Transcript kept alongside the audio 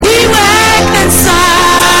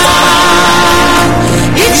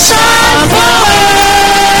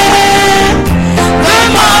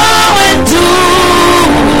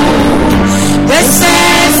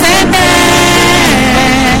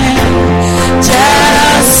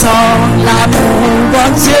bon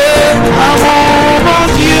Dieu, mon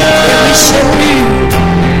Dieu, c'est plus,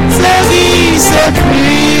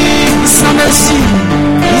 sans mesure,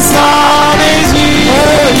 sans mesure,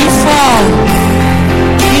 oh, il fort,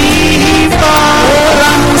 oh,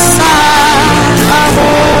 l'amour ça,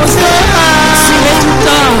 c'est tout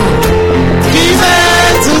temps, vivez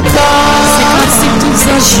tout temps, c'est tous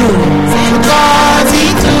un jour, c'est quasi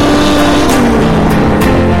tout,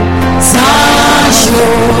 un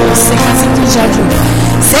jour, c'est quasi tout un jour,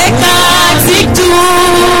 c'est quasi tout,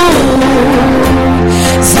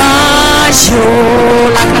 un jour,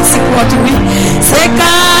 la classique pour oui, c'est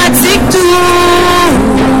quasi tout,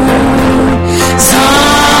 un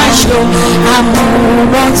jour, amour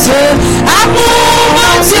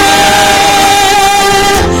mon Dieu,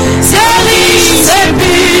 c'est lui, c'est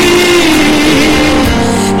lui,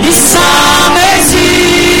 il s'en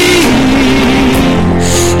mesure,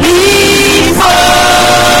 il faut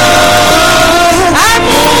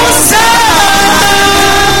amour ça,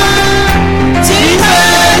 tu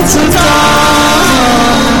fais tout temps,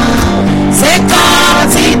 c'est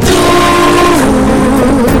quasi tout,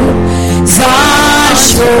 un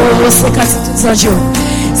jour, c'est quasi tout un jour,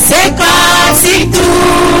 c'est quasi tout,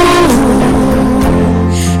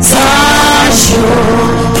 un jour,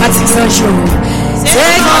 quasi un jour,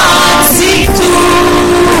 c'est quasi tout,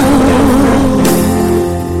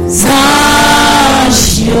 un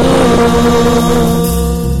jour.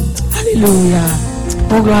 Alléluia.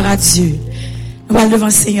 Oh, gloire à Dieu. Nous allons devant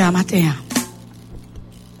le Seigneur matin.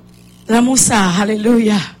 L'amour ça,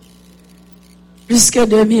 alléluia. Plus que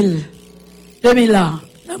 2000 ans.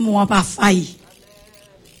 L'amour n'a pas failli.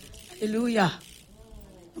 Alléluia.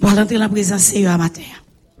 On va rentrer dans la présence du Seigneur matin.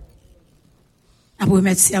 On va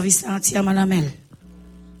remettre service entièrement dans elle.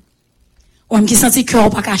 On qui senti cœur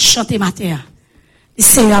pas qu'à chanter matin. Le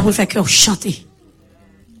Seigneur pour faire cœur chanter.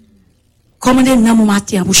 Commandez dans mon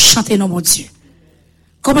matin pour chanter dans mon Dieu.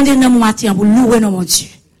 Commandez dans mon matin pour louer dans mon Dieu.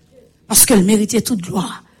 Parce qu'il méritait toute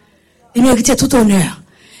gloire. Il méritait tout honneur.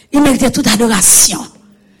 Il méritait toute adoration.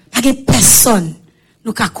 Pas de personne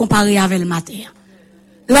nous qu'a comparé avec le matin.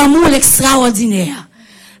 L'amour extraordinaire.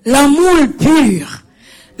 L'amour pur.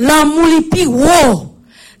 L'amour le plus haut.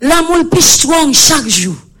 L'amour le plus strong chaque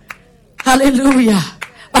jour. Alléluia.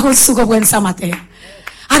 Par contre, si vous comprenez ça matin.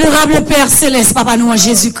 Adorable Père Céleste, Papa nous en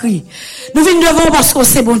Jésus-Christ. Nous venons devant parce que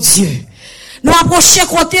c'est bon Dieu. Nous approchons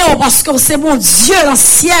côté parce que c'est bon Dieu dans le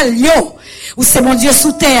ciel, yo. Ou c'est mon Dieu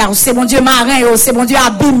sous terre, ou c'est mon Dieu marin, ou c'est mon Dieu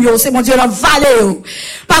abîme, ou c'est mon Dieu dans la vallée.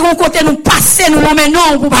 Par un côté nous passer, nous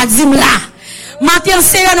l'emmenons pour pas dire là. Matin,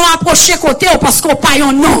 Seigneur, nous approcher côté parce qu'on paye un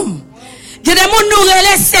homme. Il y a des gens nous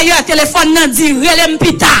relèvent, Seigneur, téléphone nous dit, relève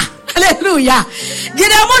pita. Alléluia. Il y a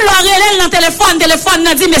des gens nous relèvent dans téléphone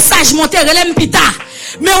nous dit, message monté, relève pita.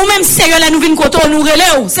 Mais ou même Seigneur, là, nous venons côté, nous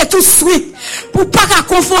relèvent, c'est tout de suite. Pour pas qu'à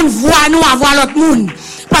confondre voix nous à voir l'autre monde.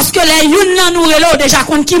 Parce que les youn nous relèvent déjà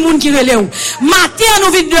contre qui moun qui relève. Matin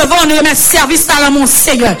nous venons devant nous remettre service à mon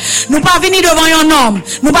Seigneur. Nous pas venir devant un homme.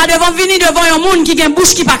 Nous pas venir devant un monde qui a une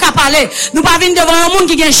bouche qui pas qu'à parler. Nous pas venir devant un monde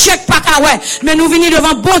qui a un chèque pas qu'à ouais. Mais nous venir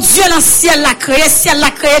devant bon Dieu dans le ciel la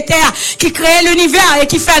créé terre, qui crée l'univers et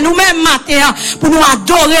qui fait nous-mêmes matin pour nous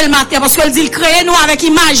adorer le matin. Parce qu'il dit créer nous avec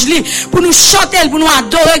image li, pour nous chanter, pour nous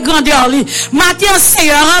adorer grandeur li. Matin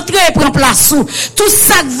Seigneur, entrez et prends place. Tout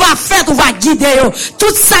ça que va faire, on va guider.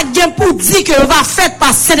 Tout ça qui pour dire que va faire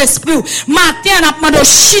par Saint-Esprit. Matin, on a demandé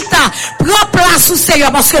chita, prends place au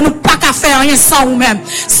Seigneur, parce que nous pas qu'à faire rien sans vous-même.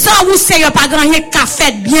 Sans vous, Seigneur, pas grand rien qu'à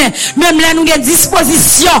faire bien. Même là, nous avons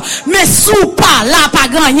disposition, mais sous pas, là, pas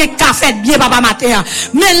grand rien qu'à faire bien, papa matin.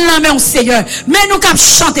 Mais là, mais Seigneur, mais nous qu'à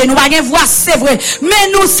chanter, nous pas une voix, c'est vrai.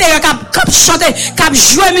 Mais nous, Seigneur, qu'à chanter, qu'à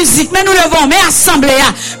jouer musique, mais nous levons, mais assemblée,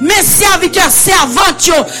 mais serviteurs,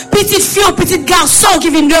 servantes, petites filles, petits garçons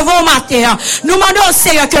qui viennent devant matin. Nous demandons,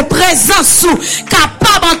 Seigneur, que présence ou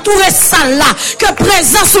capable d'entourer salle là, que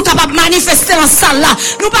présence ou capable de manifester dans salle là.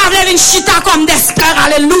 Nous pas voulons une chita comme des spectateurs,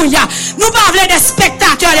 alléluia. Nous pas voulons des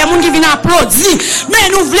spectateurs, des gens qui viennent applaudir, mais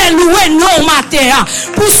nous voulons louer nos matins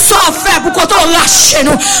pour faire, pour qu'on rache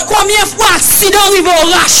nous. Combien de fois accident arrive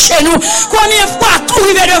au rache nous? Combien de fois tout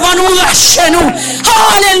arrive devant nous rache nous? Oh,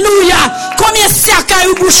 alléluia. Combien de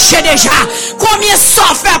cercueils bouchés déjà? Combien de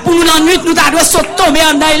faire pour nous dans la nuit, nous devons tomber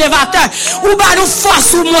dans l'élévateur? Ou bah nous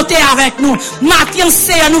force ou monter avec nous. Matin,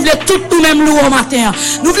 Seigneur, nous voulons tout nous-mêmes louer au matin.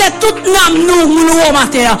 Nous voulons tout nous louer au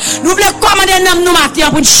matin. Nous voulons commander nous matin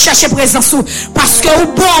pour nous chercher présence. Parce que ou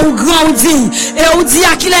bon, ou grand, ou digne. Et ou dit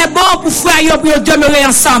à qu'il est bon pour frère pour demeurer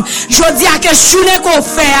ensemble. Je dis à que journée qu'on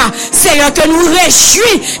fait, Seigneur, que nous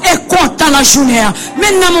réjouis et contents la journée.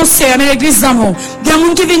 Maintenant, mon Seigneur, mais l'église d'amour, Des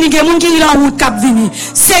gens qui viennent, des gens qui sont en route cap venir.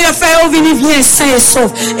 Seigneur, fait venir bien sain et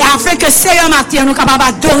sauf. Et afin que Seigneur matin nous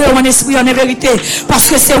capables d'adorer en esprit en vérité parce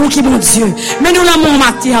que c'est vous qui bon Dieu. Mais nous l'amour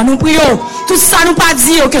matin, nous prions. Tout ça nous pas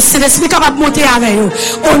dire que c'est l'esprit capable de monter avec eux.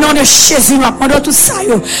 Au nom de Jésus, nous apprenons tout ça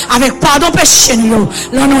avec pardon péché nous.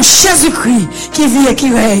 Le nom de Jésus-Christ qui vit et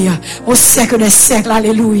qui règne au siècle des siècles.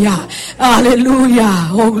 Alléluia. Alléluia.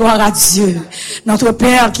 Oh gloire à Dieu. Notre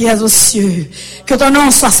Père qui est aux cieux. Que ton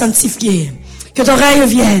nom soit sanctifié. Que ton règne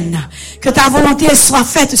vienne. Que ta volonté soit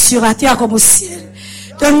faite sur la terre comme au ciel.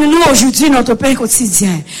 Donne-nous aujourd'hui notre pain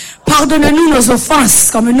quotidien. Pardonne-nous nos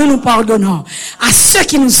offenses comme nous pardonnons à ceux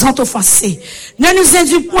qui nous ont offensés. Ne nous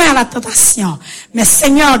induis point à la tentation, mais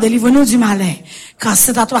Seigneur, délivre-nous du malin, car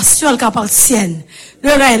c'est à toi seul qu'appartiennent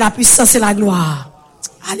le règne, la puissance et la gloire.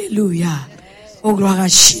 Alléluia. Oh, gloire à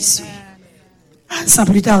Jésus. Sans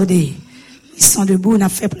plus tarder, ils sont debout, on a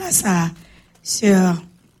fait place à Sœur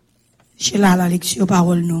Sheila, la lecture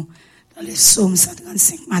parole nous, dans les psaumes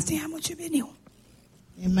 135 matin, à mon Dieu béni.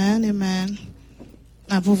 Amen, amen.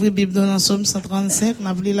 On a ouvert la Bible dans le psaume 135, on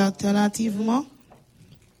a vu l'alternativement.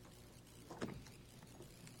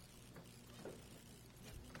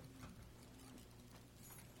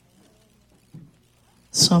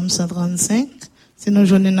 Psaume 135. C'est nos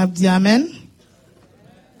journées, nous dit Amen.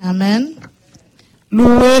 Amen.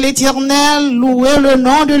 Louez l'Éternel, louez le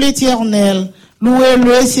nom de l'Éternel, louez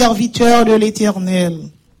le serviteur de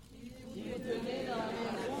l'Éternel.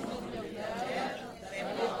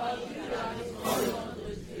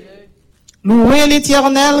 Louez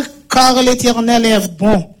l'Éternel, car l'Éternel est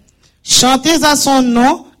bon. Chantez à son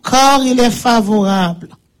nom, car il est favorable.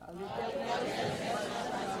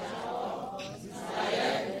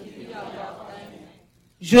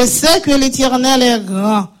 Je sais que l'Éternel est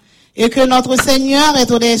grand et que notre Seigneur est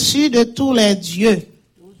au-dessus de tous les dieux.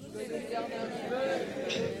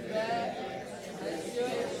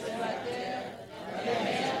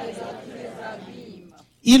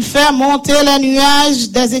 Il fait monter les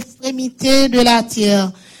nuages des extrémités de la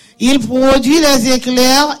terre. Il produit les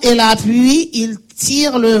éclairs et la pluie. Il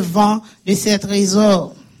tire le vent de ses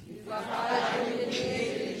trésors.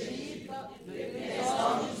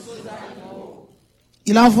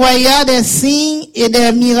 Il envoya des signes et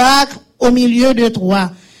des miracles au milieu de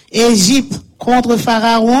Troie, Égypte, contre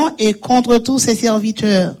Pharaon et contre tous ses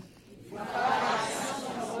serviteurs.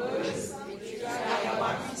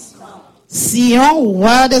 Sion,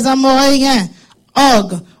 roi des Amoréens,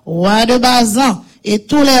 Og, roi de Bazan, et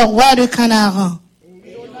tous les rois de Canaan.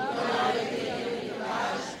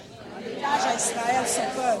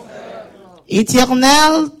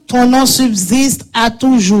 Éternel, ton nom subsiste à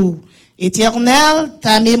toujours. Éternel,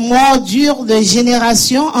 ta mémoire dure de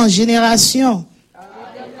génération en génération.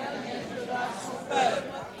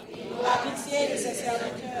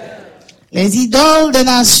 Les idoles des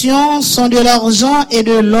nations sont de l'argent et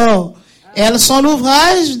de l'or. Elles sont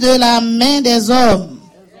l'ouvrage de la main des hommes.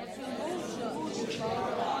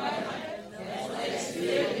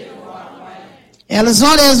 Elles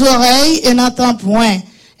ont les oreilles et n'entendent point.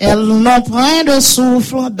 Elles n'ont point de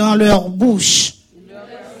souffle dans leur bouche.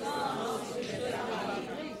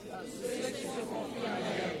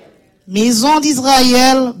 Maison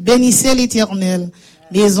d'Israël, bénissez l'Éternel.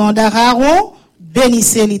 Maison d'Aaron,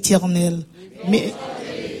 bénissez l'Éternel.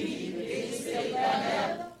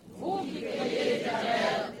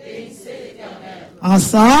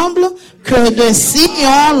 Ensemble, que de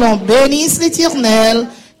Sion l'on bénisse l'Éternel,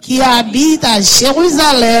 qui habite à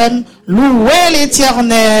Jérusalem, louez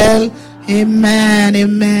l'Éternel. Amen,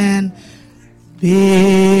 amen.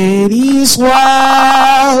 Béni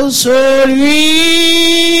soit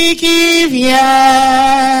celui qui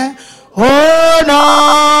vient au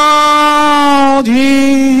nom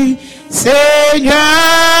du Seigneur.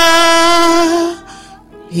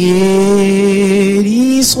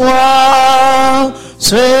 Béni soit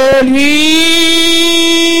celui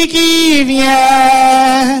qui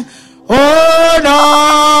vient au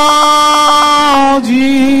nom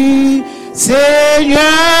du Seigneur.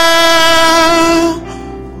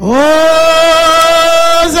 Hosanna,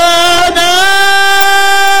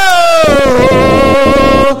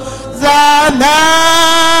 Hosanna,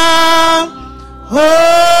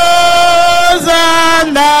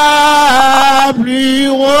 Hosanna, plus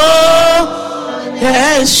haut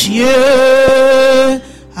des cieux.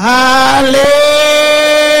 Alléluia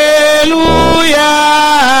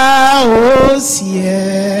au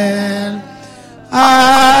ciel.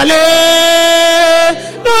 Alléluia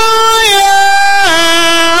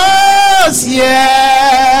au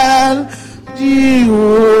ciel du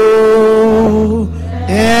haut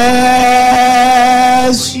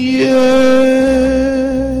des cieux.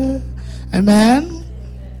 Amen.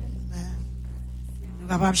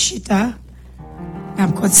 chita. On a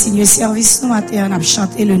continué le service nous matin, on a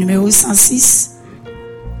chanté le numéro 106.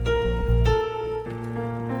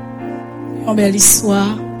 Une belle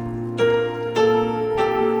histoire.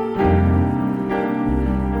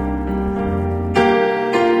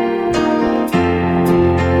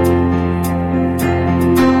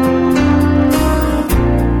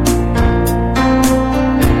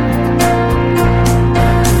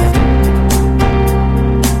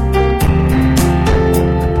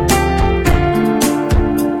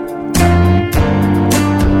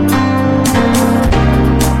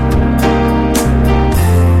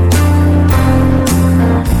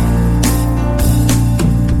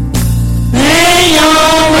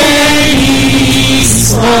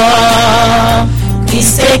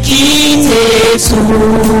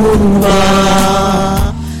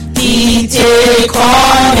 Qui te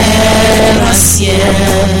connaît le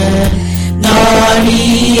ciel, non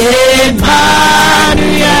Emmanuel,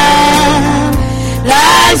 la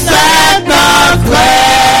fête non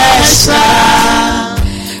crèche,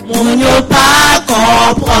 mon ne pas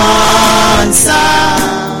comprendre ça,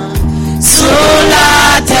 sous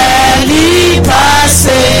la terre il passe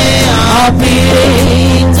en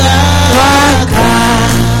pire,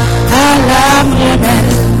 à la monnaie.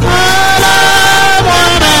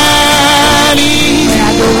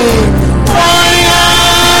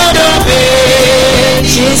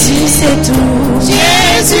 Jésus c'est tout.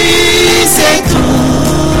 Jésus c'est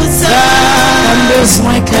tout ça. Un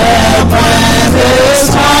besoin que moi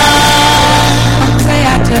besoin. Un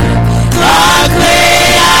créateur. Un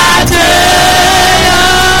créateur.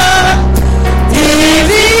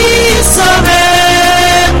 Divine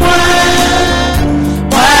sauvez-moi.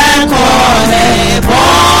 Moi connais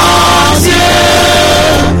bon Dieu.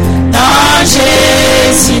 Dans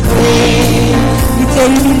Jésus-Christ. Il t'est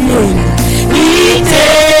humilié. Il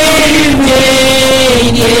t'est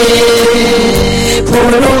humilié pour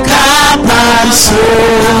le capable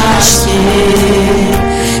chercher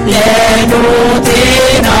les noms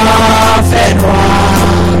des enfants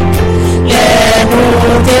noirs, les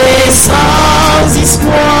noms des sans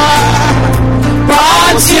espoir. Par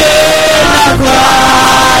Dieu la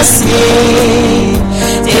grâce,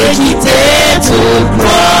 t'es quitté toute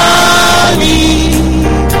gloire.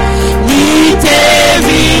 Il t'est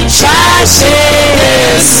vite chercher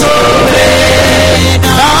et sauver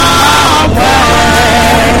dans moi.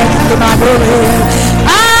 À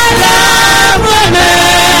la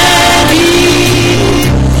monnaie,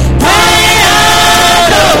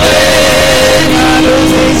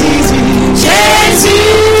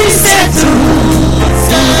 Jésus c'est tout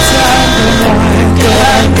que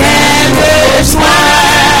j'ai besoin.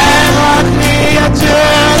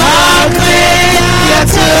 Mon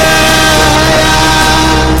créateur,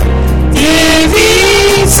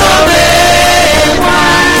 divine sauvez-moi.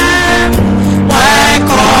 Moi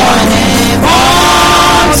connais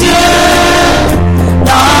mon Dieu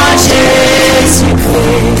dans Jésus-Christ.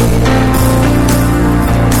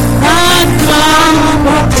 Un grand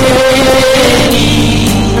porté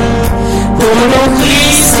pour le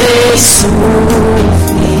Christ et souffrir.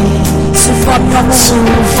 Souffre notre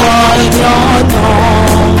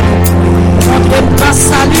grand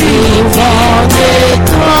salut, votre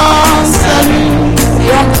grand salut,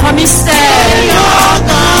 et notre mystère,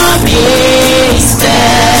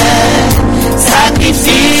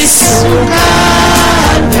 sacrifice sous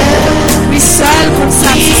calvaire, lui seul pour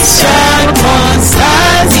satisfaire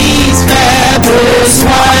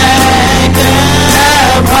besoin de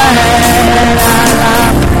moi.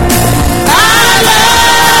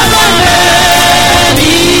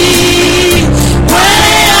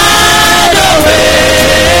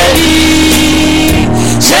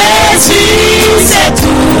 Jésus c'est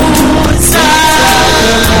tout ça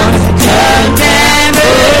que j'ai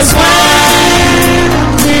besoin.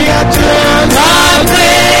 Notre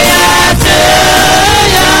créateur,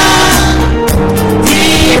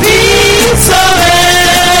 divine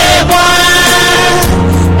sauvez-moi.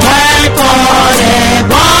 Moi connais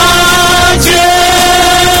bon Dieu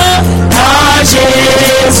dans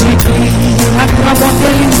Jésus-Christ. Notre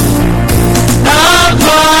bonté.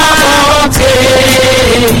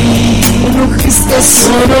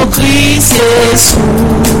 Sous Christ et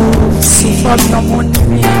souffre dans mon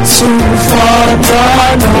nuit, souffre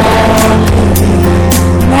dans mon nuit.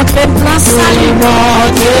 Montre plan salut,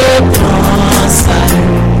 montre plan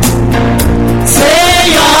salut.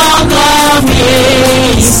 C'est un grand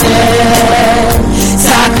mystère,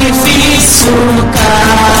 sacrifice sous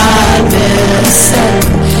calvaire.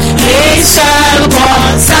 Les seuls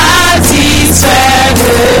bons satisfaire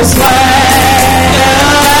besoin.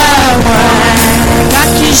 À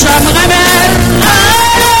qui j'aimerais bien,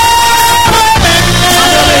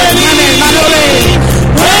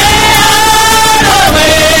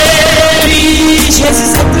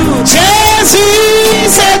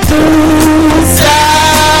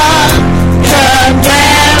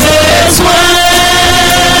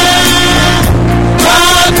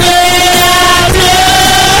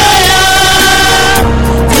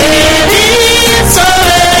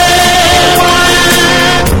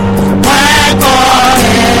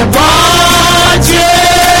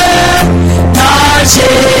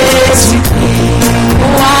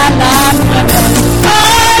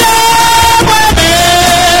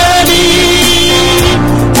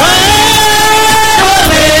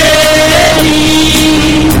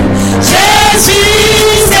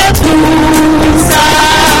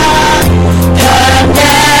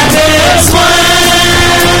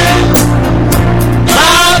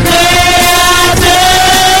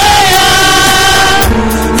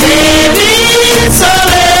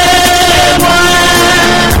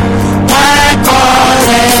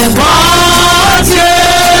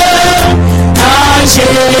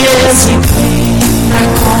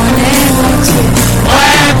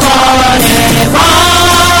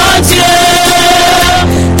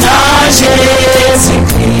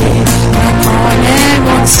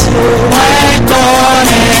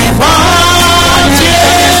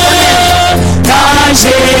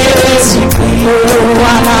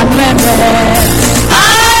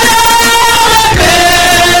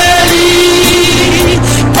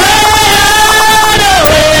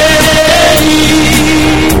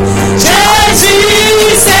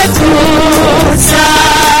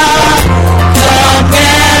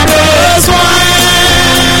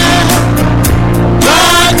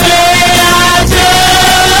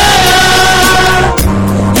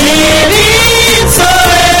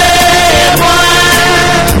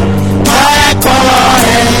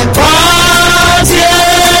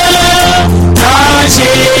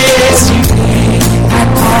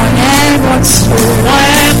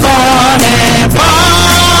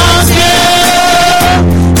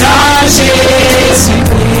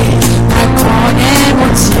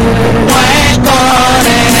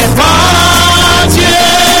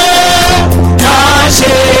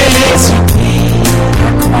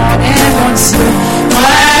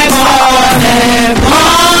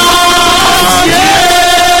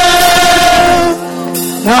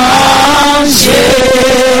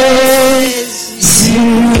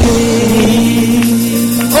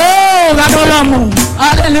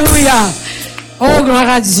 Alléluia. Oh, gloire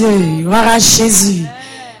à Dieu. Gloire à Jésus.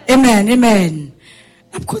 Amen, amen.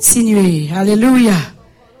 On va continuer. Alléluia.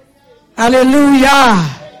 Alléluia.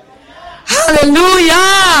 Alléluia.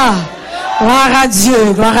 Gloire à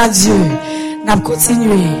Dieu. Gloire à Dieu. On va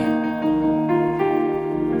continuer.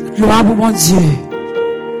 Gloire pour mon Dieu.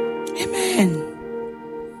 Amen.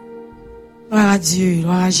 Gloire à Dieu.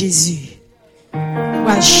 Gloire à Jésus. On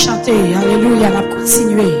va chanter. Alléluia. On va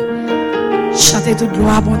continuer. Chanter toute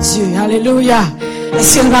gloire à mon Dieu. Alléluia.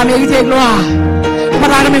 Est-ce qu'elle va mériter gloire? On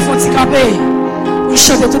va me faire camper. On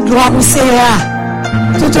chante toute gloire pour Seigneur.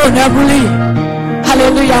 Tout honneur pour lui.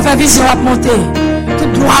 Alléluia. Faire vision à monter.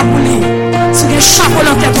 Toute gloire pour lui. Si vous avez chapeau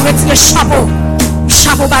dans la tête, vous retirez le chapeau.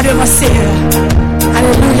 Chapeau bas devant Seigneur.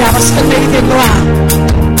 Alléluia. Parce qu'elle mérite gloire.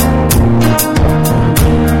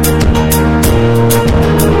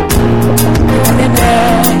 Amen.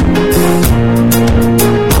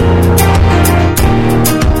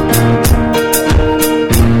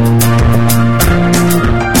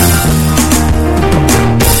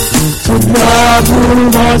 Gloire pour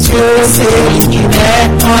mon Dieu, c'est lui qui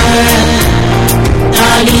m'aide moi.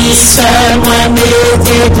 Dans lui seul, moi,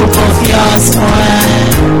 mettez toute confiance moi.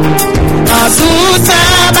 Dans tout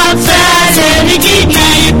temps, ma fait, c'est lui qui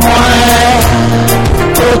gagne moi.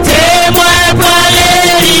 Côté moi, pour aller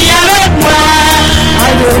avec moi.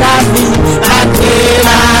 Après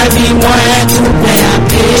la vie, moi, tout est à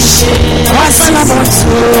pécher. Voici mon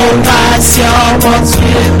Dieu, compassion, mon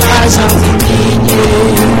Dieu, pas j'en diminué.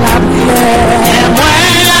 La prière, et moi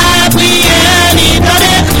la prière, ni dans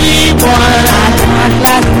les cris, moi.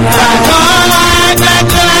 La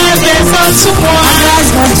grâce descend sur moi.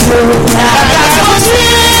 Mon Dieu, la grâce, mon Dieu,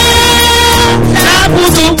 là pour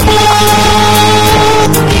tout le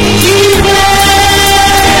monde. Il est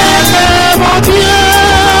mon Dieu,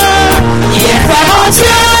 il est mon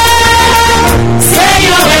Dieu,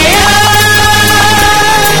 Seigneur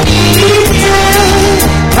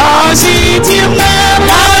légitimement,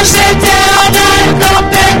 l'ange éternel dans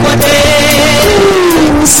tes côtés.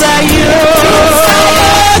 Seigneur,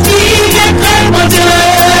 qui est très mon Dieu,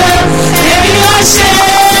 et lâché,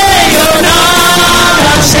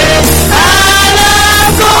 lâché, à la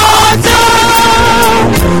côte,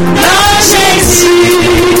 l'ange Jésus,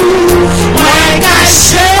 moi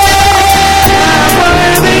caché,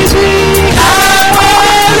 la vie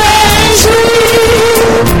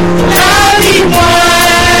moi.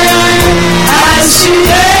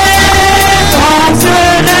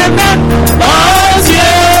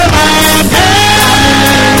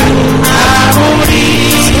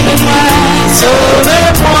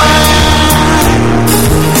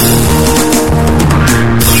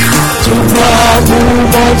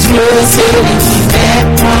 Mon Dieu, c'est lui qui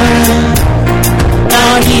m'aide moi.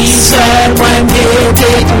 Dans lui seul, moi,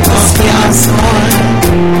 mettez toute confiance moi.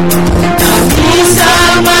 Dans tout ça,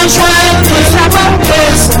 moi, joie, tout ça, mon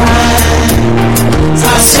besoin.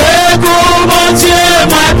 Sans secours, mon Dieu,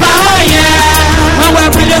 moi, pas rien. Moi,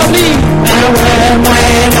 plus dormi. Moi,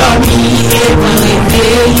 dormi et moi,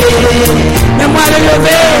 réveillé. Mais moi,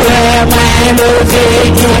 lever, moi, lever, et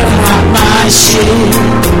moi, marcher.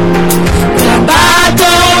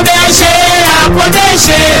 Bâton berger à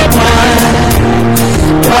protéger moi.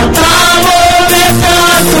 Pourtant mauvais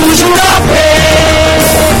temps toujours la paix.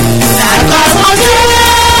 La grâce en Dieu,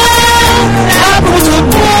 là pour tout le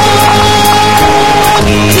monde.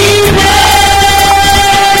 Il est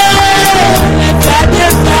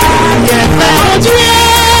mon Dieu,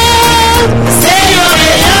 Seigneur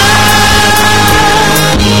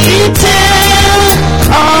réalité.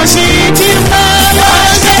 Ange éternel,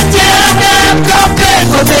 l'ange éternel, comme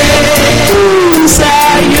côté. Tout ça,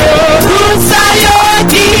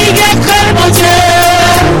 qui est très mon Dieu.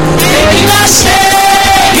 Et il lâché,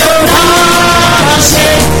 lâché,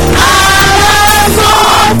 à la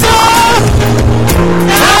photo.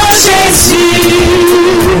 Dans Jésus,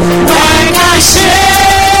 moi caché,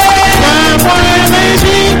 moi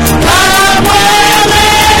réjoui, moi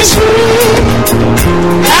réjoui.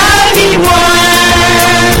 La vie, moi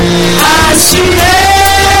assurée.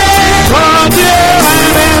 Mon Dieu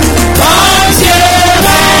m'aime,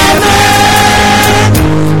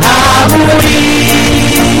 à mourir,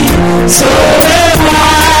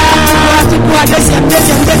 sauvez-moi. Toute gloire, deuxième.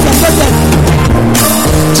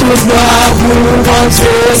 Toute gloire pour mon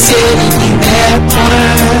Dieu, c'est lui qui m'aide moi.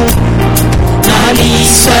 Dans lui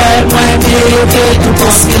seul, moi, mettez toute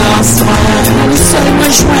confiance moi. Dans lui seul,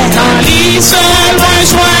 moi,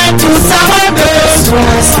 joint, tout ça, moi,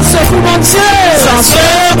 besoin. Sans secours, mon Dieu. Sans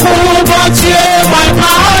secours, mon Dieu, moi,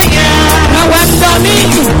 pas rien. Moi, dormi,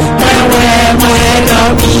 moi,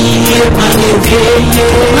 dormi, moi, réveillé.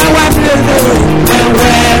 Moi,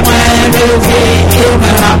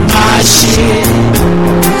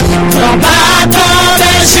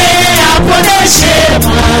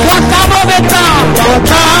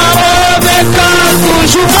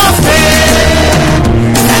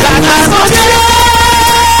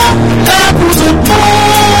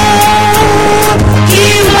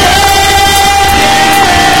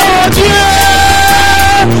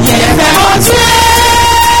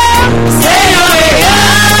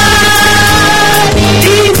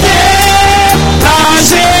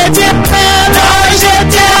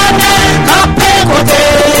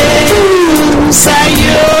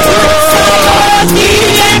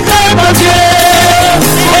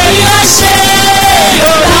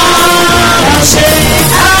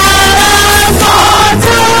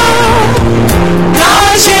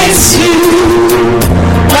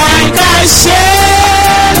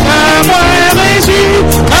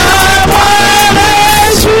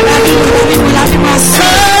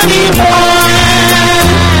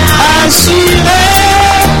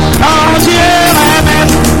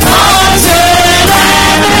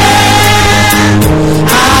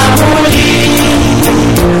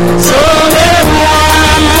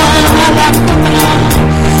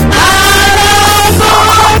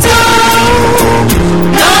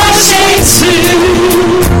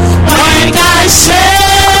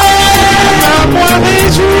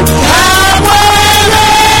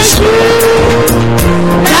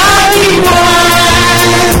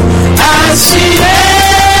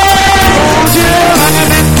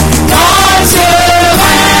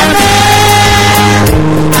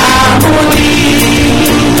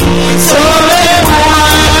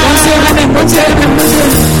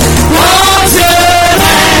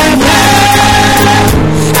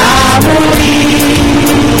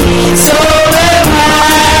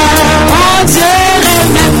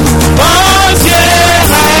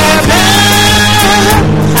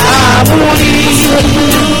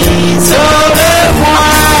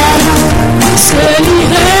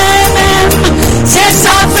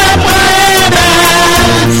 fait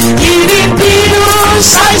moi-même. Il est pire,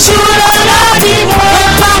 chaque jour la vie, moi,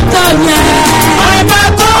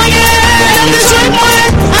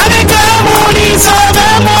 avec l'amour, il sauve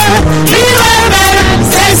moi. Il même,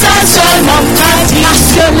 c'est ça seulement qu'a dit.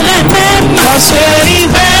 Parce que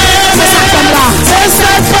lui-même, c'est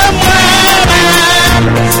ça comme moi-même.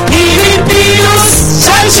 Il est pire,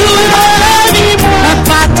 chaque jour la vie, moi. Un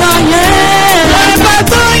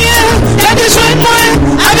batailleur, il a besoin de moi.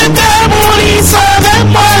 Avec l'amour, il sauve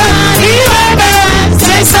moi. Il même,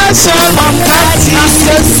 c'est ça seulement qu'a dit. Parce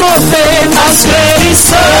que sauvé, parce qu'il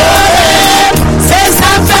sauve, c'est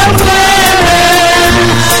ça fait vrai.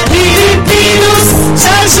 Il est pire,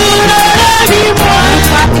 chaque jour de la vie, moi.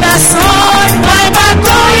 Un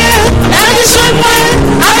batailleur, il a besoin de moi.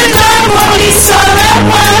 Avec l'amour, il sauve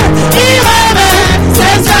moi. Il même,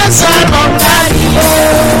 c'est ça seulement qu'a dit.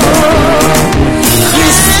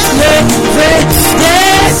 Christ le fait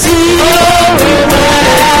des filles.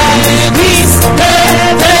 Christ le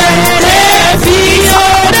fait des filles.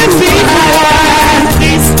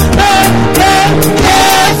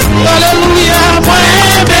 Alléluia, moi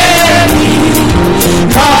béni.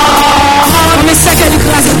 On est sac à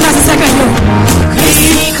l'écraser, sac à nous.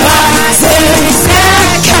 Écraser, sac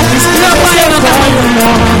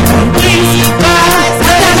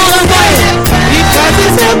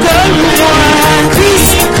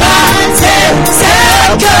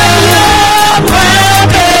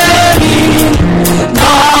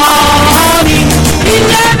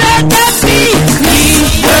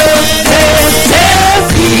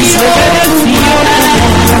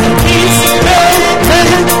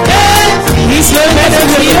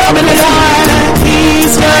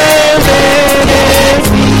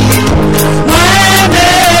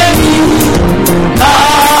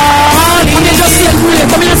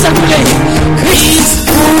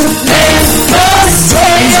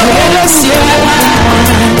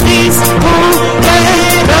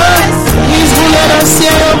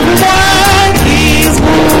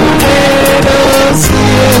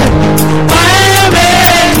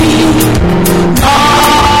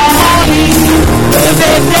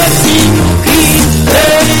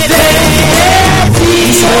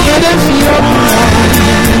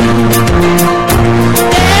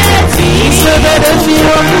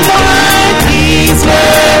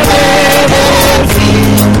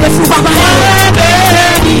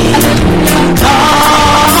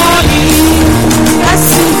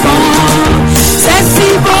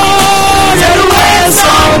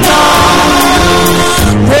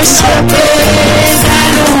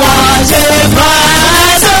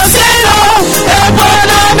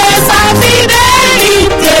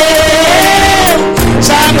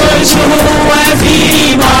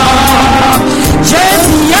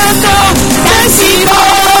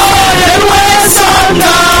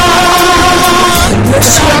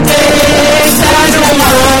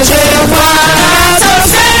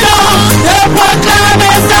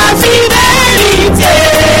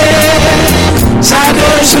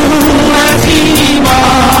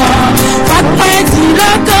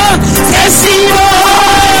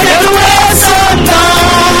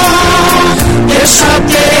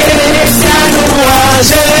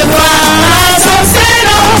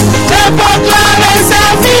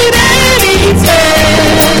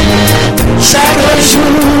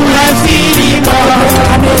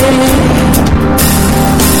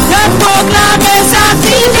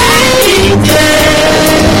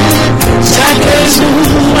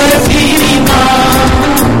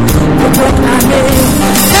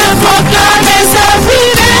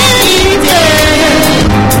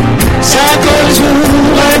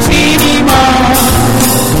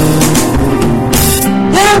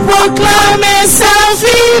à proclamer sa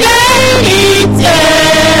fidélité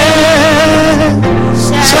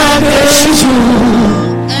chaque jour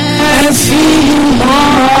infiniment.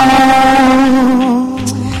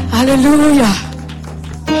 Alléluia.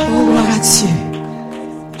 Oh, gloire à Dieu.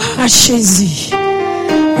 À Jésus.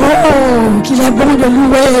 Oh, qu'il est bon de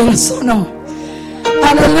louer son nom.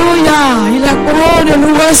 Alléluia. Il est bon de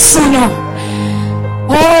louer son nom.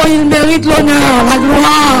 Oh, il mérite l'honneur, la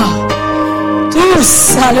gloire. Tous,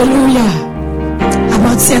 alléluia,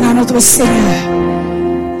 appartiennent à notre Seigneur.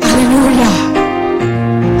 Alléluia.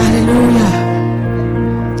 Alléluia.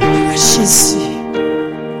 À Jésus.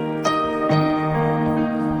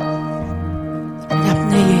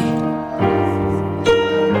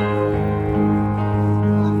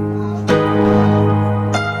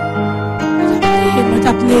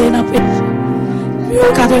 Numéro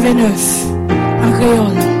 89 en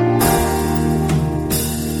créole.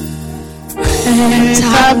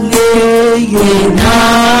 t'amener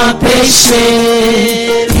n'a péché.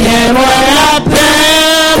 Viens voir la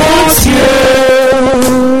paix, mon Dieu.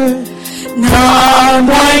 Non,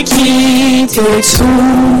 moi qui t'ai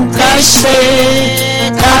tout caché,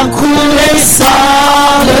 t'as coulé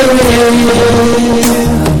sans le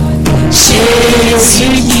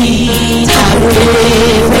Jésus qui t'a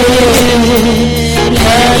révélé,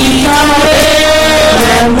 les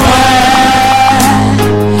moi.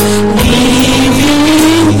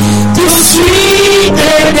 Tout de suite,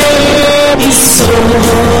 il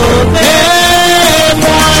sauve-moi.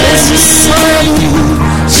 Jésus sauve,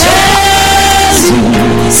 Jésus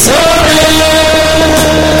sauve,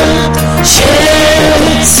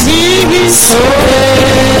 Jésus sauve.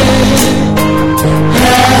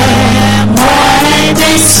 Moi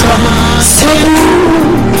des soins, c'est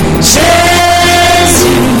nous, Jésus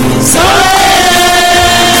sauve,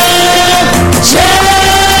 Jésus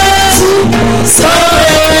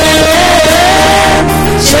sauve,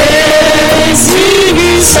 Jésus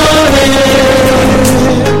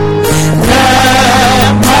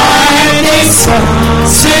sauve.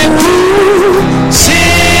 C'est vous,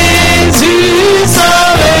 Jésus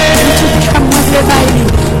sauvé.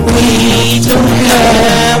 Oui, ton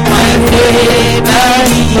cœur m'a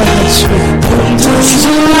préparé pour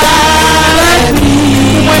toujours la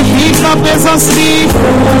vie. Moi, vive la présence libre.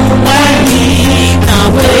 Moi, vive la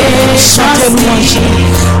présence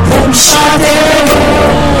libre. Pour me chanter,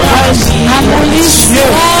 agir. À mon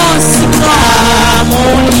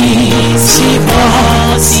lit, si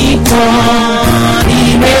bon,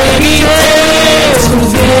 il méritait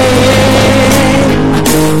trouver.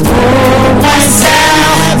 Pour moi,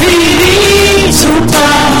 servir tout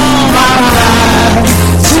temps,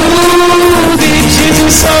 tout dit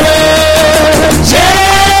Jésus sauvé, Jésus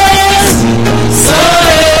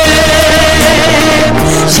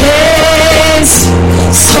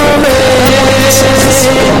sauvé, Jésus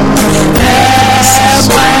sauvé.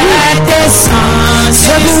 Laisse-moi descendre,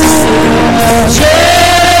 c'est vous,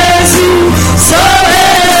 Jésus sauvé,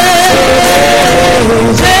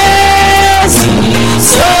 Jésus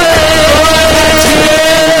sauvé,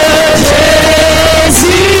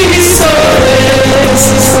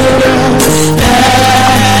 Jésus sauvé.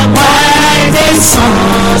 Moi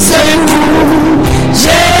descends, c'est vous,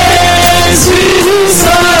 Jésus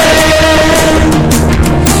sauvé.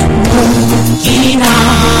 Qui n'a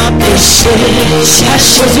péché, cherche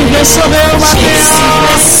Jésus le sauver au matin.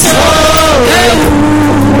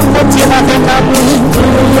 Dieu avec amour,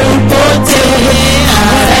 côté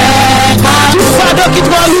avec tout fardeau qui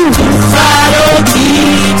trop lourd, fardeau qui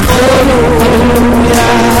trop lourd,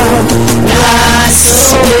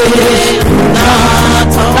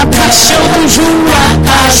 la passion toujours,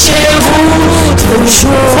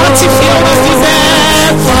 fortifié ou non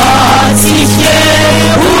disait, fortifié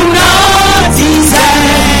ou non disait,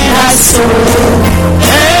 assaut,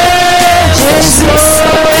 Jésus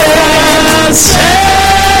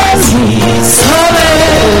sauvé,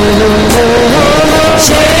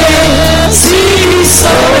 Jésus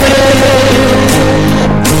sauvé,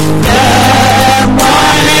 moi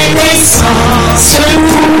naissance, c'est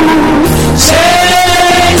vous,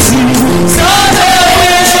 Jésus sauvé,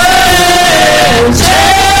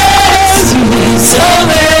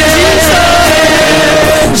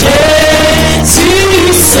 Jésus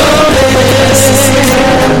sauvé, Jésus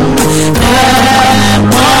sauvé,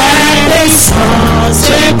 moi naissance,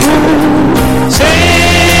 c'est vous,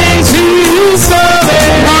 Jésus sauvé.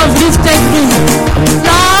 Love lifted me,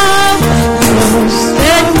 love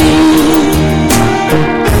lifted me,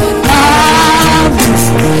 love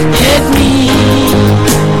lifted me,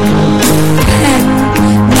 and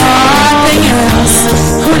nothing else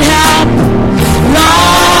could help.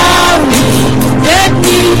 Love lifted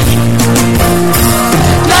me,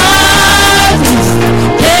 love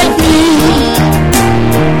lifted me,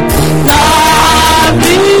 love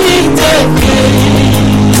lifted me.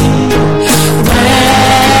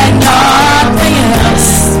 When nothing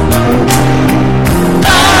else,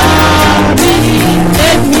 love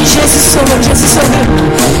lifted me. Jésus sauvé, Jésus sauvé,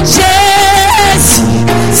 Jésus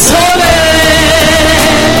sauvé,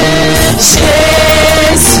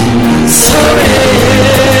 Jésus sauvé.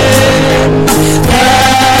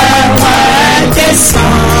 Moi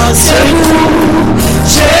descends, c'est vous,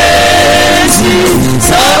 Jésus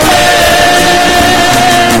sauvé,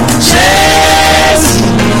 Jésus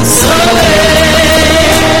sauvé,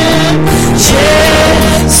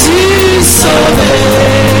 Jésus sauvé.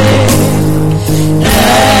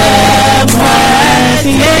 Moi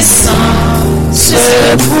descends.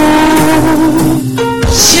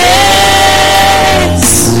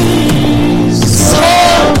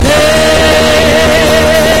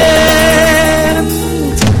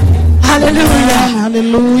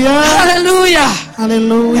 Alléluia.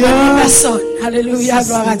 Alléluia. Alléluia. Personne. Alléluia.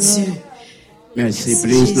 Gloire à Dieu. Merci.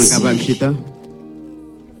 Please, nous capables de chita.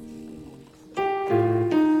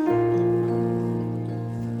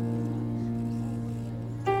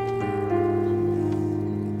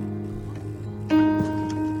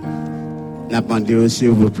 La pendule, s'il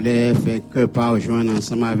vous plaît, fait que par joindre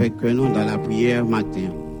ensemble avec nous dans la prière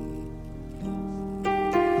matin.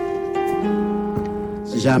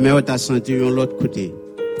 Si jamais on t'a senti de l'autre côté,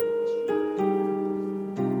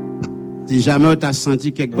 si jamais on t'a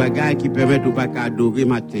senti quelque bagaille qui permet de pas adorer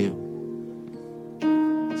matin,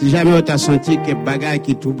 si jamais on t'a senti quelque bagaille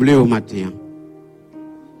qui trouble au matin,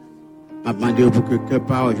 je demande pour que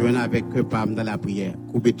par joindre avec que par dans la prière.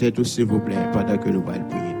 Coupez tout s'il vous plaît pendant que nous allons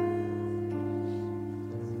prier.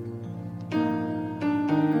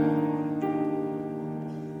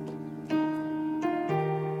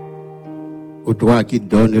 Au toi qui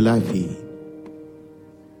donne la vie,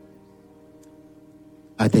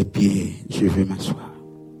 à tes pieds, je vais m'asseoir.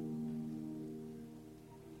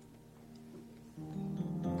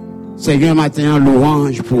 Seigneur, matin,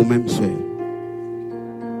 louange pour même seul.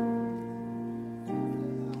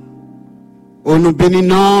 Oh, nous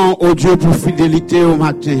bénissons, oh Dieu, pour fidélité au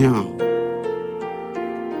matin.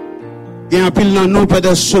 Il y a un pile dans nous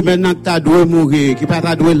pendant semaine que tu as dû mourir, qui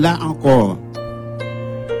pas dû là encore.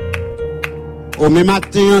 Au même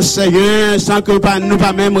matin, Seigneur, sans que nous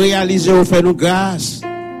pas même réaliser, on fait nous grâce.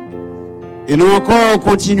 Et nous encore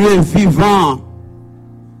continuer vivant.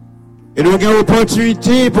 Et nous avons une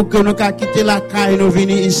opportunité pour que nous quitter la caille et nous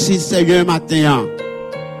venir ici, Seigneur, matin.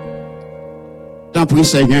 Tant pis,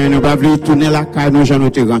 Seigneur, nous ne pouvons pas tourner la caille, nous allons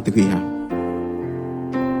te rentrer.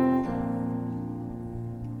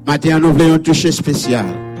 Matin, nous voulons un toucher spécial.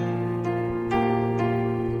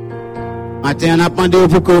 Matin, on a demandé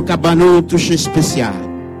pour que vous un toucher spécial.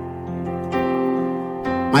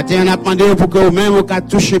 Matin, on a demandé pour que vous-même vous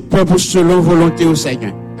toucher peuple selon volonté au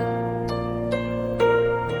Seigneur.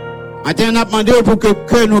 Matin, on a demandé pour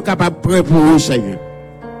que nous capables prêts pour vous, Seigneur.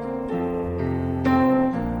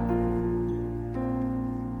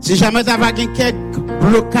 Si jamais tu as quelques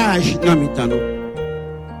blocages dans le temps,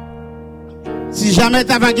 si jamais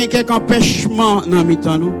tu as quelques empêchements dans le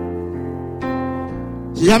temps,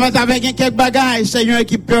 si jamais tu as quelques bagages, Seigneur,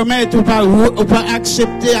 qui permettent ou pas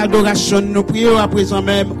accepter l'adoration, nous prions à présent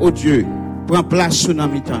même au Dieu. Prends place sous nos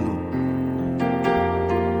mitans.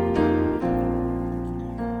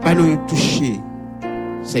 Pas nous toucher,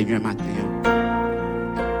 Seigneur, matin.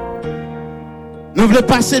 Nous voulons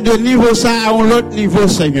passer de niveau ça à un autre niveau,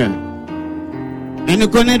 Seigneur. Et nous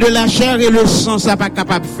connaissons de la chair et le sang, ça pas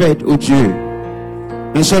capable de faire, au Dieu.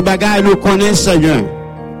 Mais ce bagage, nous connaissons, Seigneur.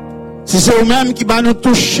 Si c'est vous-même qui va nous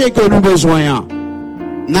toucher que nous besoin,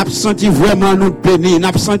 n'a senti vraiment nous bénir,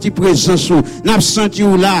 n'a senti présence, n'a senti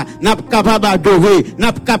où là, n'a capable d'adorer,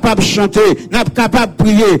 n'a capable de chanter, n'a capable de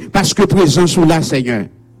prier, parce que présence où là, Seigneur.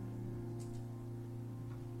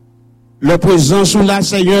 La présence où là,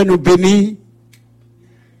 Seigneur, nous bénit.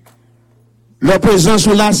 La présence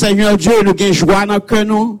où là, Seigneur Dieu, nous gagne joie dans le cœur,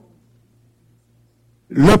 nous.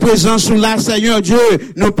 La présence où là, Seigneur Dieu,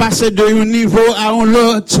 nous passe de un niveau à un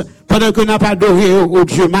autre. Pendant que nous n'avons pas adoré au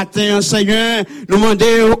Dieu matin, Seigneur, nous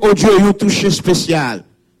demandons au Dieu un toucher spécial.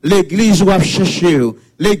 L'église va chercher,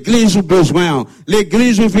 l'église a besoin,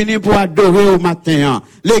 l'église va venir pour adorer au matin,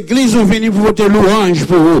 l'église va venir pour voter louange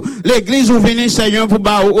pour vous, l'église va venir, Seigneur, pour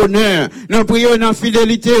bas honneur. Nous prions dans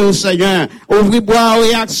fidélité au Seigneur, ouvrir boire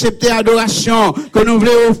et accepter l'adoration que nous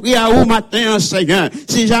voulons offrir à vous matin, Seigneur.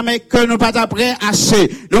 Si jamais que nous pas prêts assez,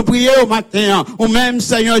 nous prions au matin, ou même,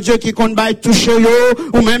 Seigneur Dieu, qui compte bailler toucher yo,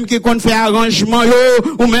 ou même qui compte faire arrangement yo,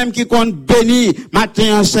 ou même qui compte bénir,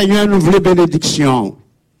 matin, Seigneur, nous voulons bénédiction.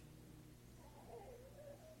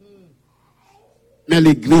 Mais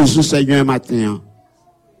l'église au Seigneur matin.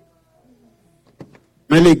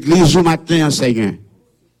 Mais l'église au matin, Seigneur.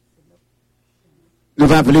 Nous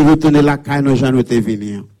va vouloir retourner la caille, nous allons te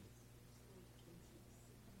venir.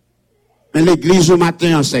 Mais l'église au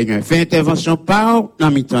matin, Seigneur. Fais intervention par dans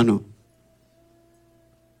mi-temps, nous.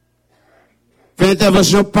 Fais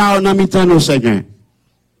intervention par dans mi-temps, nous, Seigneur.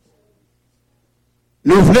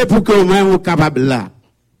 Nous voulons pour que nous-mêmes soyons capables là.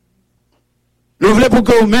 Nous voulons pour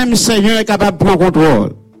que vous-même, Seigneur, est capable de prendre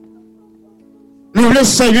contrôle. Nous voulons,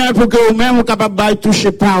 Seigneur, pour que vous-même soyez capable de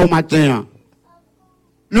toucher pas au matin.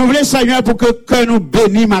 Nous voulons, Seigneur, pour que nous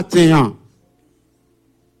bénissons matin.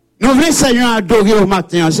 Nous voulons, Seigneur, adorer au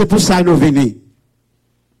matin. C'est pour ça que nous venons.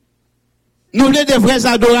 Nous voulons des vrais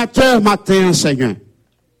adorateurs matin, Seigneur.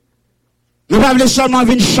 Nous ne voulons pas seulement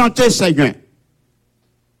venir chanter, Seigneur.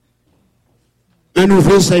 Mais nous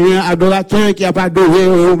voulons, Seigneur, adorateur qui n'a pas adoré,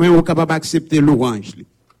 ou même capable d'accepter l'orange.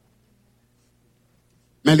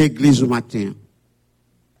 Mais l'église au matin,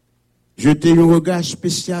 jetez un regard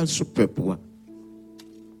spécial sur le peuple.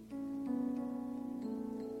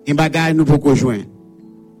 Il bagaille nous pour joindre.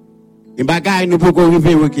 Il bagaille nous pour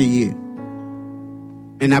arriver recueillir.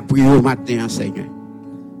 Et nous prions au matin, Seigneur.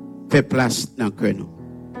 Fais place dans le cœur nous.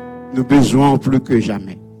 Nous besoin plus que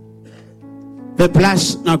jamais. Fais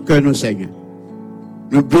place dans le cœur nous, Seigneur.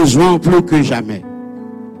 Nous besoin plus que jamais.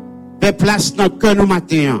 Fais place dans le cœur nous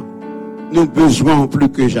matin. Nous besoin plus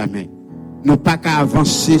que jamais. Nous pas qu'à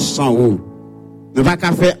avancer sans vous. Nous pas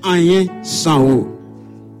qu'à faire rien sans vous.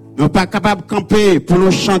 Nous pas capables de camper pour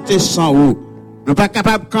nous chanter sans vous. Nous pas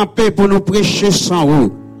capables de camper pour nous prêcher sans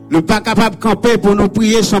vous. Nous pas capables de camper pour nous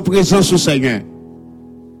prier sans présence au Seigneur.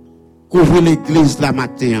 Couvrez l'église la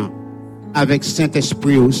matin avec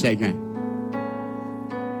Saint-Esprit au Seigneur.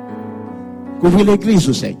 Couvrez l'église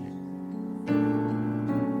au Seigneur.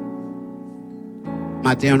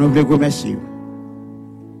 Matin, nous voulons remercier.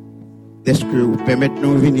 Est-ce que vous permettez de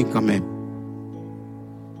nous venir quand même?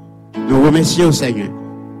 Nous remercions au Seigneur.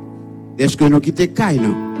 Est-ce que nous quittons Caille,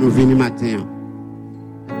 nous venons matin?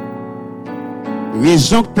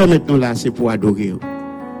 Raison que permettez-nous là, c'est pour adorer.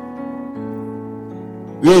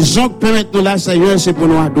 Raison que permettez-nous là, Seigneur, c'est pour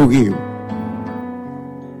nous adorer.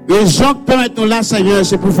 Raison que permettez-nous là, Seigneur,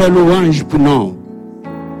 c'est pour faire l'orange pour nous.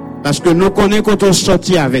 Parce que nous connaissons quand on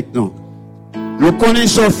sortit avec nous. Nous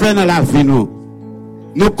connaissons ce qu'on fait dans la vie, nous.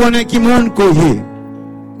 Nous connaissons qui monde courir.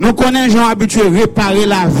 Nous connaissons gens habitués à réparer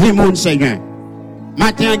la vie, mon Seigneur.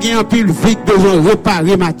 Matin, il y a un pile vite besoin de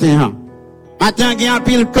réparer matin. Matin, il y a un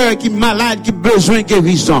pile cœur qui est malade, qui a besoin de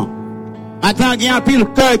guérison. Matin, il y a un pile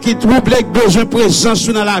cœur qui est troublé, qui a besoin de présence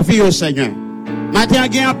dans la vie, au Seigneur. Matin,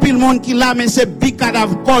 il y a un pile monde qui là, mais c'est big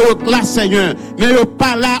cadavre, corps là, Seigneur. Mais il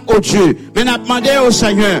pas là, au Dieu. Mais nous demandons au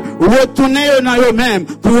Seigneur, retournez dans eux-mêmes,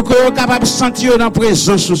 pour que vous soyez capables de sentir dans la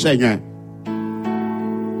présence au Seigneur.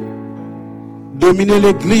 Dominer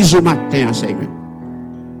l'église au matin, Seigneur.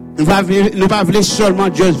 Nous ne pas voulons seulement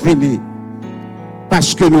Dieu venir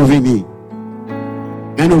parce que nous venons.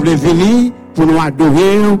 Mais nous voulons venir pour nous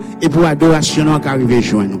adorer et pour l'adoration qui arrive à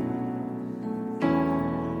joindre nous.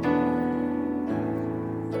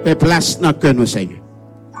 Fais place dans le cœur, nous, Seigneur.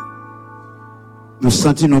 Nous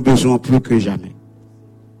sentons nos besoins plus que jamais.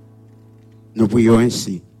 Nous prions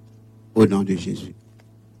ainsi au nom de Jésus.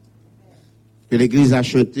 Que l'Église a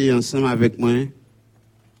chanté ensemble avec moi.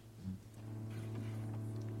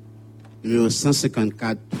 Numéro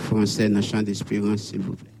 154 français dans le chant d'espérance, s'il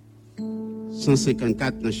vous plaît.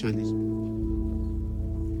 154 dans le chant d'espérance.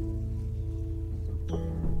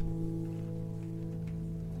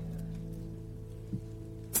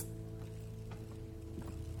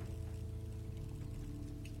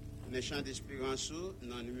 Le chant d'espérance,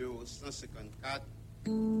 dans le numéro 154,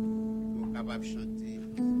 vous êtes capable de chanter.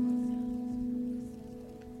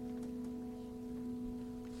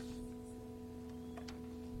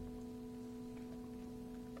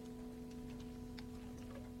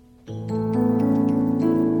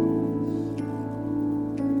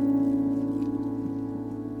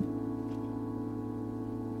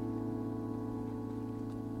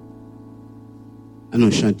 Allons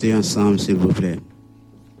chanter ensemble, s'il vous plaît.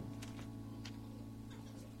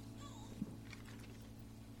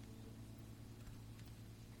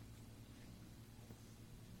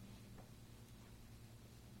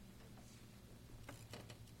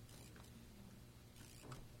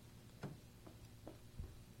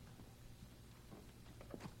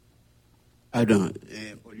 Pardon,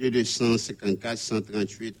 au lieu de 154,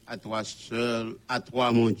 138, à toi seul, à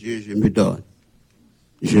toi mon Dieu, je me donne.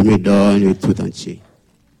 Je me donne tout entier.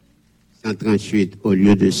 138 au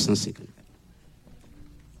lieu de 154.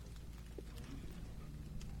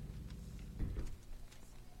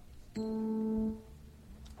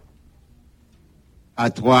 À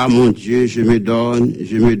toi mon Dieu, je me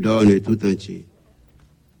donne tout entier.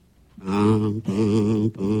 Pam, pam,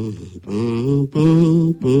 pam, pam,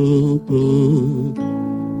 pam, pam, pam.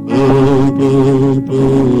 Pam, pam,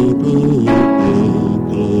 pam, pam, pam,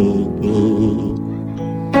 pam, pam.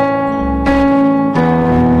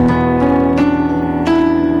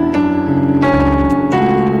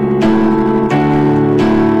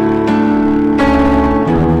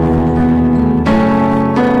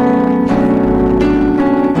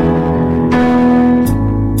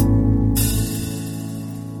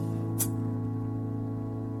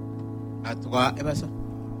 À toi, et bien ça.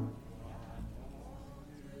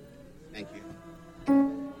 Thank you.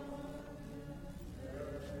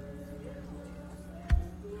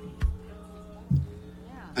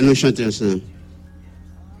 À nous chanter ensemble.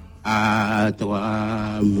 À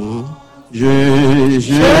toi, mon Dieu,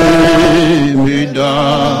 je me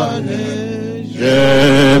donne,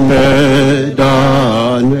 je me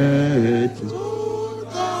donne tout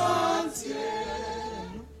entier.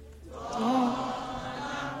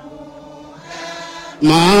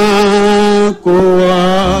 ma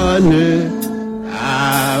couronne,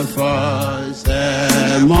 à force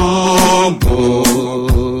est mon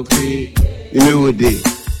bouclier. Numéro 2.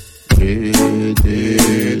 Je te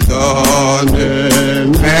donne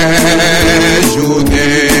mes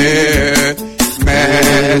journées,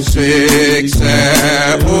 mes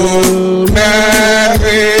succès ou mes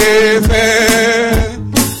rêves.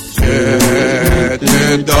 Je te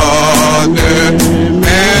donne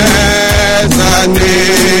mes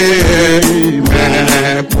années,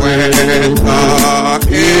 mes printemps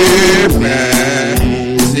et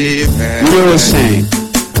mes hivers. Numéro 5.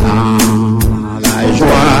 Dans la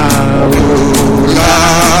joie ou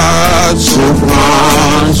la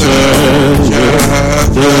souffrance, je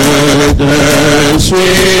te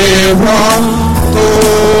suivre, ton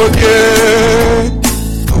Dieu,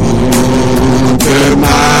 toute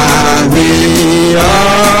ma vie à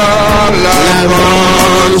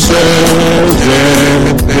l'avance, je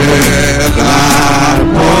te la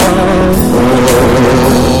porte, oh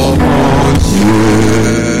mon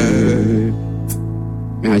Dieu.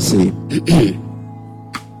 Merci.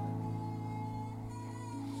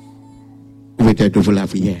 Peut-être pour la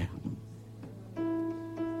prière.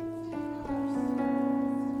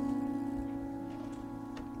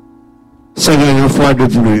 Seigneur, une fois de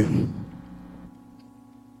plus,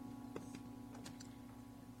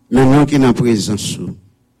 maintenant qui est en présence,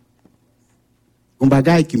 un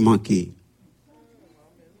bagage qui manquait,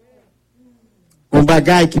 un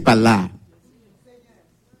bagage qui pas là,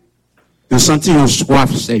 nous sentons une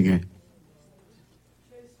soif, Seigneur.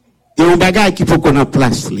 Et un bagage qui peut qu'on en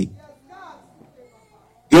place.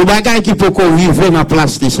 Et un bagage qui peut qu'on vive dans la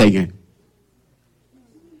place, Seigneur.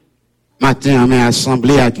 Matin, on est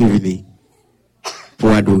assemblé à qui venir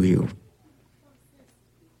pour adorer.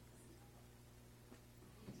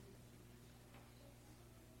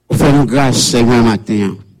 Fais-nous grâce, Seigneur,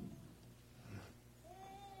 matin.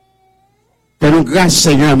 Fais-nous grâce,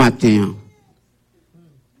 Seigneur, matin.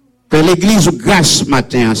 Fais l'église grâce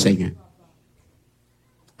matin, Seigneur.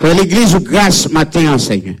 Fais l'église grâce matin,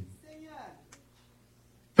 Seigneur.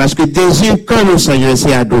 Parce que désir que nous, Seigneur,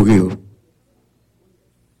 c'est adorer.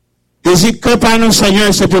 Désir que par nous,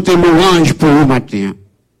 Seigneur, c'est porter l'orange pour vous matin.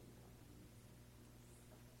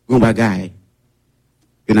 Bon bagaille.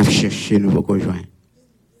 Que nous cherchons, nous vous rejoindre.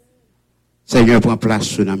 Seigneur, prends place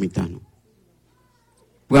sur nos mitans.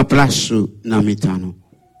 Prends place sur nos mitans.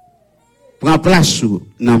 Prends place sur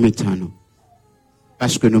nos mitans.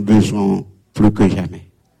 Parce que nous avons besoin plus que jamais.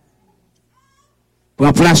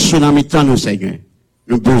 Prends place sur nos mitans, Seigneur.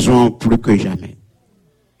 Nous avons besoin plus que jamais.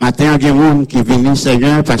 Matin, il y a des gens qui viennent,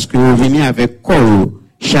 Seigneur, parce que vous venez avec corps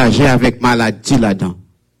chargé avec maladie là-dedans.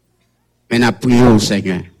 Mais nous prions,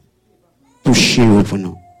 Seigneur. Touchez-vous pour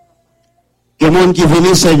nous. Il y a des gens qui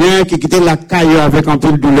viennent, Seigneur, qui quittent la caille avec un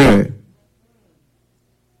peu de douleur.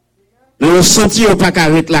 Nous sentons pas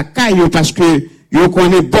qu'avec la caille parce que nous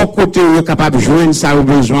connaissons bon côté où nous sommes capables de joindre ça au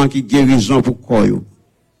besoin qui guérison pour quoi.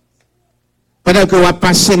 Pendant que vous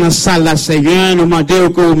passez dans la salle, là, Seigneur, nous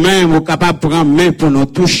demandons que vous-même, vous capable de prendre main pour nous,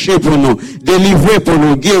 toucher pour nous, délivrer pour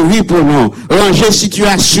nous, guérir pour nous, ranger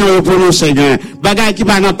situation pour nous, Seigneur. Bagay qui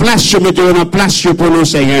va dans place, je mette dans place pour nous,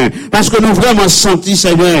 Seigneur. Parce que nous vraiment senti,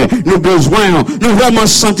 Seigneur, nous besoin, nous vraiment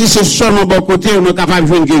senti, c'est seulement bon côté où nous sommes capables de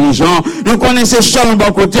jouer une guérison. Nous connaissons seulement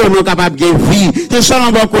bon côté où nous sommes capables de vie. C'est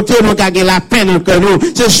seulement bon côté où nous sommes capables de la peine que nous.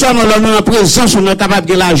 C'est seulement dans la présence où nous sommes capables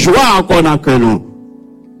de la joie encore dans que nous.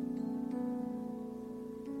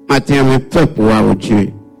 Matin, le peuple, oh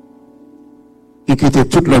Dieu, qui quitte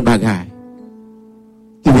tout le bagage,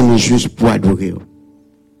 qui vient juste pour adorer.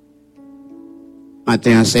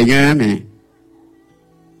 Matin, Seigneur, mais,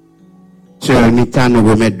 sur l'état, nous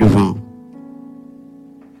remettre devant.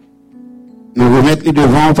 Nous remettre les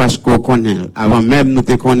devant parce qu'on connaît. Avant même nous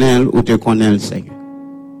te connaître ou te connaître, Seigneur.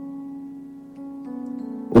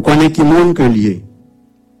 On connaît qui monde que lié.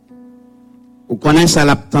 On connaît ça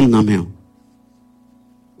l'attente dans la main.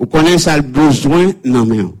 Vous connaissez ça le besoin dans la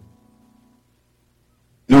main.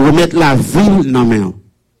 Nous remettons la ville dans la main.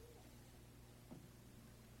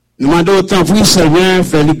 Nous demandons autant vous, Seigneur,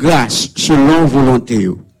 fais-le grâce selon volonté.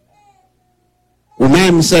 Ou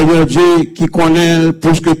même, Seigneur Dieu, qui connaît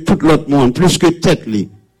plus que tout l'autre monde, plus que tête li.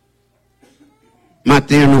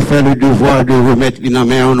 Matin, nous faisons le devoir de remettre dans la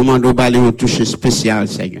main. Nous demandons d'aller au toucher spécial,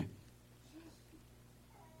 Seigneur.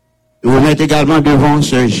 Nous remettons également devant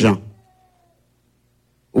ce Jean.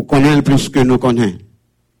 Vous connaissez plus que nous connaissons.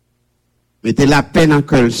 Mettez la peine en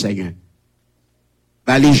cœur, Seigneur.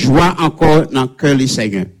 les joie encore dans le cœur du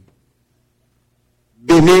Seigneur.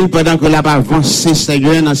 Bénis pendant que la va avancer,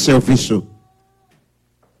 Seigneur, dans le service.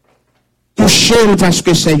 Touchez-le parce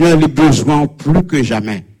que Seigneur, les besoins plus que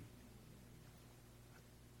jamais.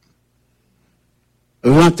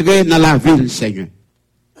 Rentrez dans la ville, Seigneur.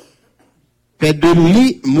 Faites de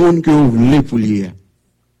lui, monde que vous voulez pour lui.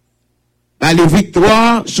 Les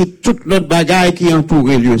victoires sur toute l'autre bagaille qui entoure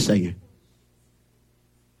le Seigneur.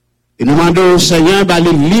 Et nous demandons au Seigneur,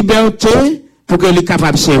 les libertés pour qu'il soit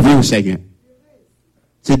capable de servir au Seigneur.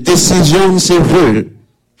 C'est décision, c'est vœu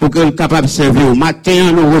pour qu'il soit capable de servir. Au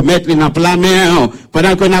matin, nous remettre dans la main,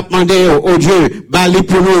 pendant qu'on a demandé au Dieu,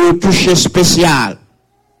 pour nous un toucher spécial.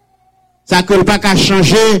 Ça que pas qu'à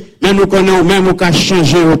changer, mais nous connaissons même qu'à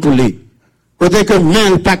changer pour lui. Côté que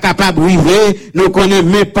même pas capable de vivre, nous connaissons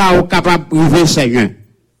même pas capable de vivre, Seigneur.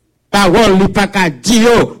 Parole, il pas qu'à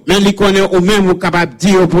dire, mais il connaît au même capable de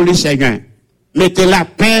dire pour le Seigneur. Mettez la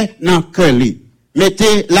paix dans le cœur.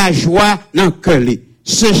 Mettez la joie dans le cœur.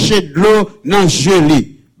 Séchez de l'eau dans les yeux.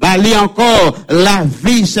 Bali encore la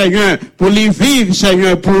vie, Seigneur, pour les vivre,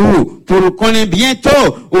 Seigneur, pour vous, pour nous connaître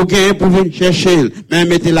bientôt, ou gagner pour venir chercher, mais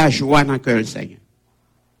mettez la joie dans le cœur, Seigneur.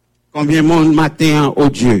 Combien de monde matin, oh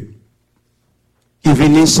Dieu, qui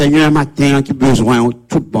venait, Seigneur, matin, qui besoin,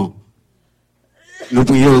 tout bon. Nous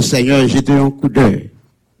prions au Seigneur, jetez un coup d'œil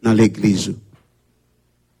dans l'église.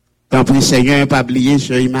 Tant pis, Seigneur, pas oublier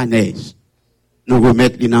sur Imanez. Nous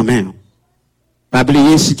remettre les dans la main. Pas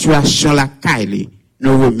oublier situation la caille.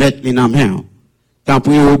 Nous remettre les dans la main. Tant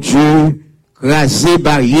pis, au Dieu, craser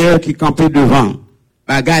barrière qui campait devant.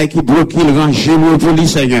 Bagaille qui bloque, il range le pour lui,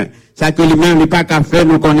 Seigneur. Ça que lui-même n'est pas qu'à faire,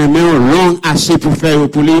 nous connaissons long assez pour faire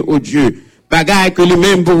pour lui, au Dieu. Bagaille que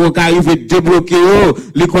lui-même pour arriver débloquer,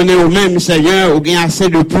 lui connaît au même, Seigneur, ou gagne assez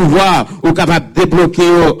de pouvoir, ou capable de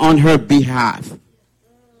débloquer on her behalf.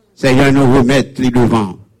 Seigneur, nous remettre les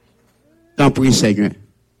devant. Tant pis, Seigneur.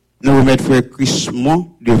 Nous remettre frère Christmont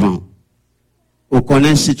devant. On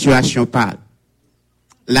connaît situation pas.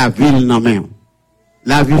 La ville non même.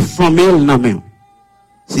 La vie famille non même.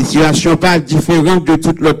 Situation pas différente de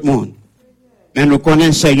tout l'autre monde. Mais nous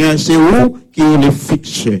connaissons, Seigneur, c'est où qui est le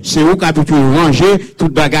fixe. C'est où qui a pu ranger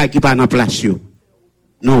toute bagarre qui pas en place.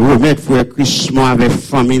 Nous remettre frère Christmont avec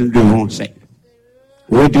famille devant, Seigneur.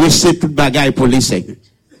 Redresser toute bagarre pour les Seigneur.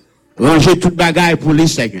 Ranger toute bagarre pour les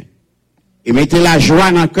Seigneur. Et mettez la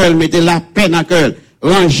joie dans le cœur, mettez la paix dans le cœur.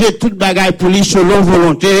 Rangez toute bagaille pour lui selon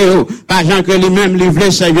volonté. Pas gens que lui-même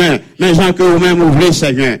livrent, Seigneur, mais gens que vous-même vous voulez,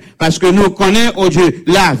 Seigneur. Parce que nous connaissons, oh Dieu,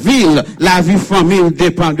 la vie famille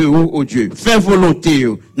dépend de vous, oh Dieu. Fais volonté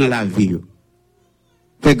dans la vie.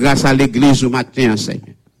 Fais grâce à l'église au matin,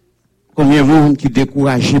 Seigneur. Combien de monde qui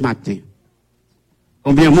découragé matin?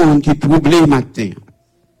 Combien de monde qui troublé matin?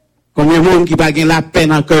 Combien de monde qui n'a pas la paix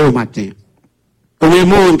dans le cœur au matin? Combien de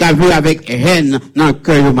monde qui a vu avec haine dans le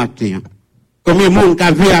cœur au matin? Combien de monde qui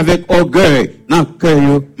a vu avec orgueil dans le cœur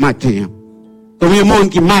au matin? Combien de monde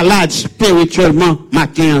qui est malade spirituellement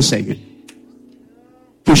matin, Seigneur?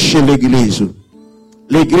 Touchez l'église.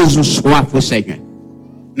 L'église soit au Seigneur.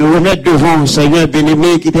 Nous remettre devant, Seigneur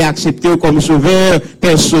bien-aimé, qui t'a accepté comme sauveur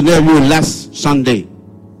personnel le last Sunday.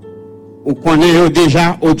 Vous connaissez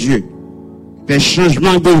déjà, oh Dieu, les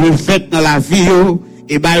changements que vous faites dans la vie,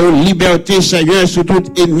 et liberté, Seigneur, sur tout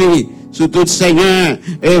ennemi, sur tout Seigneur,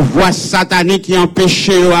 et voix satanique qui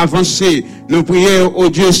empêchait d'avancer. Nous prions au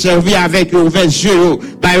Dieu servir avec ouverts yeux,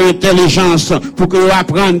 par intelligence, pour que vous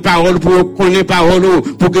appreniez parole, pour que vous connaissiez parole,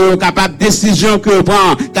 pour que vous capable de décision que vous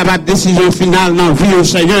prenez, capable de décision finale dans la vie au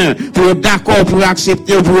Seigneur, pour être d'accord, pour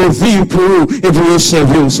accepter, pour vivre pour vous, et pour vous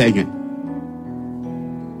servir au Seigneur.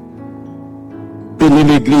 Bénis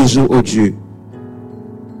l'église au Dieu.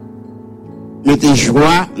 Mettez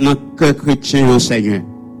joie dans le cœur chrétien au Seigneur.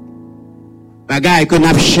 Bagaille que nous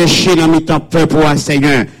avons cherché dans notre peuple pour le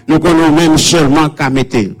Seigneur, nous connaissons même seulement qu'à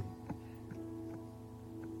mettre.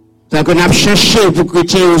 C'est que nous avons cherché pour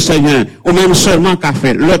chrétien au Seigneur, ou même seulement qu'à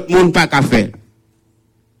faire. L'autre monde pas qu'à faire.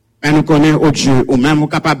 Mais nous connaissons au Dieu, ou même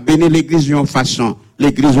capable de bénir l'église d'une façon.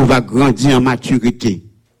 L'église va grandir en maturité.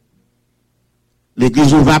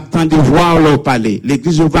 L'église va attendre voir leur palais.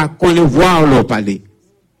 L'église va connaître voir leur palais.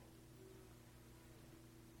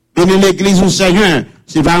 Bénir l'église au Seigneur,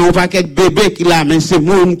 c'est pas un paquet de bébés qui l'a, mais c'est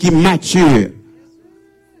monde qui mature.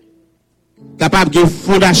 Capable de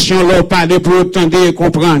fondation leur parler pour entendre et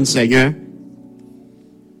comprendre, Seigneur.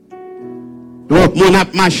 Donc, mon a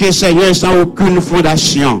marché, Seigneur, sans aucune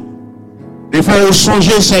fondation. Il faut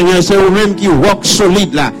songer, Seigneur, c'est vous-même qui rock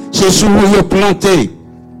solide là. C'est sous vous planté.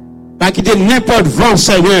 Pas quitter n'importe vent,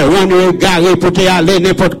 Seigneur, on nous garer pour te aller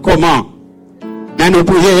n'importe comment. Mais nous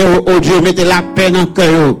prions, oh Dieu, mettez la paix dans le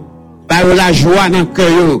cœur. baille la joie dans le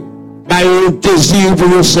cœur, baille le désir pour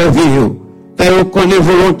nous servir, baille connaître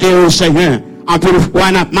volonté au Seigneur. En peu de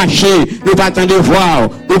fois, nous avons marché, nous pas attendre voir,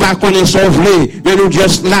 nous pas connaître sauver, mais nous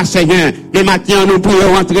juste là, Seigneur. Mais maintenant, nous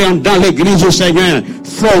pouvons rentrer dans l'église au Seigneur,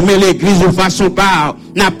 former l'église de façon par,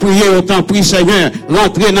 nous prier autant pris, Seigneur,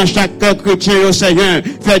 rentrer dans chaque cœur chrétien au Seigneur,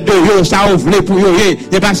 faire de eux, ça ouvre pour eux,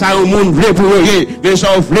 et pas ça au monde voulait pour eux, mais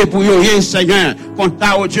ça ouvre pour eux, Seigneur. Compte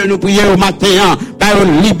au Dieu, nous prions au matin, par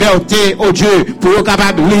liberté, au Dieu, pour être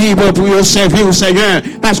capable libre, pour eux servir au Seigneur,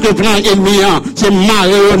 parce que plein ennemi, c'est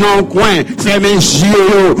marrer dans le coin, fermer les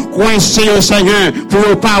yeux, coincer au Seigneur, pour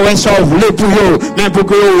ne pas sauver pour eux, mais pour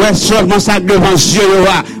que vous restez seulement ça devant les yeux.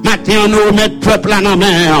 Maintenant, nous mettons le peuple là dans la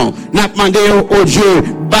main. Nous demandons au Dieu,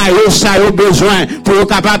 baillez ça au besoin, pour être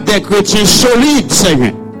capable d'être chrétiens solides,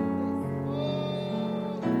 Seigneur.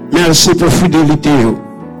 Merci pour fidélité.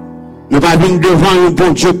 Nous ne pas venir devant un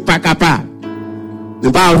bon Dieu pas capable. Nous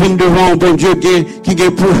ne pas venir devant un bon Dieu qui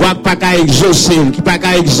a pouvoir pas qu'à exaucer, qui pas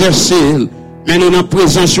qu'à exercer. Mais nous avons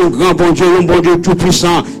présence d'un grand bon Dieu, un bon Dieu tout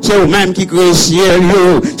puissant. C'est eux-mêmes qui créent le ciel,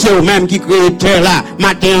 c'est eux-mêmes qui créent la terre là.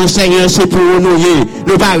 Matin, Seigneur, c'est pour nous.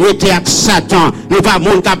 Nous pas arrêter avec Satan. Nous pas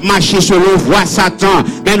monter à marcher sur le voie Satan.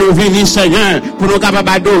 Mais nous venons, Seigneur, pour nous capables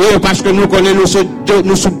d'adorer parce que nous connaissons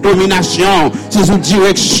nous sous domination, sous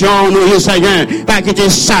direction, nous, Seigneur. Pas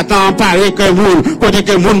quitter Satan, pareil que nous, côté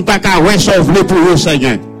que nous pas qu'à sauver pour nous,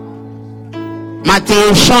 Seigneur. Matin,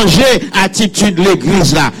 changer attitude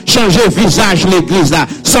l'église là, changer visage l'église là,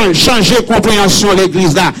 changer compréhension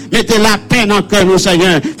l'église là, mettez la paix dans le cœur nous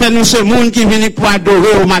Seigneur, faites-nous ce monde qui vient pour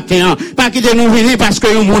adorer au matin, pas quitter nous venir parce que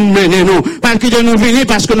le monde mène nous, pas quitter nous venir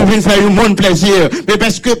parce que nous venons faire le monde plaisir, mais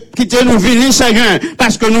parce que quitter nous venir Seigneur,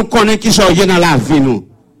 parce que nous connaissons qui sont dans la vie nous.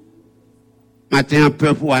 Matin, un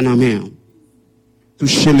peu pour en main,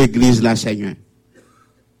 toucher l'église là Seigneur.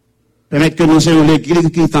 Permettre que nous soyons l'église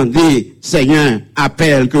qui tendait, Seigneur,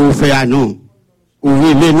 appel que vous faites à nous.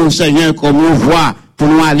 Ouvrez nous, Seigneur, comme nous voit, pour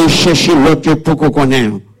nous aller chercher l'autre pour qu'on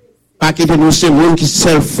connaisse. Pas que nous, c'est monde qui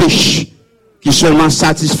selfish, qui seulement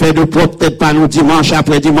satisfait de propre tête par nous dimanche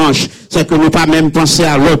après dimanche. C'est que nous pas même penser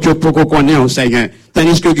à l'autre pour qu'on connaisse, Seigneur.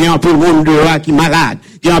 Tandis que il y a un peu de monde dehors qui est malade.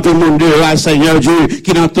 Il y a un peu de monde dehors, Seigneur Dieu,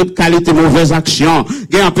 qui dans toute qualité mauvaise action.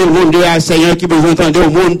 Il y a un peu de monde dehors, Seigneur, qui besoin d'entendre au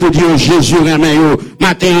monde pour dire Jésus, remet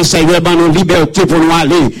matin, Seigneur, ban nos liberté pour nous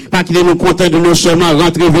aller. Pas qu'il nous content de nous seulement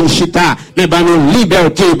rentrer Vinchita, mais ban nos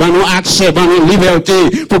liberté, ban nos accès, ban nos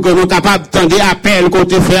liberté, pour que nous capables d'entendre appel qu'on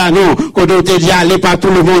te fait à nous, qu'on te dit aller par tout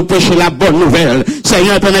le monde prêcher la bonne nouvelle.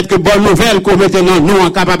 Seigneur, permettre que bonne nouvelle qu'on mette dans nous,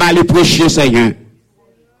 en capable d'aller prêcher, Seigneur.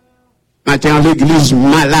 Maintenant, l'église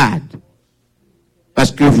malade.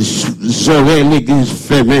 Parce que vous aurez l'église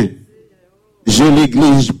fermée. J'ai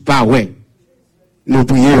l'église pas ouais. Nous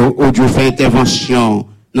prions au Dieu fait intervention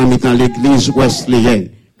dans mettant l'église wesleyenne.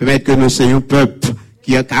 Permettre que nous soyons un peuple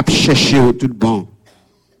qui a capable chercher au tout bon.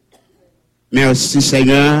 Merci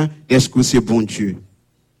Seigneur, est-ce que c'est bon Dieu?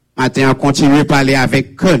 Maintenant, continuez à parler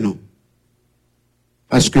avec que nous.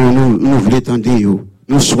 Parce que nous voulons tendre,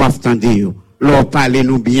 nous soif tendre. Leur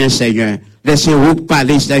parlez-nous bien, Seigneur. Laissez-vous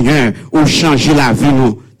parler, Seigneur, ou changer la vie,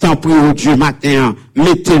 nous. Tant pis, au Dieu, matin,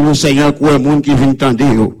 mettez-nous, Seigneur, pour le monde qui vient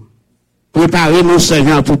tendre. Préparez-nous,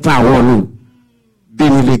 Seigneur, pour parole.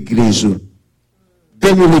 Bénis l'église.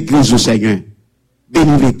 Bénis l'église, Seigneur.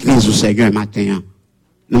 Bénis l'église, Seigneur, matin.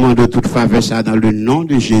 Nous demandons toute faveur, ça, dans le nom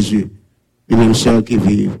de Jésus. Et même ceux qui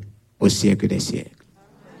vivent au siècle des siècles.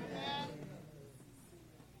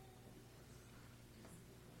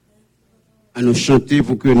 À nous chanter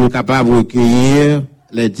pour que nous soyons capables de recueillir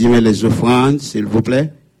les dîmes et les offrandes, s'il vous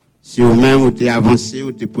plaît. Si vous-même vous êtes avancé, vous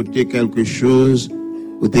êtes porté quelque chose,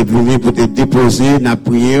 vous êtes venu pour te déposer, n'a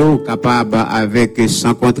prié, vous êtes capable avec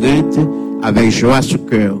sans contrainte, avec joie sur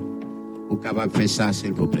cœur. Vous êtes capable de faire ça,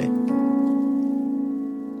 s'il vous plaît.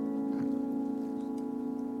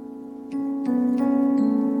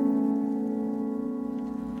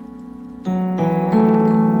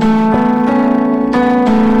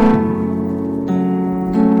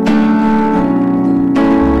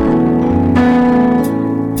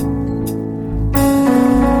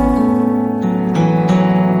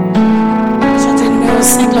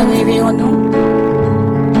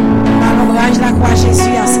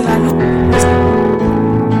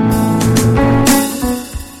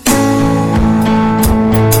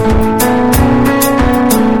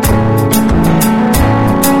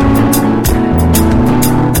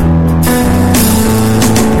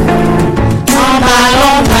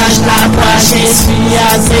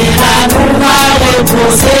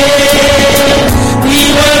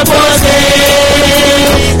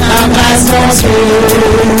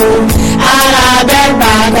 À la belle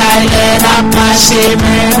bagarre. bataille, la marché,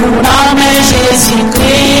 mais nous nommons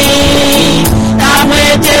Jésus-Christ.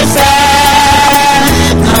 D'après tes faits,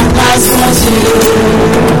 dans grâce mon Dieu.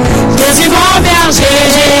 Jésus mon berger,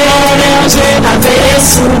 la paix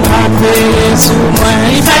sous moi.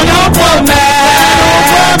 Il fait nos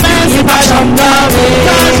promesses, il va jamais dormir.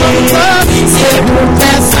 C'est pour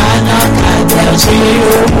faire ça dans la berger,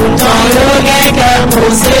 au mouton, le gain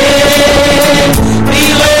posé. Puis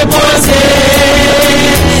reposer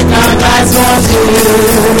dans grâce mon Dieu.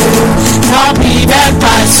 Non plus belle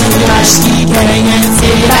pâturage qui gagne,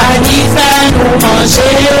 c'est la vie fait nous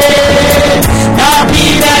manger. Non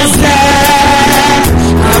plus belle fleur,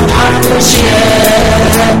 en bas de chien.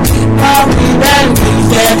 Non plus belle qui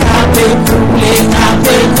fait taper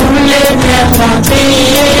couler, bien rentrer.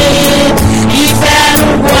 Il fait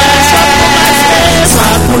nous boire,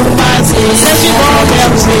 soit pour passer. C'est du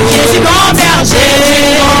bon berger,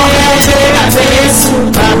 la paix sous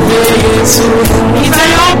ma paix sous. Il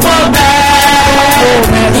fait un problème,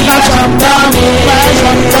 il va jamais dormir.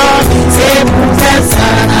 C'est pour faire ça,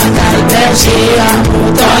 dans la berger, à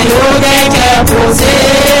mouton, yo des cœurs posés.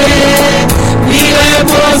 Lui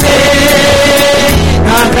reposer,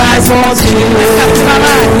 dans grâce mon Dieu.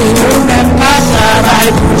 Nous même pas travail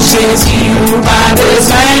pour Jésus, pas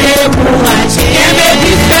besoin de courager. Qu'un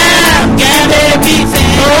bébé fait,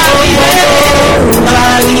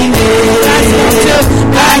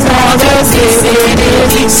 grâce mon Dieu, c'est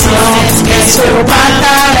bénédiction. Qu'est-ce que pas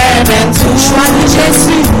ta même tout.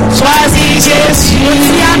 Choisis Jésus,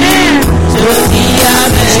 amen. Je dis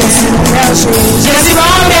amen. Jésus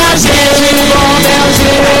mon berger,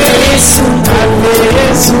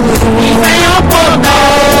 il fait un problème,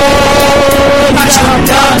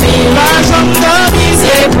 il va jamais dormir,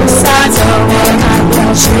 c'est pour ça qu'on a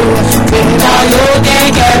marché, que dans le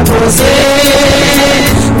gain posé,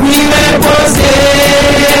 lui reposer,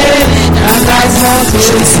 dans grâce mon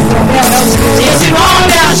Dieu, Jésus mon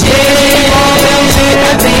berger,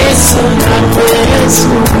 la paix sous la paix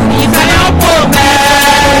sous, il fait un problème,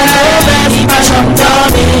 il va jamais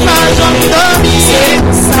dormir, c'est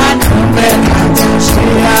pour ça qu'on peut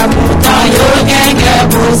m'attacher à mon temps, yo gain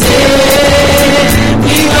posé,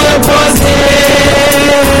 il reposer,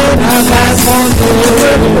 dans grâce mon Dieu,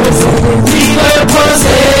 il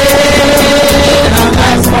reposer, dans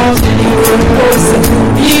grâce mon Dieu,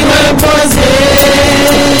 il reposer,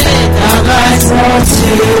 dans grâce mon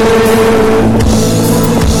Dieu.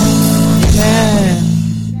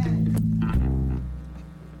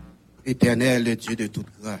 Éternel, le Dieu de toute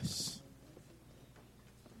grâce,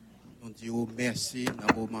 nous disons merci dans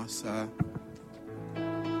le moment ça,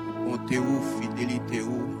 bonté ou fidélité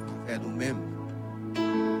ou envers nous-mêmes,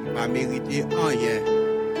 pas mériter rien,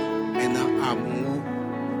 mais dans l'amour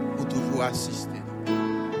pour toujours assister.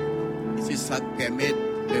 Et c'est ça qui permet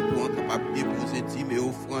de pouvoir capable de déposer 10 000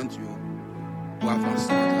 offrandes pour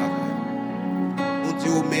avancer le travail. Nous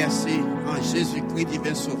disons merci en Jésus-Christ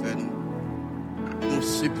divin sauveur nous. Nous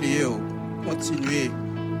supplions, continuez,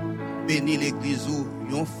 bénir l'église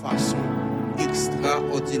d'une façon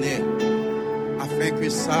extraordinaire, afin que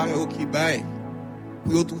ça qui baille,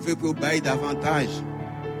 pour trouver pour bailler davantage,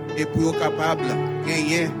 et pour être capable de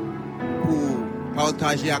gagner, pour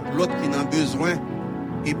partager avec l'autre qui en a besoin,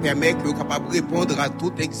 et permettre que vous capable de répondre à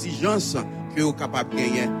toute exigence que vous capable de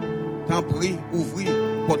gagner. Tant pis, ouvrez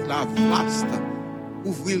porte la vaste,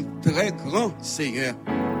 ouvrez très grand, Seigneur.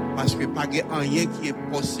 Parce que pas rien qui est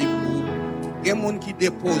possible pour. Il y a des gens qui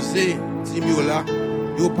déposent 10 000 là,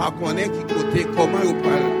 ils ne connaissent pas qui côté comment ils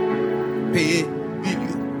peuvent payer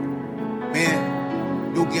millions. Mais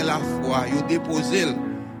ils ont la foi, ils ont déposé,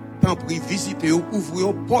 tant pis visiter, ouvrir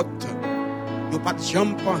une porte. Ils n'ont pas de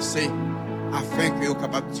jamais pensé afin que soient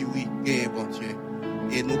capables de dire oui, gagne bon Dieu.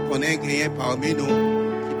 Et nous connaissons gagne parmi nous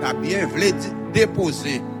qui t'a bien voulu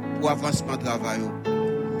déposer pour avancement de travail.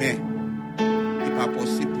 Mais ce n'est pas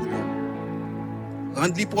possible.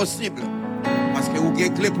 Rendre-le possible. Parce que vous avez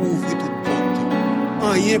une clé pour ouvrir toute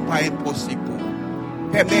porte. Rien n'est pas impossible.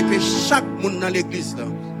 Permet que chaque monde dans l'église soit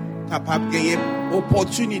capable de gagner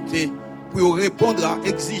opportunité pour répondre à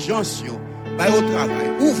l'exigence au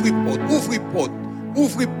travail.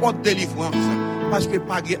 Ouvrez porte de délivrance. Parce que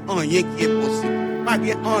pas rien qui est possible. Pas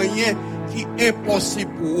rien qui est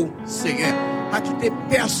impossible pour vous, Seigneur. Pas quitter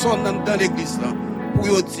personne dans l'église pour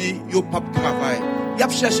dire qu'il n'y a pas de travail. Il a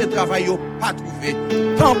cherché travail, il n'a pas trouvé.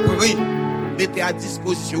 Tant pis, mettez à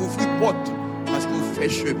disposition, ouvrez porte, parce que vous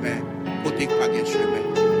faites chemin, côté pas de chemin.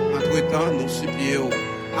 Entre-temps, nous supplions,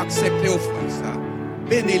 acceptez offrande ça,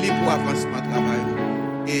 bénis-les pour avancement de travail.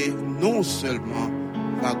 Et non seulement,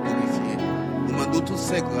 va glorifier. Nous demandons toutes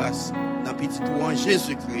ces grâces dans petit tout en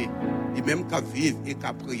Jésus-Christ. et même qu'à vivre et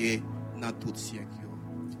qu'à prier dans tout siècle.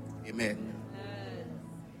 Amen.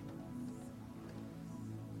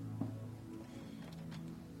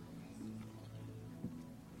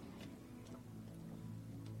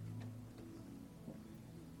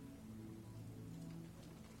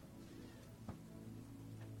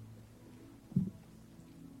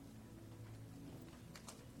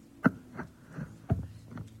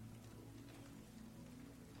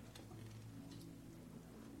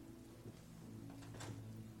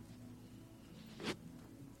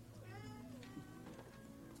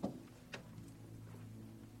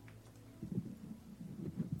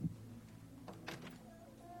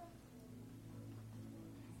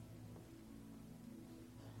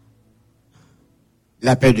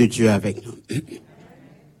 La paix de Dieu avec nous.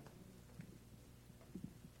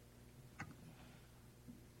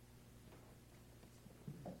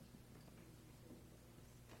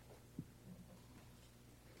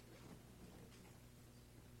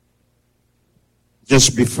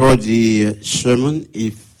 Just before the sermon,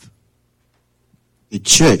 if the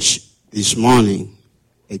church this morning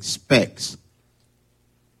expects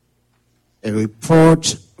a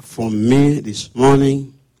report from me this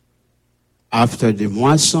morning, after the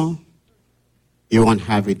moisson, you won't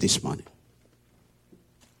have it this morning.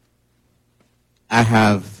 I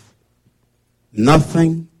have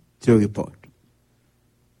nothing to report.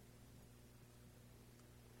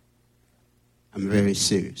 I'm very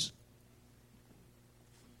serious.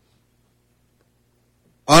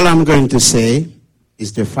 All I'm going to say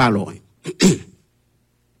is the following.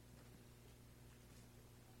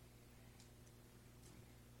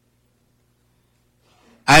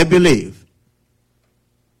 I believe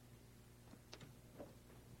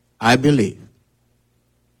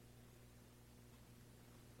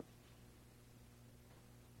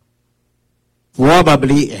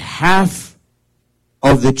probably half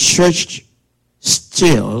of the church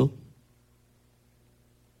still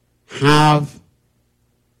have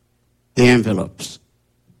the envelopes.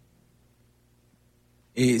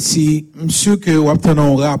 Et si monsieur que vous obtenez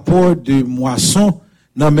un rapport de moisson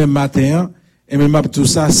dans le même matin, et même tout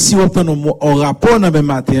ça, si vous obtenez un rapport dans le même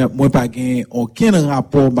matin, moi pas gain aucun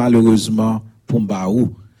rapport malheureusement pour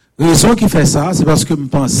m'baou. Raison qui fait ça, c'est parce que me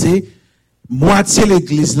pensais moitié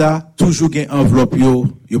l'église là toujours gain enveloppe yo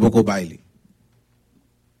beaucoup bailler.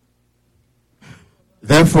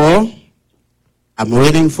 Therefore, I'm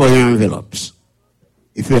waiting for your envelopes.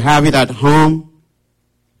 If you have it at home,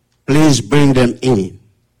 please bring them in.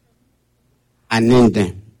 I need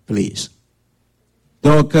them, please.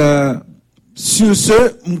 Donc, sur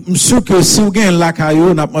ce, monsieur que si vous gagnez la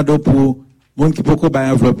caillou, n'a pas pour monde qui peut qu'on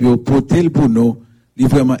bailler enveloppe yo, porter pour nous, c'est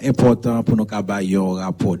vraiment important pour nous qu'à bailler un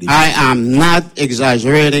rapport. I am not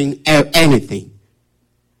exaggerating anything.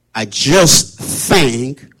 I just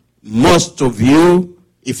think most of you,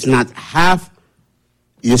 if not half,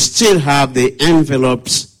 you still have the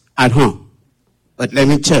envelopes at home. But let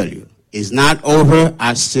me tell you, it's not over.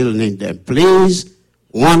 I still need them. Please,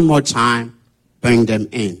 one more time, bring them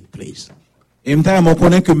in, please. Et m'ta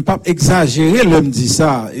connais que m'pas exagérer l'homme dit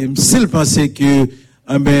ça. Et m'sil penser que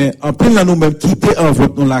en plein là nous même quitter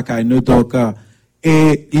enveloppe dans la caille donc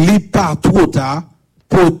et li pas trop tard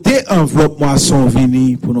porter enveloppe moisson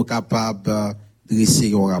vini pour nous capable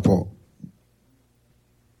dresser un rapport.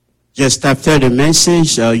 Just after the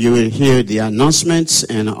message, you will hear the announcements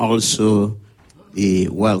and also the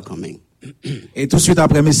welcoming. Et tout de suite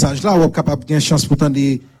après le message là, on est capable de chance pour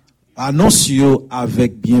entendre annonce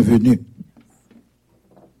avec bienvenue.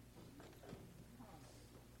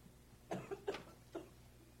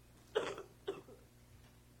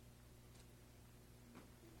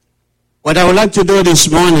 What I would like to do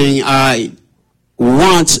this morning, I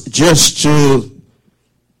want just to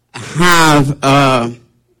have,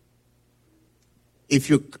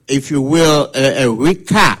 if you will, a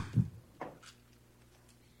recap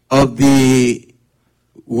of the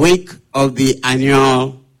week of the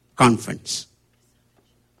annual conference.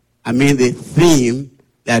 I mean the theme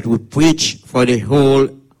that we preach for the whole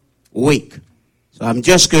week. So I'm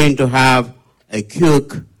just going to have a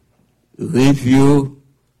quick review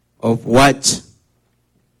of what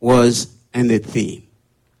was in the theme.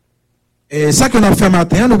 Et ça que nous fait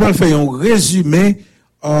matin, nous allons faire un résumé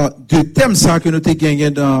de thèmes ça que nous avons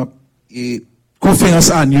gagné dans la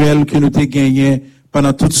conférence annuelle que nous avons gagné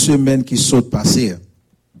pendant toute semaine qui sont passées.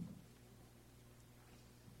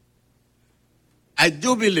 I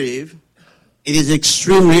do believe it is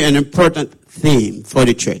extremely an important theme for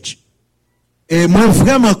the church. Et moi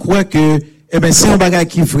vraiment crois que c'est un bagage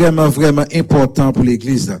qui est vraiment important pour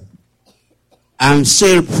l'église là. I'm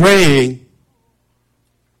still praying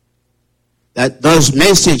that those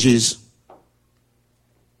messages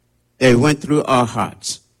that went through our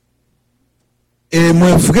hearts. Et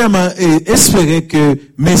moi vraiment espérer que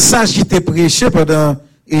message qui était prêché pendant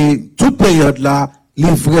toute période là, il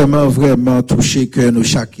vraiment touché que nous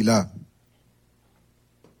chaque là.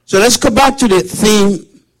 So let's go back to the theme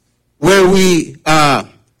where we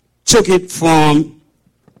took it from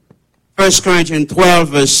 1 Corinthians 12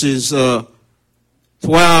 verses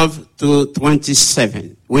 12 to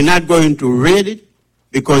 27. We're not going to read it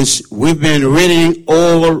because we've been reading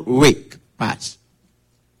all week past.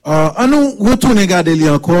 Nous retourner regarder li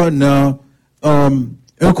encore dans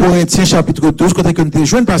 1 Corinthiens chapitre 12 quand on était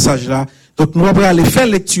joint passage là. Donc nous allons aller faire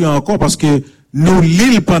lecture encore parce que nous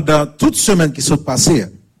lisons pendant toute semaine qui s'est passée.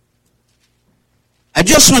 I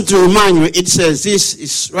just want to remind you, it says this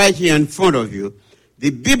is right here in front of you. The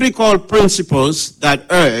biblical principles that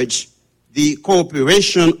urge the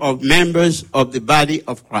cooperation of members of the body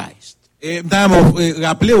of Christ. Et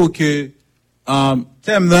rappelez-vous que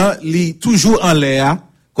thème là li toujours en l'air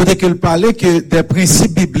côté que parlait que des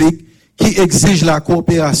principes bibliques qui exigent la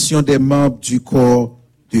coopération des membres du corps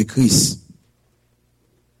de Christ.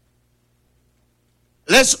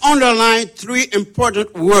 Let's underline 3 important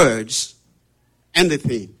words and the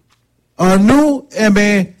theme. Nous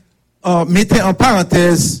mettez en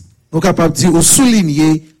parenthèse, nous capables de dire ou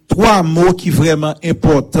souligner 3 mots qui vraiment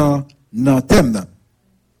importants dans le thème.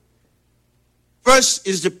 First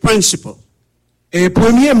is the principle. Et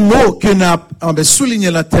premier mot que nous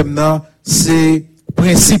souligné dans le thème, c'est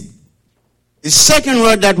principe. The second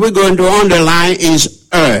word that we're going to underline is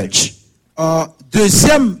urge.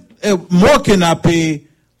 Deuxième mot que nous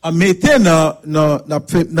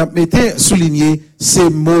mettez souligné, c'est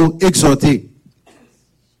mot exhorter.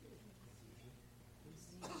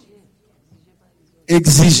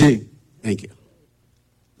 Exiger. Thank you.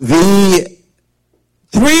 The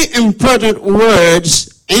 3 important words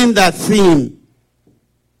in that theme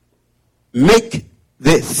make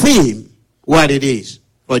the theme what it is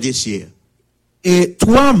for this year. Et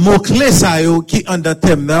 3 mots clés ça yo qui en dans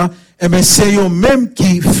thème là, c'est yo même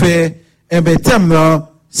qui fait thème là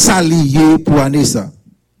ça lié pour année ça.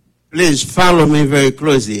 Please follow me very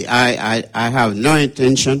closely. I have no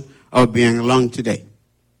intention of being long today.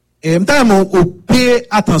 Et m'tamo paye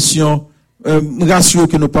attention, rassure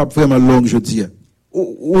que nous pas vraiment long jeudi.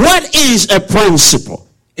 What is a principle?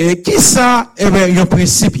 Et qui ça un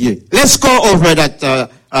principe? Let's go over that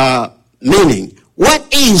meaning. What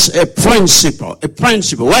is a principle? A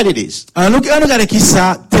principle, what it is? Nous regarde qui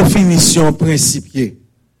ça définition principe.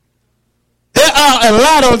 There are a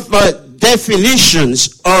lot of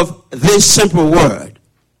definitions of this simple word.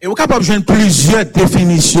 Et vous capable joindre plusieurs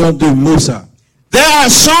définitions de mots ça. There are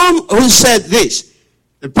some who said this.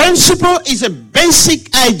 The principle is a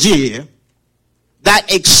basic idea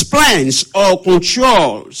that explains or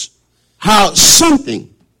controls how something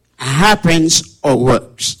happens or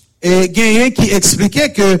works. Et quelqu'un qui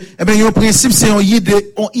expliquait que un principe c'est une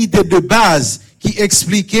idée de base qui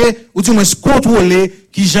expliquait ou du moins contrôler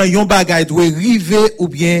qui jan yon bagay doit arriver ou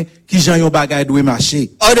bien qui jan yon bagay doit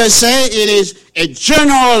marcher. Others say it is a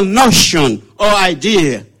general notion or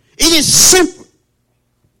idea. It is simple.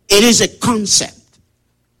 It is a concept.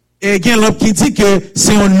 Et gen l'autre qui dit que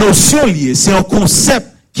c'est une notion liée, c'est un concept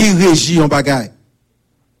qui régit un bagay.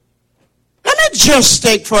 Let me just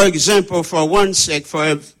take, for example, for one sec, for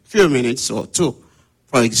a few minutes or two,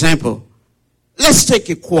 for example, let's take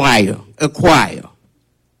a choir.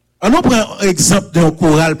 On prend exemple d'un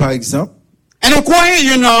choral par exemple. And a choir,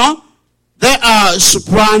 you know, there are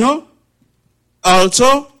soprano,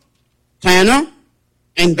 alto, tenor,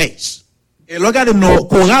 and bass. Et regardez nos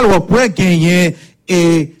chorales on peut gagner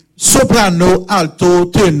et soprano, alto,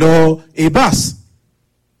 tenor et basse.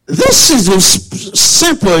 This is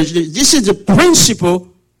the principle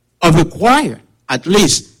of a choir, at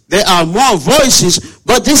least. There are more voices,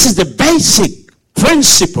 but this is the basic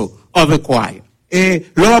principle of a choir. Et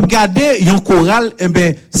l'on regarde un choral,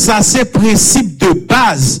 ça c'est principe de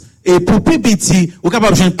base. Et pour petit, on est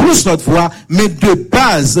capable de jouer plus l'autre fois, mais de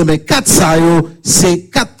base, 4 ça c'est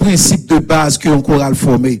 4 principes de base que un choral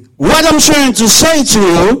formé. What I'm trying to say to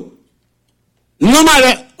you, no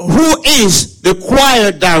matter who is the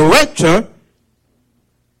choir director,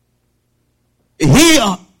 he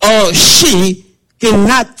or she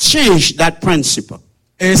cannot change that principle.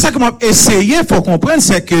 Et ça que m'a essayé faut comprendre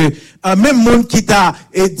c'est que même monde qui t'a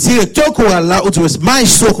directeur choral là ou du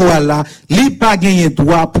maestro choral là, li pas gagner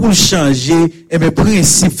droit pour changer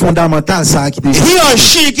principe fondamental ça qui he or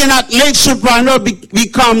she cannot make soprano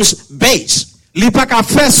becomes bass. Li pas qu'à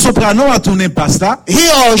faire soprano à tourner basse là. He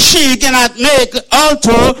or she cannot make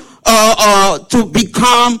alto to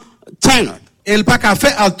become tenor. Et le pas qu'à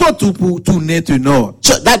faire alto tout pour tourner du nord.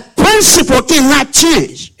 So that principle cannot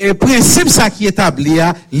change. Et principe ça qui établi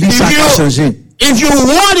a, li pas qu'à changer. If you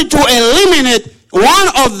wanted to eliminate one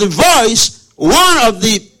of the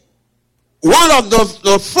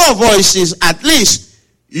four voices at least,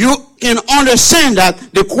 you can understand that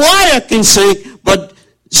the choir can sing, but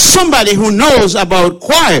somebody who knows about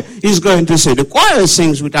choir is going to say the choir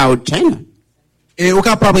sings without tenor. Et au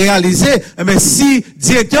capable réaliser, mais si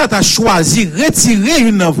directeur a choisi retirer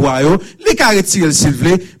une voix yo, li ka retirer s'il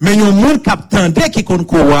veut, mais yon monde k'ap tande qui kon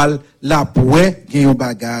choral la poué gen yon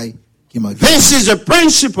bagay qui manque. This is a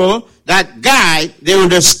principle that guide the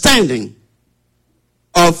understanding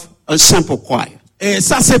of a simple choir. Et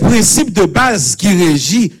ça c'est principe de base qui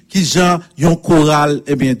régit qui genre yon choral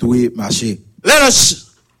et bien doué marcher.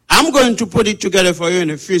 I'm going to put it together for you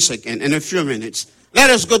in a few minutes. Let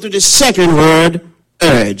us go to the second word,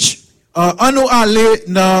 urge. On nous aller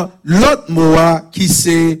dans l'autre mot qui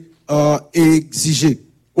c'est exiger.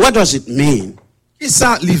 What does it mean? Qui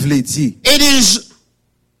ça livre dit? It is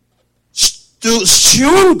to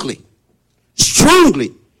strongly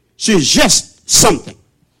suggest something.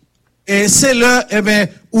 Et c'est là,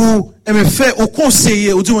 où, fait, ou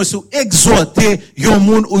conseiller, ou du moins, ou exhorter, yon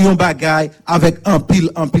moun ou yon bagay, avec un pile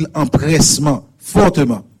empressement,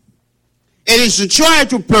 fortement. It is to try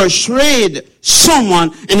to persuade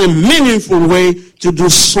someone in a meaningful way to do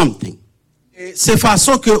something. Et c'est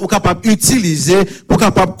façon que ou capable utiliser, pour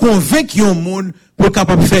capable convaincre yon moun, pour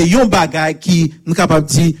capable faire yon bagay qui, nous capable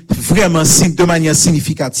dire, vraiment, de manière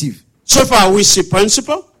significative. So far, we see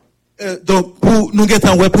principle. Donc, pour nous get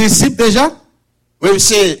un principe déjà, we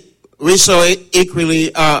saw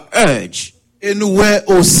equally urge. Et nous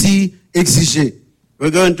aussi exiger. We're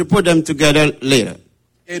going to put them together later.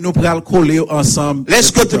 Et nous pral coller ensemble. Let's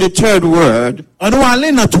go to the third word. On nous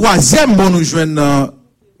aller dans troisième mot nous joindre,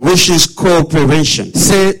 which is cooperation.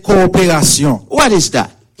 C'est coopération. What is that?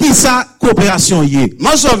 Qui ça coopération yé?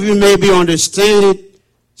 Most of you maybe understand it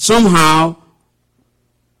somehow.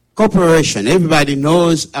 Cooperation, everybody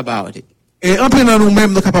knows about it. Et en prenant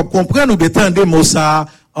nous-mêmes, nous capables de comprendre, nous entendre mot ça,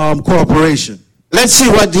 cooperation. Let's see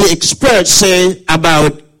what the experts say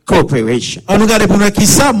about cooperation. On regarde pour nous qui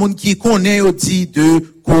ça, moun qui connaît dit de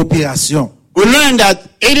coopération. We learn that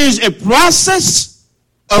it is a process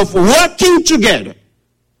of working together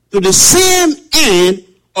to the same end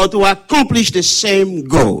or to accomplish the same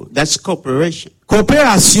goal. That's cooperation.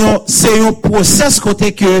 Coopération, c'est un process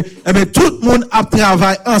côté que tout le monde a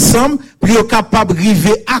travaillé ensemble pour être capable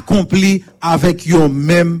d'arriver à accomplir avec yon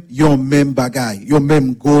même bagay, yon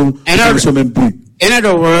même goal, yon même but. In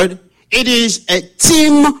other words, it is a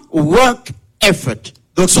teamwork effort.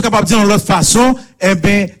 Donc, ce capable de dire de l'autre façon,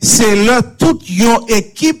 c'est là toute yon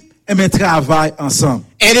équipe travaille ensemble.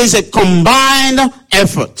 It is a combined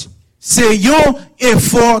effort. C'est un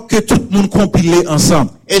effort que tout le monde compile ensemble.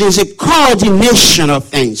 It is a coordination of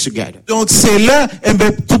things together. Donc c'est là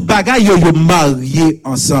tout bagay yo marié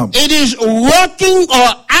ensemble. It is working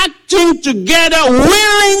or acting together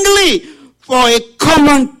willingly for a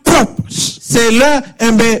common purpose. C'est là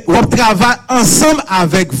on travaille ensemble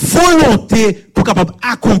avec volonté pour capable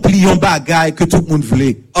accomplir un bagay que tout le monde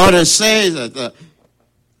voulait. Others say that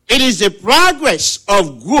it is the progress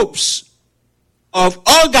of groups of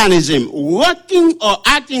organisms working or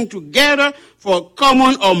acting together for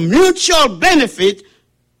common or mutual benefit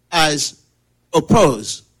as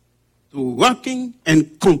opposed to working in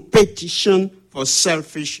competition for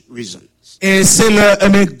selfish reasons. Et c'est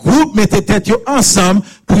le groupe mette tête yo ensemble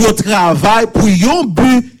pour yo travail pour yon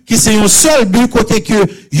but qui c'est un seul but côté que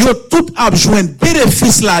yo tout a joindre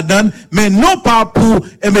bénéfice là-dedans mais non pas pour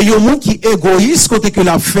yon monde qui égoïste côté que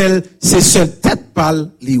la fait c'est seul tête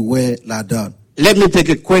pâle li ouais là-dedans. Let me take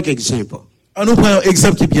a quick example. On nous prend un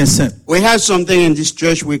exemple qui est bien simple. We have something in this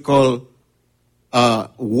church we call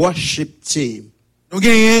worship team. Nous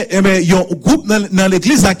gagnons un groupe dans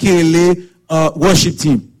l'église qui est le worship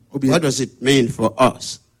team. What does it mean for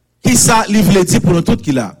us? Qui ça livre dit pour nous tout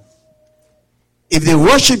qui là? If the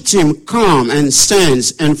worship team come and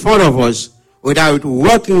stands in front of us without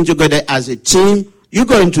working together as a team, you're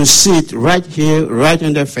going to sit right here, right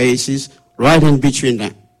in their faces, right in between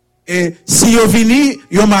them. Et si yo vini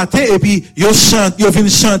yo matin et puis yo vini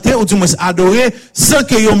chanter ou du moins adorer sans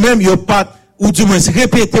que yo même yo pas ou du moins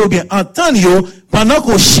répéter ou bien entendre yo pendant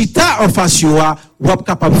qu'on chita en face yo ou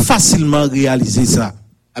capable facilement réaliser ça.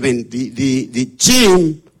 I mean the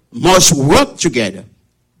team must work together.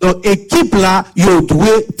 Donc équipe là yo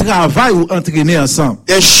doit travailler ou entraîner ensemble.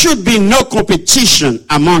 There should be no competition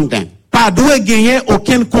among them. Pas doit gagner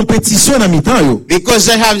aucune compétition dans mi-temps yo. Because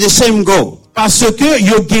they have the same goal. Parce que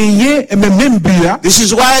yo gagné même but là. This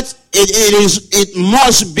is what it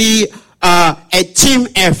must be a team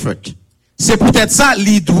effort. C'est peut-être ça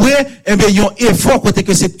li doué yon effort côté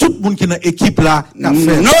que c'est tout le monde qui dans équipe là qu'a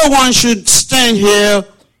fait. No one should stand here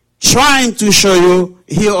trying to show you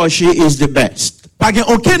he or she is the best. Pas gen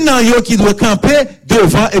aucun nan yo qui doit camper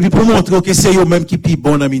devant et puis pour montrer que c'est yo même qui pi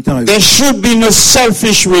bon en même temps. There should be no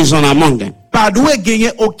selfish reason among them. Pas doit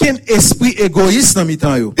gagner aucun esprit égoïste dans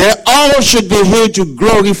mi-temps yo. They all should be here to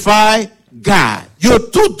glorify God. Yo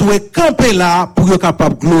tout doit camper là pour yo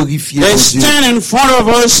capable glorifier They Dieu. stand in front of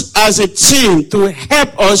us as a team to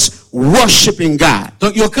help us worshiping God.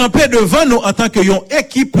 Donc yo camper devant nous en tant que yon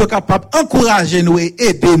équipe pour capable encourager nous et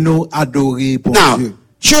aider nous à adorer pour Now, Dieu.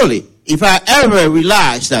 surely, if I ever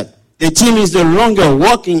realize that the team is no longer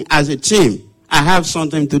working as a team, I have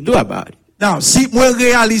something to do about it. Non, si moi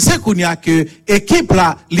réaliser qu'on y a que équipe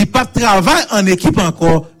là, li pas travail en équipe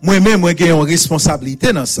encore, moi-même moi j'ai une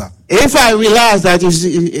responsabilité dans ça. If I realize that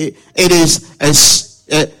it is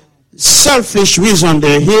a selfish reason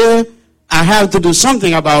they're here, I have to do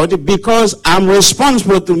something about it because I'm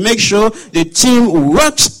responsible to make sure the team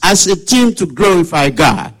works as a team to glorify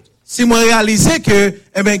God. Si moi réaliser que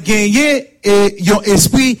gagner yon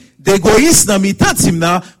esprit d'égoïsme dans mi temps tim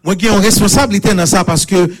nan, moi j'ai une responsabilité dans ça parce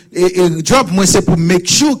que job moi c'est pour make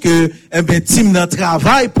sure que team nan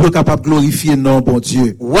travail pour capable glorifier non bon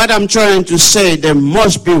Dieu. What I'm trying to say, they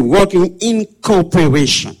must be working in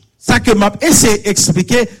cooperation. Ça que m'a essayé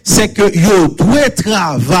d'expliquer, c'est que yo doit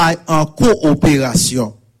travailler en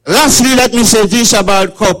coopération. Lastly, let me say this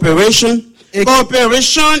about cooperation.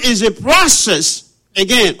 Cooperation is a process,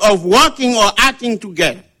 again, of working or acting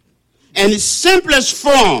together. And its simplest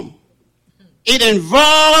form, it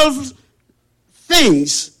involves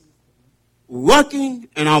things working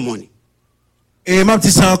in harmony. Et m'a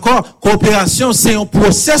dit ça encore, coopération c'est un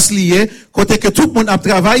process lié côté que tout le monde a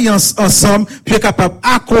travaillé ensemble puis est capable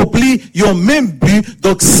d'accomplir un même but.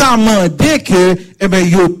 Donc ça m'a dit que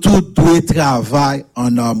yo tout doit travailler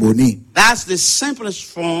en harmonie. That's the simplest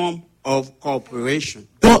form of cooperation.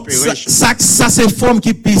 Donc ça c'est forme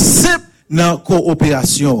qui plus simple dans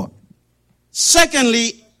coopération.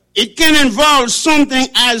 Secondly, it can involve something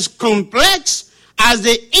as complex as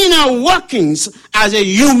the inner workings as a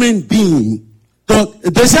human being. Donc,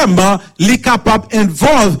 deuxièmement, li capable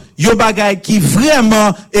involve yo bagay qui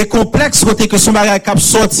vraiment est complexe côté que son bagay cap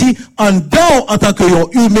sorti en dedans en tant que yon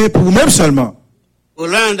humain pour même seulement. We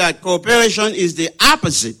learn that cooperation is the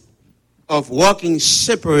opposite of working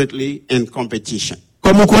separately in competition.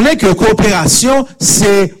 Comme on connaît que coopération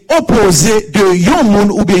c'est opposé de yon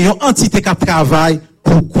moun ou bien yon entité qui travaille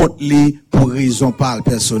pour compte li pour raison par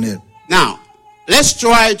personnel. Now, let's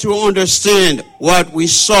try to understand what we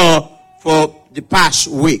saw for the past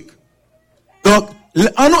week. Donc,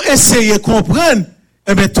 on nous essayer comprendre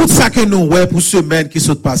tout ça que nous ouais pour semaine qui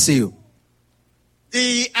sont passées.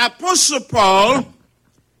 The Apostle Paul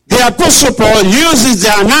uses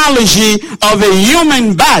the analogy of a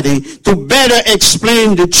human body to better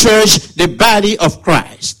explain the church, the body of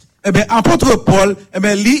Christ. Apôtre Paul,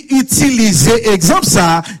 li utilise exemple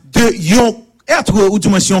ça de yon être ou du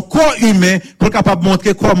moins un corps humain pour capable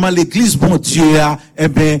montrer comment l'église bon Dieu a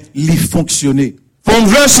li fonctionner. From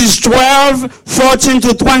verses 12, 14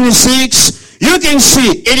 to 26, you can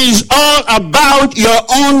see it is all about your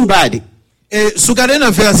own body. Et sous garder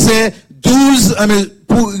dans verset 12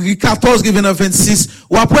 pour 14 qui vient dans 26,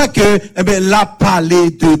 ou après que la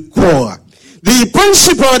parler de corps. The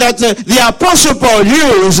principle that the Apostle Paul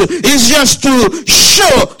used is just to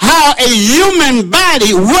show how a human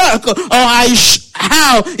body works or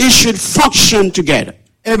how it should function together.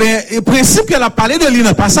 Le principe qu'elle a parlé de lui dans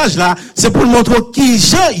le passage là, c'est pour montrer qui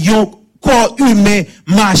yon corps humain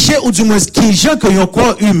marché ou du moins qui que yon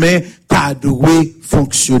corps humain t'a doué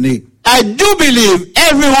fonctionner. I do believe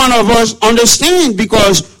every one of us understand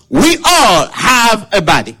because we all have a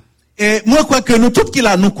body. Et moi crois que nous tout qui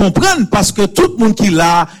là nous comprendre parce que tout le monde qui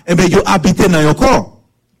là yo habité dans yon corps.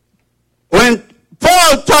 When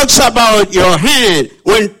Paul talks about your hand,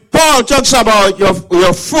 when Paul talks about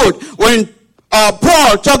your foot, when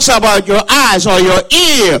Paul talks about your eyes or your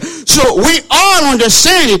ear, so we all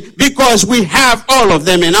understand it because we have all of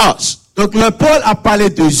them in us. Donc le Paul a parlé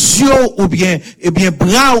de yeux ou bien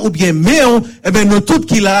bras ou bien mains, nous tout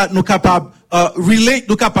qui là nous capable relate,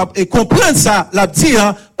 nous capable et comprendre ça la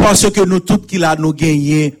dire parce que nous tout qui là nous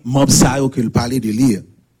gagner membre ça que le parler de lire.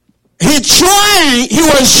 He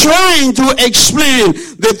was trying to explain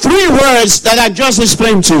the three words that I just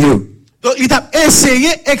explained to you. Donc il a essayé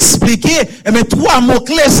expliquer trois mots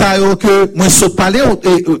clés ça que moi je parlais un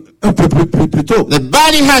peu plus tôt. The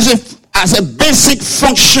body has a basic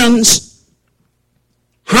functions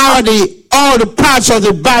how all the parts of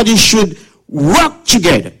the body should work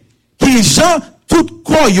together. Qui gens tout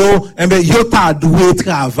corps yo, yo ta doué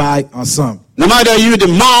travail ensemble. No matter you the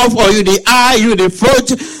mouth or you the eye, you the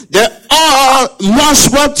foot, they all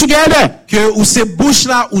must work together. Que ou c'est bouche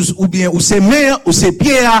là, ou bien ou c'est main, ou c'est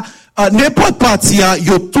pied là, n'importe partie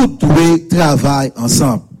yo tout doué travail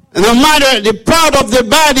ensemble. No matter the part of the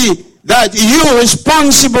body that you're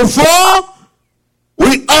responsible for,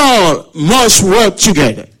 we all must work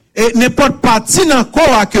together. Et n'importe partie dans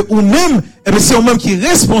corps que ou même, c'est ou même qui est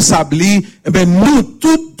responsable, nous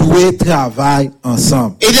tous devons travailler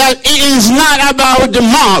ensemble. It is not about the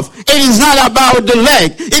mouth. It is not about the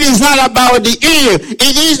leg. It is not about the ear.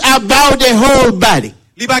 It is about the whole body.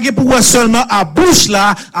 Li pa gen pour seulement à bouche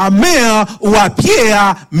là, à main ou à pied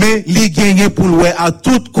mais li gen pour louer à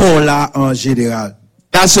tout corps là en général.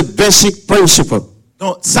 That's a basic principle.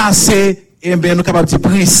 Donc ça c'est nous capable de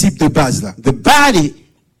principe de base là. The body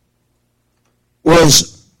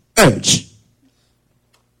was urged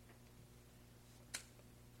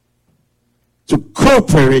to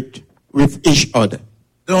cooperate with each other.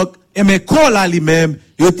 Donc mais corps là lui-même,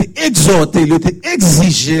 il était exhorté, il était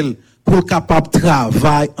exigé pour capable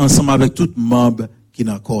travailler ensemble avec tout membre qui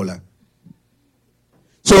dans corps là.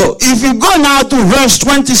 So if you go now to verse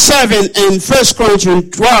 27 in 1 Corinthians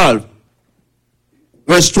 12,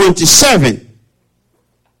 verse 27,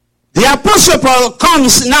 the Apostle Paul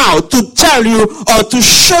comes now to tell you or to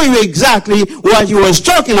show you exactly what he was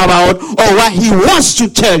talking about or what he wants to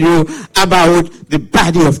tell you about the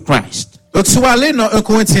body of Christ. Donc, si vous allez dans 1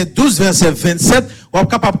 Corinthiens 12, verset 27, vous êtes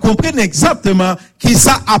capable de comprendre exactement qui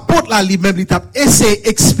ça apporte là lui-même, il t'a essayé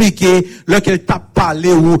d'expliquer lequel t'a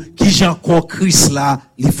parlé ou qui Jean encore Christ là,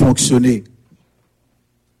 il fonctionnait.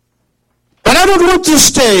 But I don't want to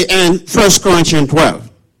stay in 1 Corinthians 12.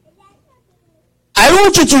 I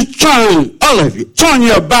want you to turn, all of you, turn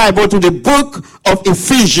your Bible to the book of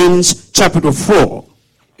Ephesians chapter 4.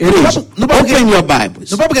 Please, open your Bibles.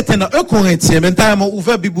 Nous pas prêter dans 1 Corinthiens, mais nous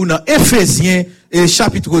ouvert Bible dans Éphésiens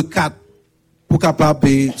chapitre 4 pour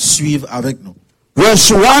capable suivre avec nous.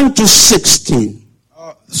 Verse 1 to 16.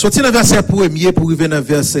 Sorti dans verset 1er pour arriver dans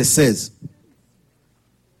verset 16.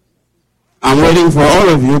 I'm waiting for all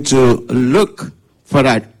of you to look for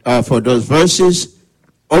that, for those verses.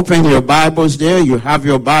 Open your Bibles there. You have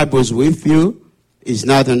your Bibles with you. It's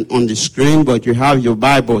not on the screen, but you have your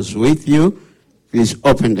Bibles with you. Please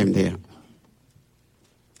open them there.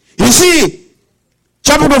 You see,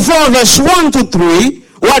 chapter 4, verse 1 to 3,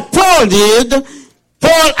 what Paul did,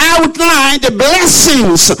 Paul outlined the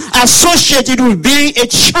blessings associated with being a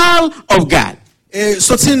child of God. Et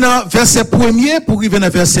sorti dans verset 1er pour arriver dans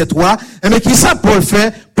verset 3, mais qui ça Paul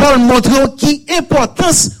fait? Paul montre qui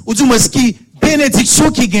importance ou du moins qui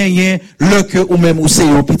bénédiction qui gagne le que ou même ou c'est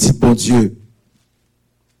un petit bon Dieu.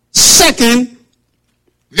 Second,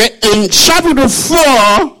 in chapter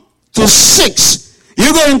 4 to 6,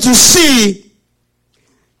 you're going to see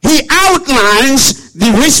he outlines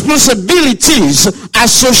the responsibilities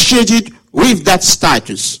associated with that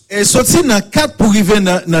status. Et sorti dans 4 pour arriver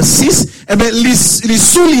dans 6, les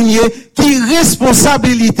souligner qui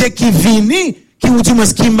responsabilité qui vini qui ou du moins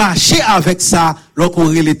qui marchait avec ça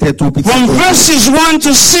lorsqu'on était tout petit. From verses 1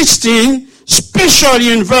 to 16,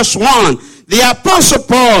 especially in verse 1, the Apostle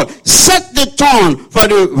Paul set the tone for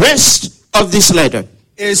the rest of this letter.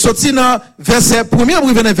 Et sorti dans verset 1er pour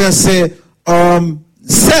arriver dans verset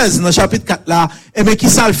 16 dans chapitre 4 là, et bien qui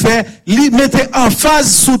ça le fait, il mettait en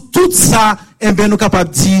phase sur tout ça, et bien nous capable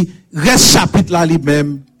dire reste chapitre là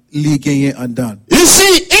lui-même, il gagne en dedans. You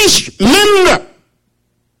see, each member,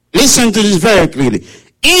 listen to this very clearly,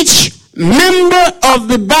 each member of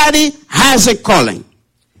the body has a calling.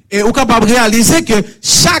 Et vous capable réaliser que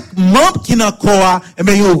chaque membre qui dans corps, et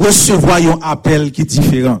bien il recevoir un appel qui est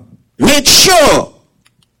différent. Make sure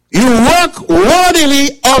you work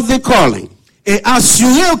worthily of the calling. Et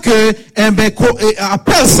assurer que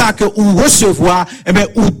appel ça que ou recevoir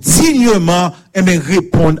ou dignement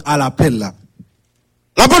répondre à l'appel là.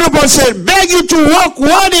 L'apôtre Paul said, beg you to walk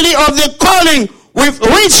worthily of the calling with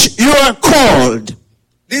which you are called.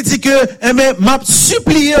 Il dit que m'a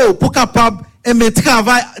supplié pour capable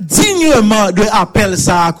travailler dignement de appel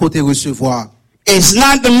ça à côté recevoir. It's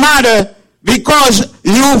not the matter because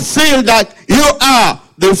you feel that you are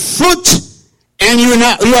the fruit and you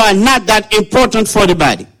are not that important for the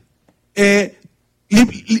body. Et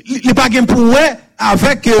il pas gain pour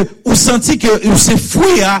avec ou senti que c'est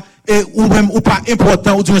fruit ou même ou pas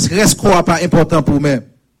important ou du moins reste quoi pas important pour moi.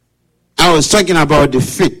 I was talking about the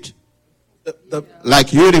fruit.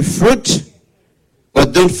 Like you're the fruit,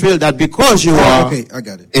 but don't feel that because you are, okay, I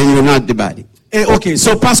got it. And you're not the body. Et ok,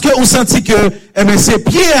 so parce que on senti que c'est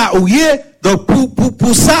pied à ouiller, donc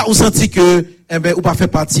pour ça on senti que ou pas fait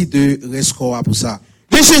partie de Rescore pour ça.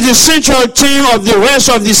 This is the central theme of the rest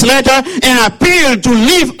of this letter, an appeal to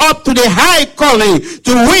live up to the high calling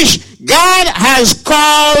to which God has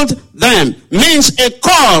called them. Means a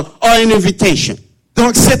call or an invitation.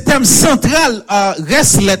 Donc, ce thème central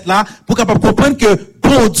reste là pour capable comprendre que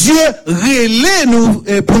bon Dieu relève nous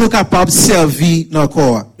pour nous capables de servir dans le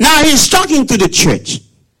corps. Now he's talking to the church.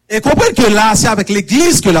 Et comprendre que là, c'est avec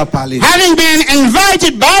l'église que l'a parlé. Having been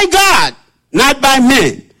invited by God, not by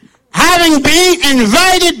men. Having been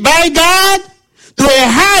invited by God to a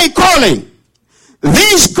high calling,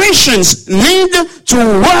 these Christians need to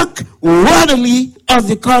work worthily of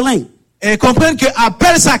the calling. Et comprendre que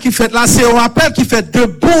appel ça qui fait là, c'est un appel qui fait de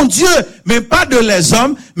bon Dieu, mais pas de les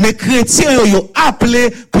hommes, mais chrétiens ont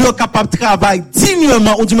appelé pour être capable de travailler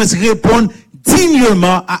dignement, ou du moins répondre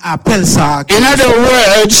dignement à appel ça. In other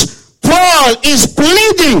words, Paul is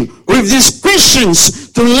pleading with these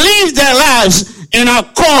Christians to live their lives in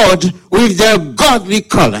accord with their godly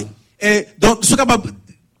calling. Et donc, je suis capable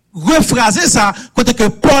rephraser ça, côté que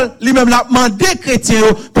Paul lui-même l'a demandé chrétien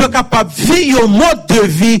pour être capable de vivre un mode de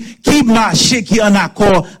vie qui marche, qui est en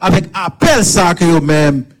accord avec appel ça que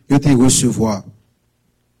eux-mêmes ils ont recevoir.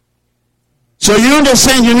 So you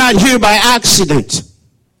understand you're not here by accident.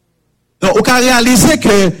 Donc, on peut réaliser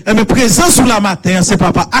que le présent sur la matin, c'est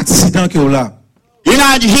pas par accident que vous là. You're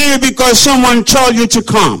not here because someone told you to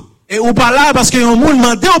come. Et ou pas là parce que un monde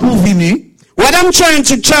demandé pour venir. What I'm trying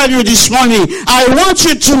to tell you this morning, I want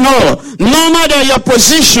you to know, no matter your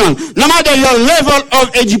position, no matter your level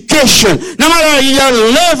of education, no matter your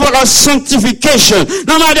level of sanctification,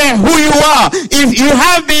 no matter who you are, if you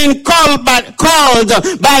have been called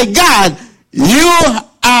by God, you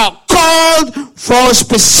are called for a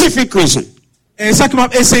specific reason. Et ça que m'a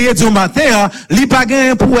essayé de dire matin, li pas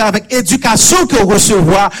gagner pour avec éducation que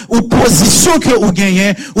recevoir ou position que ou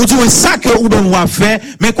gagner ou dire ça que ou doit faire,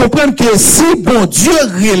 mais comprendre que si bon Dieu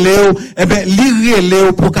relève, eh ben li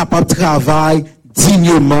relève pour capable travailler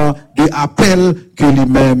dignement de appel que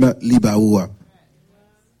lui-même li ba ou.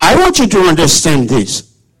 I want you to understand this.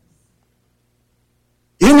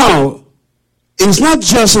 You know, it's not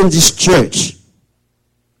just in this church.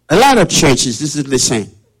 A lot of churches, this is the same.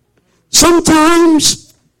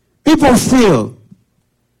 Sometimes people feel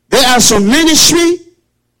there are some ministry,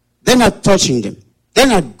 they're not touching them. They're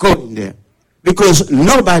not going there because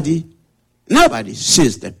nobody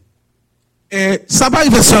sees them. Et ça va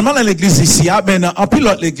arriver seulement dans l'église ici, mais en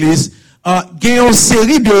pilote l'église, il y a une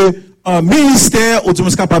série de ministères ou du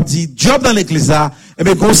moins capable de dire job dans l'église là, et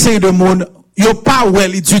bien conseil de monde, yo pas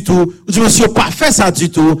well du tout, ou du moins yo pas fait ça du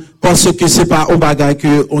tout parce que c'est pas un bagage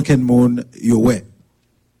que aucun monde yo ouais.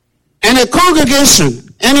 In a congregation,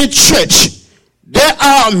 in a church, there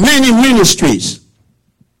are many ministries.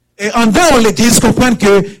 Et en dehors de l'église, comprendre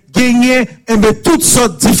que gagner toutes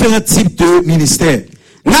sortes différents types de ministères.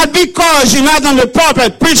 Not because you're not on the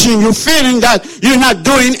pulpit preaching, you're feeling that you're not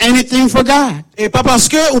doing anything for God. Et pas parce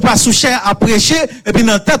que ou pas souché à prêcher et puis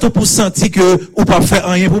dans tête ou pour sentir que ou pas faire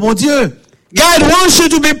rien pour mon Dieu. God wants you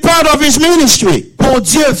to be part of his ministry. Bon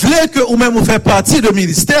Dieu voulait que ou même vous fait partie de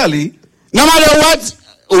ministère li. No matter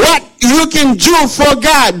what you can do for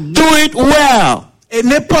God, do it well. Et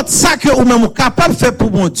n'importe ça que ou même capable de faire pour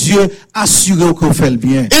mon Dieu, assurez que vous faites le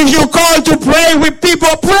bien. If you call to pray with people,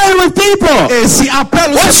 pray with people. Et si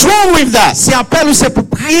appel, What's wrong with that? Si appel c'est pour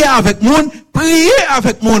prier avec monde, priez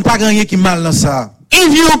avec monde, pas rien qui mal dans ça.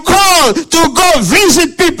 If you call to go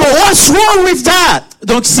visit people, what's wrong with that?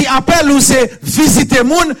 Donc si appel ou c'est visiter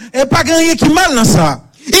monde, et pas rien qui mal dans ça.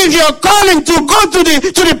 If you're calling to go to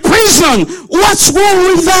the prison, what's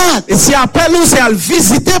wrong with that? Et si appel ou c'est à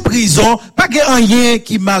visiter prison, pas rien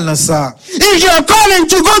qui mal dans ça. If you're calling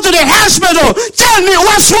to go to the hospital, tell me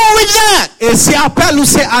what's wrong with that? Et si appel ou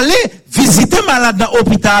c'est aller visiter malade dans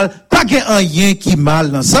l'hôpital, pas rien qui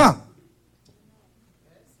mal dans ça.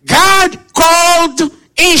 God called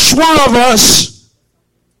each one of us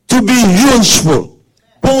to be useful.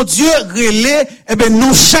 Bon Dieu relais, eh ben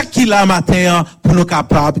nous chaque qui la matin pour nous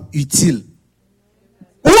capables utile.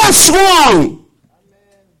 What's wrong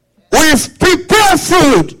with prepare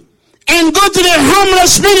food and go to the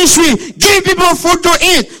homeless ministry, give people food to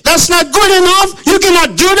eat? That's not good enough. You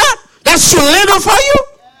cannot do that. That's too little for you.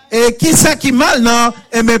 Et qui ça qui mal non,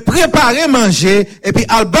 et me préparer manger et puis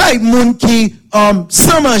albay moun qui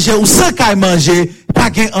sans manger ou sans kay manger,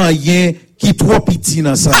 pas rien qui trop petit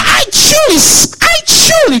dans ça. I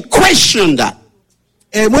truly question that.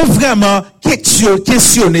 Et moi vraiment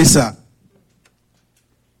questionner ça.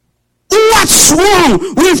 What's wrong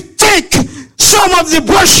with take some of the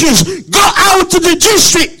brochures. Go out to the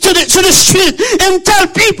district, to the street, and tell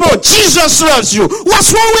people Jesus loves you.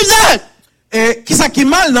 What's wrong with that? Et qui ça qui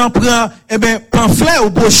mal nan prend pamphlet ou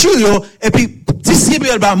brochure yo et puis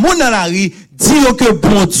distribuer ba moun dans la rue dire que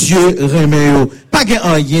bon Dieu remet yo. Pas gen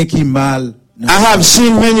rien qui mal. I have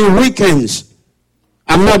seen many weekends.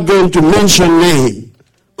 I'm not going to mention name,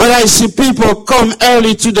 but I see people come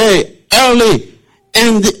early,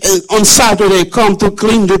 and on Saturday come to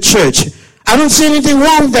clean the church. I don't see anything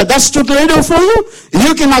wrong with that. That's too little for you.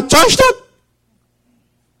 You cannot touch that.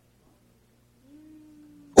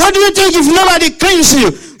 What do you think if nobody cleans you?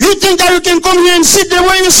 You think that you can come here and sit the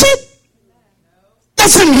way you sit?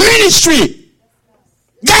 That's a ministry.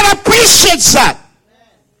 God appreciates that.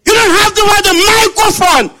 You don't have to have the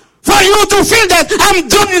microphone for you to feel that I'm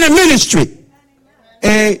doing a ministry.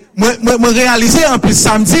 Et moi réaliser en plus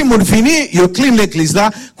samedi mon fini yo clean l'église là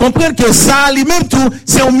comprendre que ça lui-même tout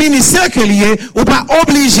c'est un ministère que lié ou pas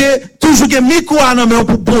obligé toujours que micro en main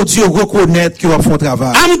pour bon Dieu reconnaître que on fait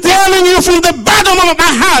travail. I'm telling you from the bottom of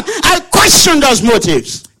my heart, I question those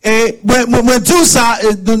motives. Et moi dis ça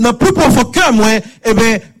dans plus profond cœur moi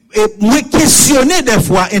moi questionner des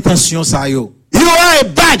fois intention ça yo. You are a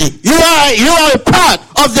body. You are a part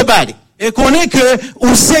of the body. Et connaît que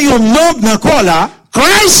ou c'est un membre dans corps là.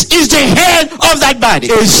 Christ is the head of that body.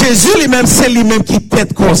 Et Jésus lui-même c'est lui-même qui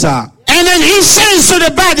tête comme ça. And then he says to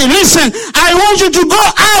the body, listen, I want you to go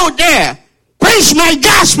out there. Preach my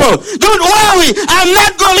gospel. Don't worry. I'm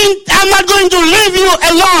not going to leave you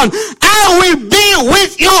alone. I will be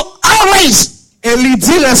with you always. Et lui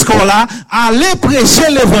dit est-ce qu'on là allez prêcher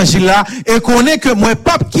l'évangile là et connaît que moi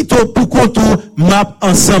pas quitte pour qu'on m'a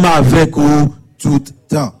ensemble avec vous tout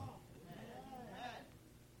temps.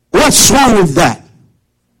 What's wrong with that?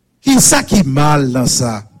 Qui ça qui mal dans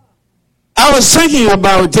ça? I was thinking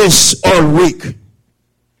about this all week.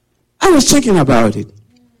 I was thinking about it.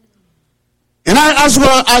 And as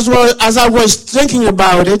I was thinking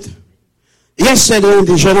about it, yesterday in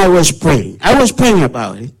the journal I was praying. I was praying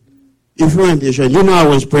about it. If you're in the journal, you know I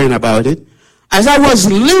was praying about it. As I was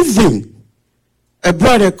leaving, a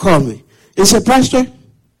brother called me. He said, Pastor,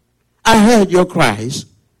 I heard your cries.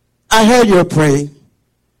 I heard your praying.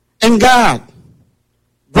 And God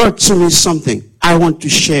brought to me something I want to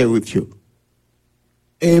share with you.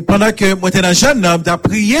 Et pendant que moi j'étais dans jeune homme, j'ai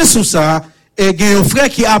prié sur ça et il y a un frère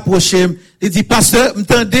qui approché, il dit pasteur,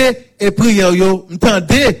 m'tendez et prière yo,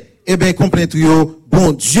 m'tendez et ben complète yo,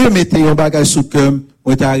 bon Dieu mettez un bagage sous cœur,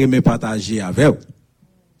 moi t'ai aimé partager avec vous.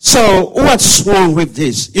 So what's wrong with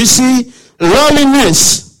this? You see,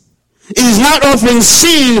 loneliness is not often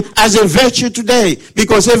seen as a virtue today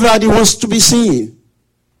because everybody wants to be seen.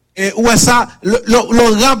 Et ouais ça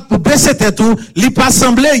le rap pour baisser tête tout, il pas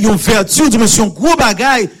semblé une vertu de monsieur gros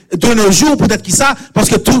bagaille de nos jours peut-être qui ça parce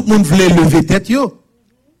que tout le monde voulait lever tête yo.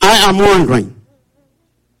 I am wondering.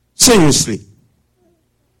 Seriously.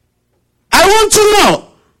 I want to know.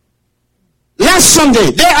 Last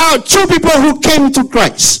Sunday, there are 2 people who came to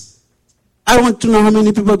Christ. I want to know how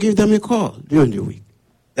many people give them a call during the week.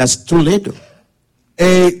 That's too little.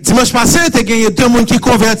 Et dimanche passé, t'as gagné 2 monde qui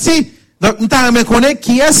converti. Donc, nous t'avons connaître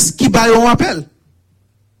qui est-ce qui baille un appel.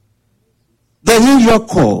 They need your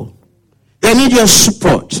call. They need your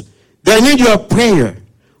support. They need your prayer.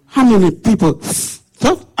 How many people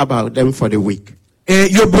thought about them for the week?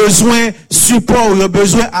 Et y a besoin support, y a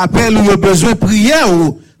besoin appel, y a besoin prière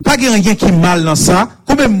ou pas rien qui mal dans ça.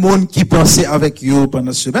 Combien de monde qui pensait avec yo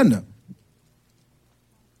pendant cette semaine?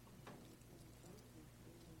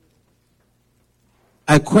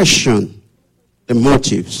 I question the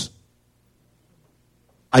motives.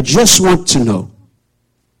 I just want to know,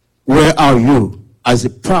 where are you as a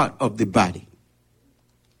part of the body?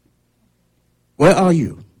 Where are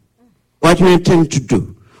you? What do you intend to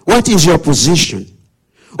do? What is your position?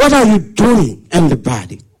 What are you doing in the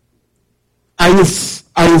body? Are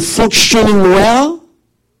you functioning well?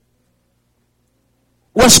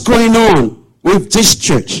 What's going on with this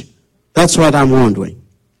church? That's what I'm wondering.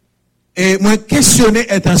 Et moi questionner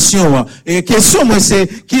attention et question moi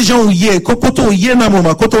c'est qui j'en hier quand on hier dans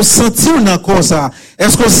moment quand on senti dans corps ça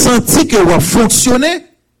est-ce qu'on senti que va fonctionner?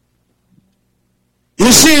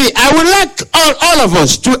 You see, I would like all of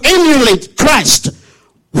us to emulate Christ,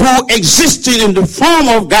 who existed in the form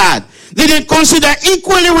of God, didn't consider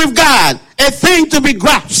equally with God a thing to be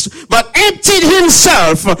grasped, but emptied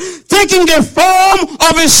himself, taking the form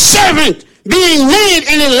of a servant, being made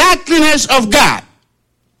in the likeness of God,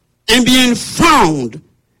 and being found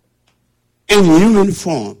in human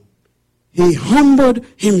form. He humbled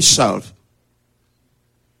himself,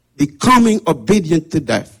 becoming obedient to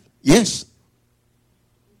death. Yes.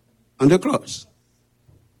 On the cross.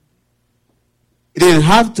 didn't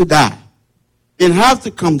have to die. He didn't have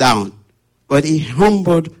to come down. But he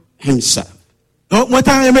humbled himself. Donc, moi,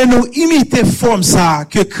 t'as aimé nous imiter forme ça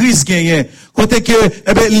que Christ gagne. Côté que,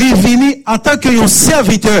 li vini en tant que un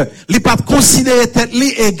serviteur, li pas considérer tête li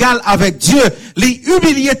égal avec Dieu, li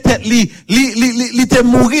humilier tête li te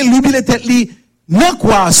mourir, li humilier tête li, non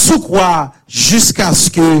quoi, sous quoi, jusqu'à ce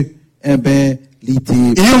que, li te...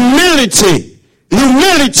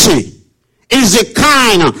 Humility is a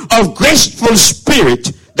kind of graceful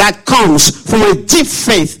spirit that comes from a deep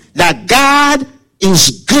faith that God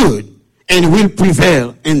is good and will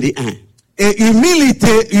prevail in the end. Et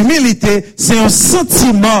humilité, c'est un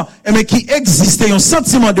sentiment, mais qui existe, un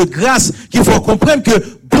sentiment de grâce qu'il faut comprendre que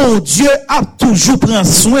bon Dieu a toujours pris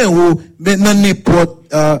soin mais dans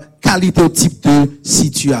n'importe qualité ou type de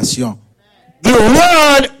situation. The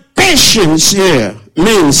word patience here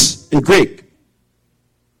means in Greek,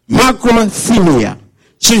 makrophilia,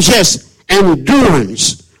 suggests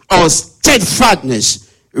endurance or steadfastness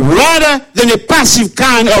rather than a passive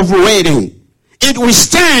kind of waiting. It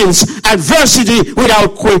withstands adversity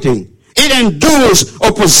without quitting. It endures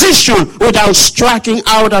opposition without striking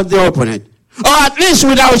out at the opponent, or at least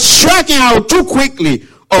without striking out too quickly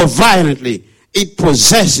or violently. It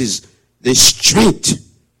possesses the strength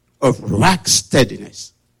of rock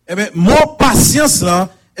steadiness. Mot patience là,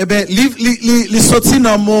 li sorti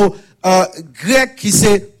dans mot grec qui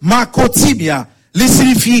c'est makotibia. Li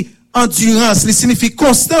signifie endurance, li signifie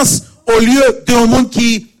constance au lieu d'un monde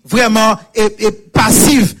qui vraiment est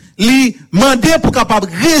passif. Li mandé pour capable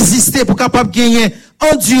résister, pour capable gagner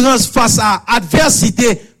endurance face à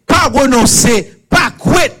adversité, pas renoncer, pas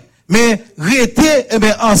quitter, mais rester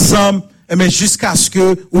ensemble jusqu'à ce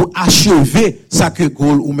que ou achever ça que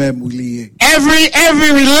goal ou même oublier.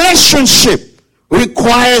 Every relationship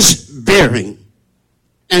requires bearing,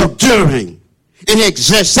 enduring, and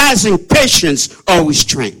exercising patience or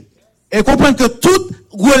restraint. Et comprendre que toute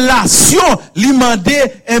relation li mandé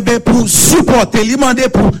pour supporter, li mandé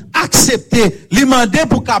pour accepter, li mandé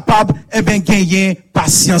pour capable gagner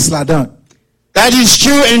patience là-dedans. That is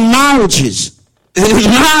true in marriages. In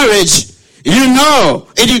marriage, you know,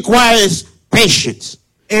 it requires patience.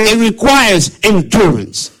 It requires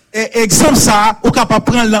endurance. Et exemple ça, ou capable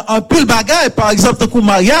prendre un pile bagaille, par exemple, pour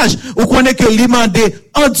mariage, ou connaît que li mandé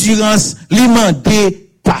endurance, li mandé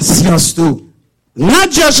patience tout.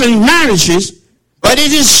 Not just in marriages, but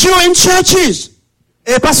it is true in churches.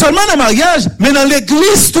 Et pas seulement dans le mariage, mais dans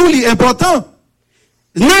l'église tout est important.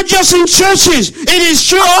 Not just in churches, it is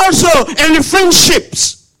true also in the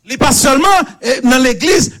friendships. Il pas seulement dans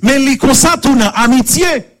l'église, mais il constate tout dans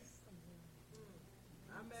l'amitié.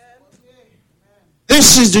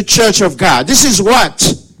 This is the church of God. This is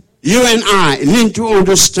what you and I need to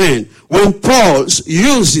understand when Paul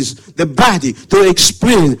uses the body to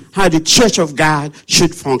explain how the church of God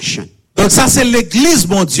should function. Donc ça c'est l'église,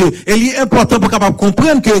 mon Dieu. Et il est important pour capable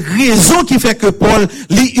comprendre que raison qui fait que Paul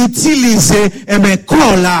l'utilisait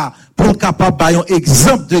corps là pour capable bailler un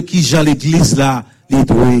exemple de qui Jean l'église là il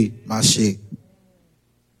doit marcher.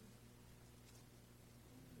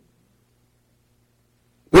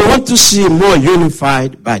 We want to see a more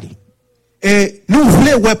unified body. Et nous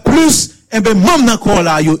voulons ouais plus même dans corps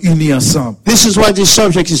là yo unis ensemble. This is what this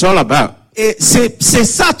subject is all about. Et c'est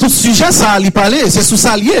ça tout sujet ça lui parler, c'est sous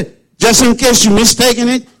ça lié. Just in case you mistaken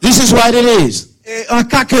it, this is what it is. Et en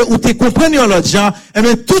cas que ou te comprendre l'autre gens,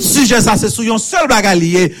 tout sujet ça c'est sur un seul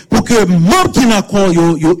bagalier pour que membres qui dans corps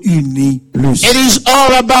yo unis plus. It is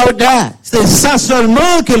all about that. C'est ça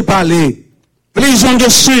seulement qu'il parlait. Please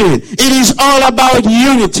understand, it is all about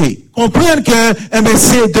unity. Comprendre que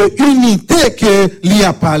c'est de unité que l'y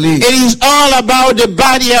a parlé. It is all about the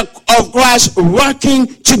body of Christ working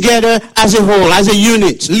together as a whole, as a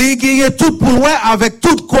unit. L'y gagne tout pour loin avec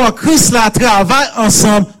tout corps Christ là travaille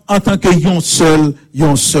ensemble en tant que un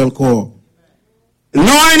seul corps.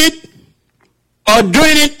 Knowing it or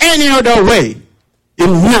doing it any other way, you're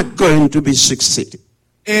not going to be succeeding.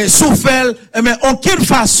 Et sous fait, aucune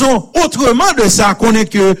façon autrement de ça qu'on est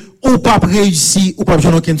que ou pas réussi ou pas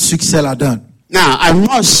besoin aucun succès là-dedans. Now, I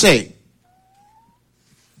must say,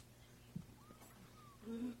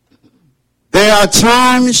 there are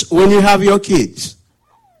times when you have your kids.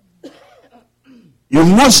 You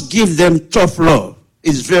must give them tough love.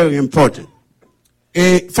 It's very important.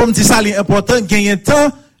 Et faut me dire ça l'important gagner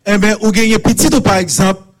temps ou gagner petit ou par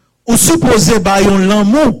exemple ou supposé ba yon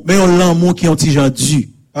l'amour mais yon l'amour qui ont gens dû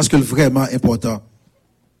parce que vraiment important.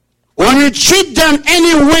 When you treat them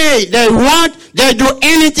any way they want, they do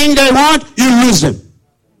anything they want, you lose them.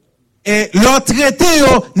 Et leur traiter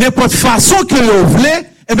yo n'importe façon que yo voulez,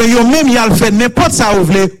 yo même y a le fait n'importe ça vous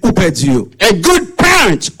voulez ou perdu. A good parent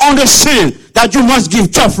parent understand that you must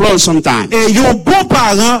give tough love sometimes. Et yon bon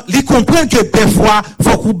parent, li comprend que des fois,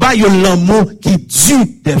 faut qu'on ba yon l'amour qui dure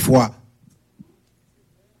des fois.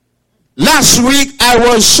 Last week, I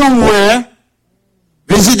was somewhere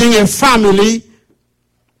visiting a family,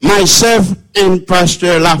 myself and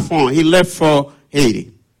Pastor Lafont. He left for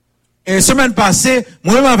Haiti. Et semaine passée,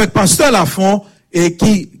 moi-même avec Pasteur Lafont, et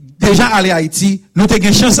qui déjà allé à Haïti, nous avons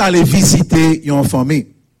eu chance d'aller visiter une famille.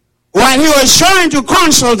 While he was trying to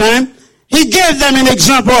console them, he gave them an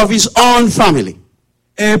example of his own family.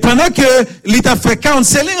 Et pendant que l'État fait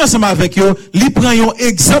counseling ensemble avec eux, il prend un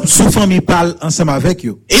exemple sur famille parle ensemble avec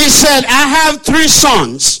eux. He said, I have 3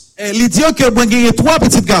 sons. Et il dit que moi j'ai 3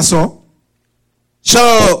 petits garçons. So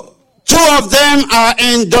 2 of them are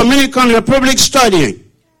in Dominican Republic studying.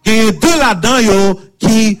 Il y a 2 là-dedans yo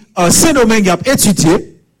qui Saint-Domingue a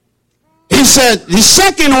étudié. He said, the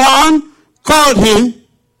second one called him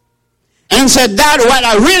and said, Dad, what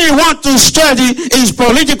I really want to study is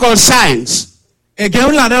political science. Et il y a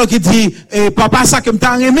un là-dedans qui dit, papa, ça que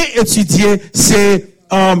m't'a aimé étudier, c'est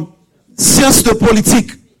sciences de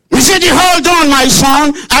politique. He said, hold on, my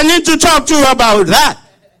son, I need to talk to you about that.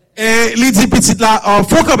 Et il dit, petit là,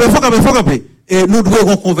 faut camper. Et nous devons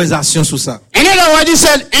avoir une conversation sur ça. In other words, he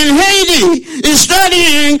said, in Haiti,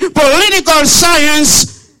 studying political science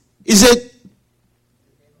is a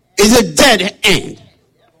dead end.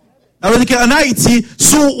 Ça veut dire qu'en Haïti,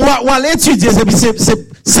 si on va étudier,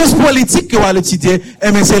 c'est politique que on va étudier,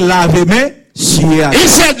 mais c'est laver main, chier. He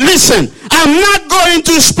said, listen, I'm not going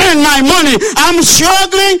to spend my money. I'm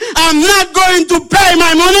struggling. I'm not going to pay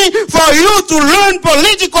my money for you to learn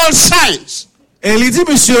political science. Et il dit,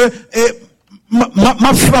 monsieur,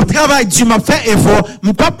 ma travail dur, m'a fait effort,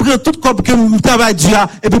 m'a pas prendre tout comme que mon travail dur,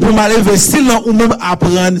 et puis pour m'aller investir là, ou même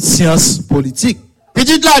apprendre sciences politiques.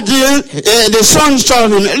 Petit la deal, the sons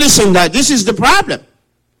told him, listen, Dad, this is the problem.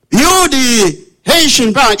 You, the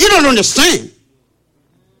Haitian parent, you don't understand.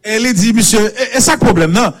 Et il dit, monsieur, et ça le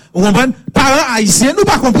problème, non? Vous comprenez? Parents haïtiens, nous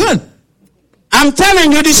pas comprendre. I'm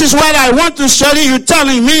telling you, this is what I want to study. You're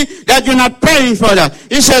telling me that you're not paying for that.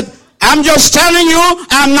 He said, I'm just telling you,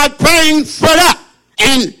 I'm not paying for that.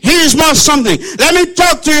 And here's more something. Let me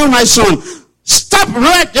talk to you, my son. Stop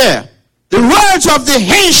right there. The words of the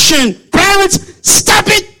Haitian parents, stop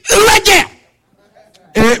it right there.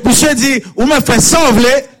 Et monsieur dit, ou me fait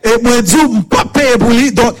s'enlever, et moi dit, ou pas payer pour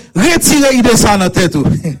lui, donc retirez idée ça dans tête.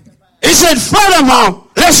 He said, furthermore,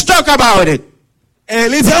 let's talk about it. Et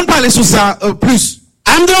les gens parlent sur ça plus.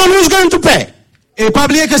 I'm the one who's going to pay. Et pas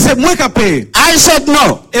oublier que c'est moi qui paye. I said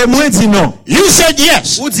no. Et moi dit non. You said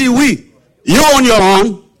yes. Ou dit oui. You on your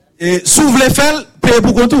own. Et si vous voulez faire, payez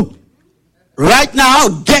pour tout. Right now,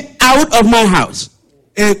 get out of my house.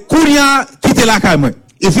 Et Kouria, quittez la caille.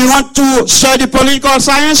 If you want to study political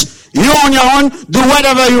science, you on your own, do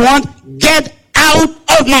whatever you want, get out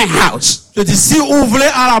of my house. Je dis, si vous voulez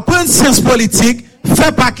à la prendre science politique,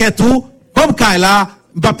 faites paquet tout, comme Kaila,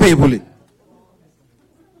 pas payer pour lui.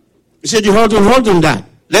 He said, you hold on that.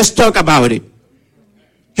 Let's talk about it.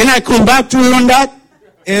 Can I come back to you on that?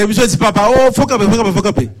 Et monsieur dit, papa, oh, faut camper. He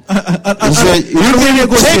said, you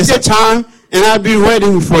can take the time and I'll be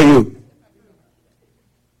waiting for you.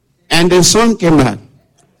 And the son came back.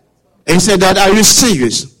 He said, Dad, are you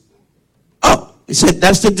serious? Oh, he said,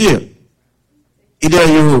 that's the deal. Either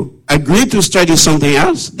you agree to study something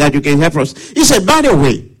else that you can help us. He said, by the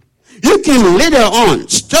way, you can later on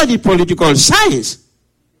study political science.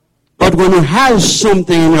 But when you have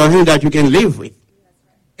something in your hand that you can live with.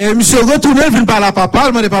 Et monsieur retourne, il vient parler à papa,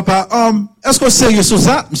 il m'a dit, papa, est-ce que c'est sérieux sur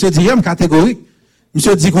ça? Monsieur dit, il catégorique.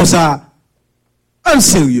 Monsieur dit comme ça,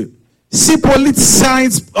 sérieux. Si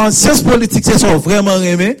science politique, c'est ça vraiment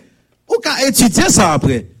aimé, ou qu'à étudier ça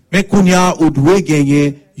après. Mais qu'on y a, ou doit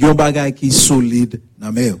gagner, yon bagay qui solide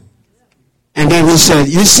dans mer. And then he said,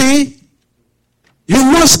 you see, you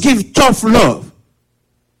must give tough love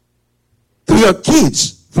to your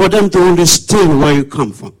kids for them to understand where you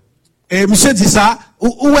come from. Et monsieur dit ça,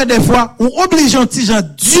 ou des fois, ou oblige un petit gens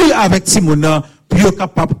dur avec Timona, pour yon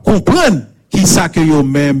capable comprendre qui ça que yon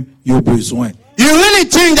même yon besoin. You really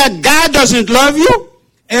think that God doesn't love you?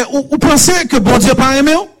 Et ou pensez que bon Dieu pas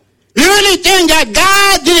aimé? You really think that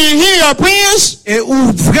God didn't hear your prayers? Et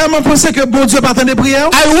ou vraiment pensez que bon Dieu pas attendre prières?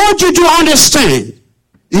 I want you to understand,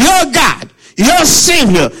 your God, your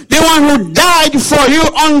Savior, the one who died for you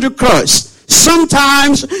on the cross,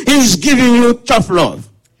 sometimes He's giving you tough love.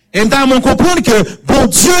 Et nous comprendre que bon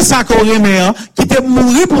Dieu ça qu'on aimé, qui t'est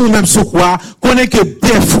mouru pour nous-mêmes sur quoi, connaît que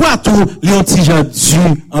des fois tout, les petits gens Dieu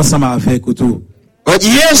ensemble avec tout. But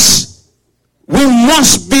yes, we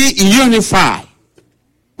must be unified.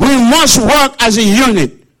 We must work as a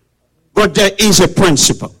unit. but there is a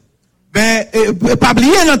principle. Ben, pas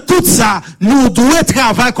oublier dans tout ça, nous devons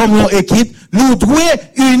travailler comme une équipe, nous devons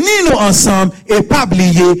unir nous ensemble et pas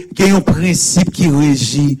oublier qu'il y a un principe qui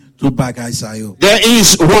régit tout bagage ça yo. There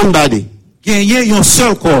is one body, Il y a un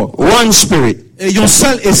seul corps, one spirit. et un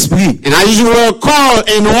seul esprit. And as you were called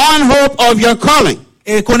in one hope of your calling,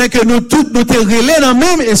 Et connaît que nous tous nous te relais dans le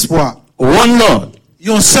même espoir. one Lord,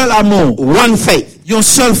 Un seul amour, one faith, un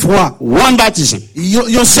seul foi, one baptism,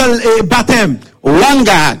 un seul baptême, one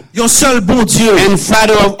God, un seul bon Dieu, and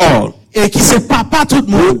Father of all, et qui c'est papa tout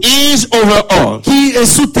le who monde, is over all, qui est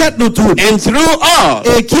sous tête nous tous, and through all,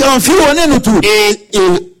 et qui environne nous tous, and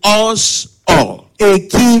in us all. et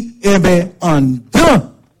qui, eh ben, en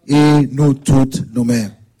dedans, et nous toutes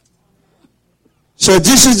nous-mêmes. So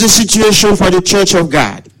this is the situation for the church of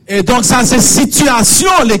God. Et donc, ça, c'est situation,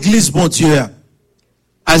 l'église, bon Dieu.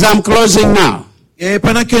 As I'm closing now, Et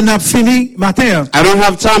pendant que nous avons fini, matin, I don't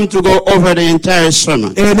have time to go over the entire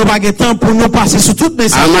sermon. et nous n'avons pas de temps pour nous passer sur tout I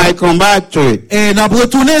message. might come back to it. Et nous avons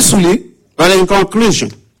retourné sur lui, But in conclusion,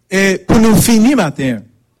 et pour nous finir, matin.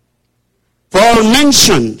 Paul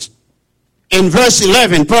mentioned in verse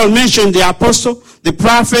 11, Paul mentioned the apostle, the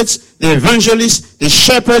prophets, the evangelists, the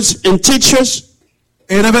shepherds and teachers.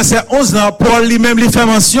 Et dans verset 11, là, Paul lui-même lui fait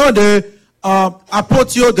mention de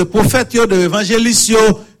apôtres, de prophètes, de évangélistes,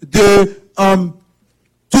 de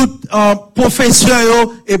toute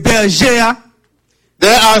profession et berger.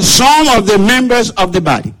 There are some of the members of the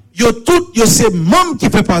body. Yo tout, yo c'est membres qui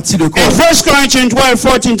fait partie de corps. In 1 Corinthians 12,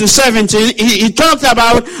 14 to 17, he talked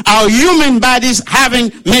about our human bodies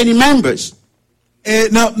having many members. Et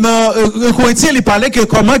dans Corinthiens, il parlait que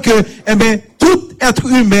comment que, eh ben, tout être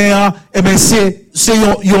humain, eh ben, c'est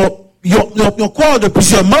un corps de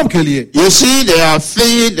plusieurs membres que lié. You see, there are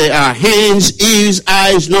feet, there are hands, ears,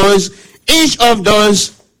 eyes, nose. Each of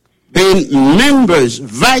those being members,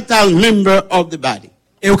 vital member of the body.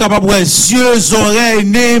 Et vous capable voir yeux, oreilles,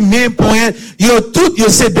 nez, mains, poings, yo tout, yo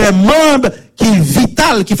c'est des membres qui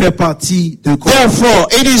vital qui fait partie de corps. Therefore,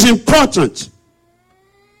 it is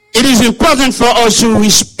important for us to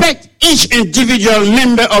respect each individual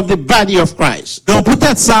member of the body of Christ. Donc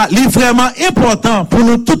peut-être ça, c'est vraiment important pour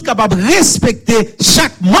nous tous capables de respecter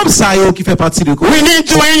chaque membre ça yo qui fait partie de corps. We need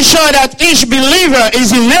to ensure that each believer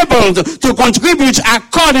is enabled to contribute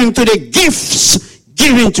according to the gifts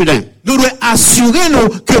given to them. Nous devons assurer nous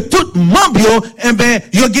que tout membre yo, eh ben,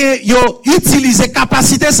 yo utiliser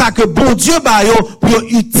capacité ça que bon Dieu ba yo pour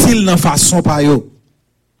utile dans façon pa yo.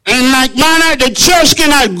 In like manner, the church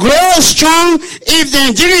cannot grow strong if the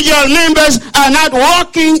individual members are not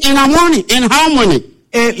working in harmony.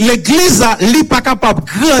 Et l'église li pas capable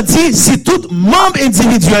grandir si tout membre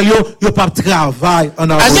individuel yo pas travail en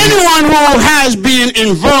As harmonie. anyone who has been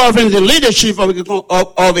involved in the leadership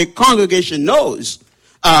of a congregation knows,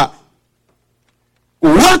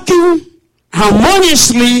 working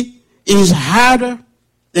harmoniously is harder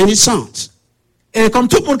than it sounds. Et comme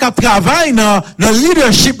tout le monde qui travaille dans le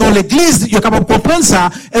leadership dans l'église, il est capable de comprendre ça,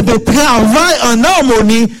 et de travailler en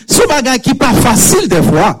harmonie, c'est un bagage qui n'est pas facile des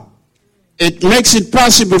fois. It makes it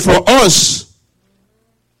possible for us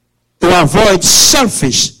to avoid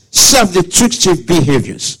selfish, self-destructive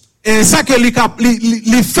behaviors. Et ça que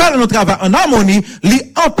les faire notre travail en harmonie,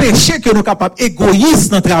 les empêcher que nous capables égoïstes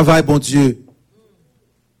dans le travail, bon Dieu.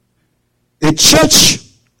 The church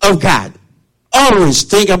of God, always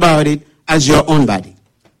think about it as your own body.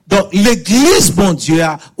 Donc, l'église, bon Dieu,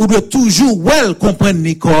 ou doit toujours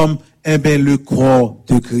comprendre comme, eh ben, le corps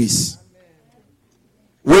de Christ.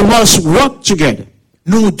 We must work together.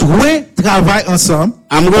 Nous devons travailler ensemble.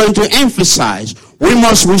 I'm going to emphasize, we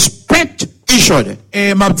must respect each other.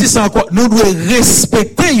 Et m'a dit ça encore, nous devons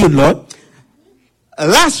respecter l'autre.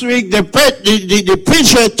 Last week, the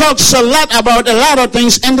preacher talks a lot about a lot of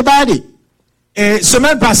things in the body. Et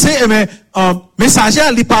semaine passée, eh ben, messager,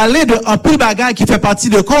 il parlait de un peu de bagaille qui fait partie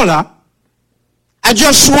de corps là. I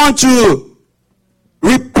just want to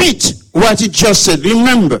repeat what he just said.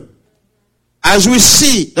 Remember, as we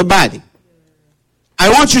see the body, I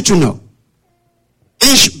want you to know,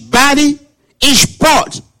 each body, each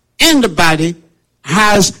part in the body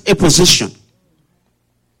has a position.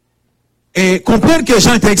 Et comprendre que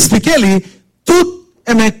Jean t'a expliqué, tout,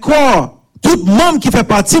 eh ben, corps, tout membre qui fait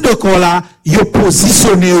partie de corps là, il est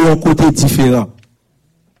positionné au côté différent.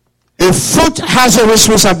 A foot has a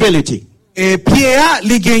responsibility. Et Pierre,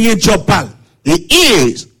 il gagne job pal. The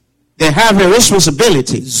ears, they have a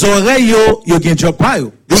responsibility. Oreilles, yo gagne job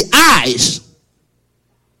pal. The eyes,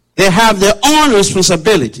 they have their own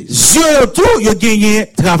responsibilities. Yeux tout, yo gagne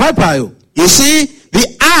travail pal. You see, the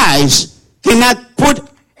eyes cannot put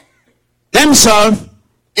themselves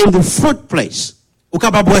in the foot place. Ou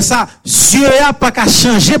capable de ça, Dieu a pas qu'à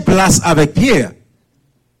changer place avec Pierre.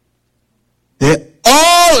 They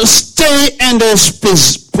all stay in their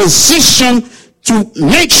position to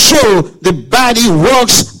make sure the body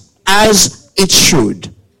works as it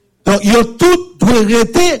should. Donc, yo tout doit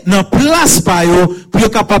rester dans place pa yo pour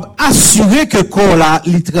être capable assurer que corps là,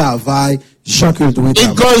 il travaille, Jean que le doit It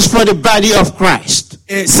travailler. goes for the body of Christ.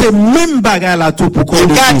 Et c'est même bagarre là tout pour corps If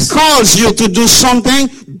de God Christ. calls you to do something,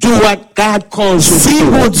 do what God calls you Si to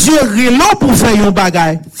bon do. Dieu relo pour faire yon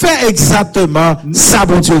bagay, fais exactement ça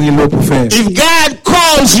bon Dieu relo pour faire. If God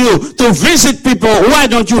calls you to visit people, why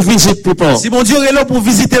don't you visit people? Si bon Dieu relo pour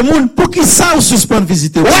visiter moun, pour qui ça ou suspend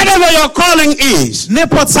visiter? Whatever your calling is,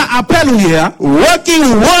 N'importe ça appel ou ya,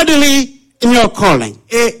 working worthily in your calling.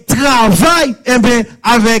 et travail, eh bien,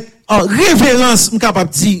 avec révérence, capable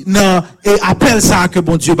dire, non, et appelle ça que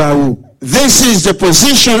bon Dieu ba ou. This is the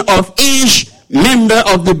position of each member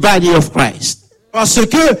of the body of Christ. Parce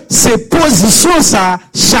que c'est position ça,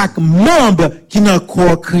 chaque membre qui n'a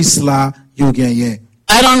corps Christ là, yo gagné.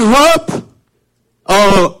 I don't hope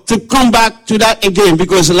to come back to that again,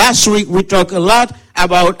 because last week we talked a lot. I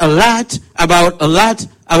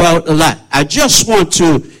just want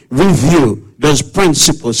to review those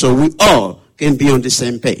principles so we all can be on the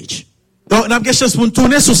same page. Donc, n'a pas chance pour nous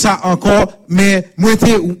tourner sur ça encore, mais moi,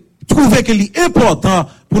 trouvé que c'est important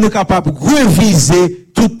pour nous capables de réviser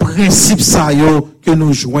tout principe ça yo que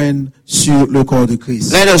nous joignent sur le corps de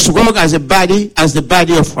Christ. Let us work as the body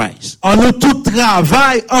of Christ. On nous tout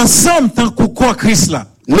travail ensemble tant que corps Christ là.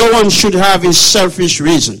 No one should have his selfish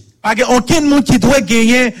reason. Parce que aucun monde qui doit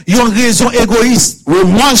gagner une raison égoïste. We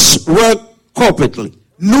must work corporately.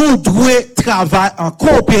 Nous devons travailler en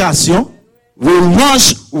coopération. We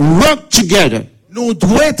must work together. Nous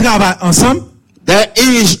devons travailler ensemble. There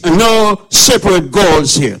is no separate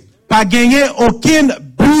goals here. Pas gagner aucun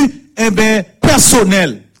but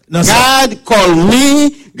personnel. Dans ça. God called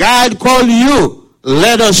me, God called you.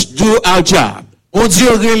 Let us do our job. On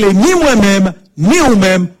Dieu relève ni moi-même, ni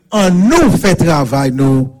vous-même, en nous fait travail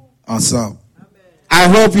nous ensemble. I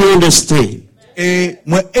hope you understand. Et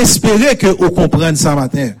moi espérer que vous compreniez ça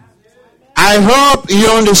matin. I hope you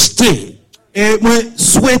understand. Et moi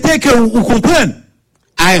souhaiter que vous compreniez.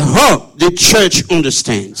 I hope the church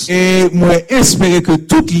understands. Et moi espérer que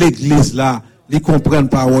toute l'église là, les comprenne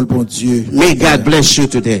parole bon Dieu. May God bless you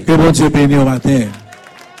today. Que bon Dieu bénisse au matin.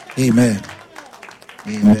 Amen.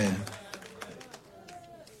 Amen.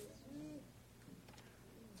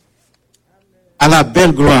 À la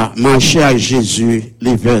belle gloire, marcher à Jésus,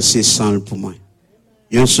 les versets sont pour moi.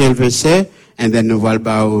 Un seul verset, et then nous allons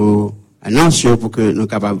pas annoncer pour que nous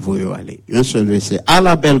capables de voir aller. Un seul verset. À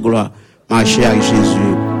la belle gloire, marcher à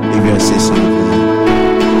Jésus, les versets sont pour moi.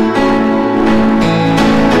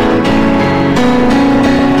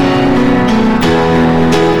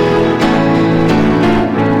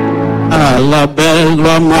 À la belle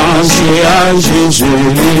gloire, marcher à Jésus,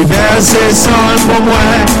 les versets sont pour moi.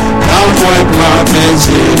 Quand moi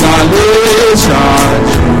prophétie dans les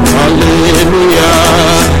charges, alléluia,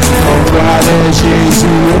 on gloire à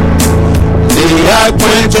Jésus. Et à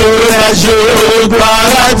point de la joie,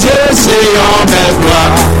 gloire à Dieu, c'est en belle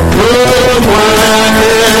gloire, pour moi,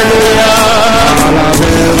 alléluia. À la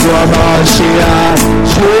belle gloire, marcher à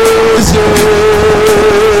Jésus.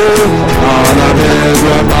 À la belle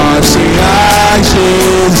gloire, marcher à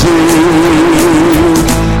Jésus.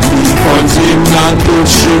 Continue dans tout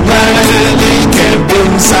chemin, les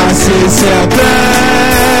campings, ça c'est certain.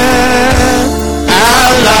 À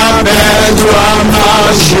la belle doit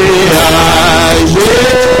marcher à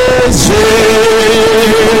Jésus.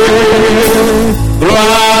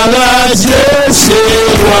 Gloire à Dieu, c'est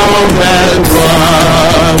la belle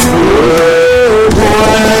gloire pour moi.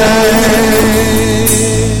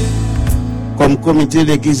 Comme comité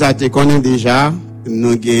l'église a été connu déjà,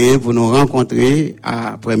 nous gagnons pour nous rencontrer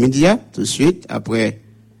après-midi, tout de suite, après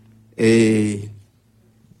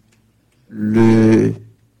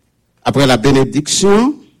la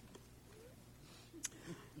bénédiction.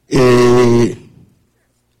 Et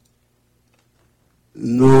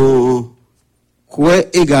nous croyons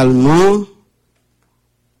également,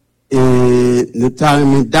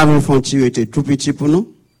 nous Dame Fontier était tout petit pour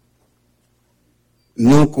nous.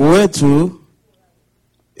 Nous croyons tout,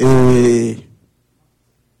 et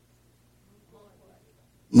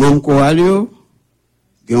mon coalio,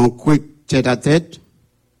 qui ont quick tête à tête,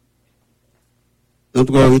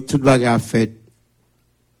 notre toute bagarre faite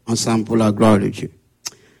ensemble pour la gloire de Dieu.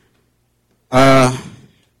 Moi,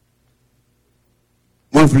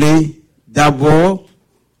 je voulais d'abord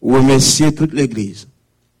remercier toute l'église.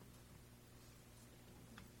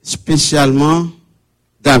 Spécialement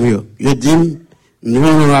Davio. Je dis nous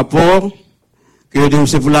avons un rapport que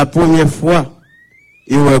c'est pour la première fois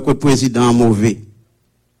il y a un président mauvais.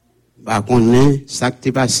 Bah, qu'on est, ça qui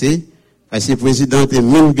est passé, parce que le président est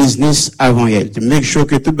même business avant elle. Tu make sure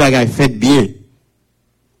que tout bagage fait bien.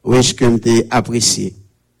 Où est-ce que tu apprécié?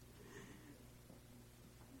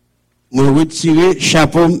 Je retire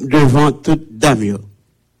chapeau devant toute dame.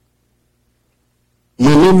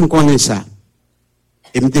 Moi-même, je connais ça.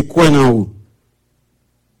 Et je me quoi dans où?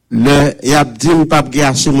 Le, y a dit, je pas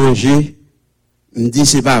assez manger. Je me dis,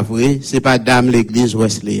 c'est pas vrai, c'est pas dame l'église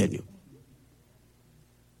wesleyenne.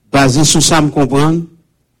 Basé sur ça, me comprendre,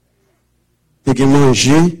 c'est que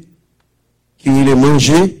manger, qu'il est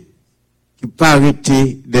manger, qui pas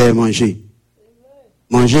arrêter de manger.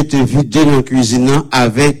 Manger te vider dans la cuisine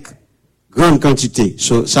avec grande quantité.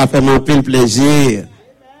 So, ça fait mon peu plaisir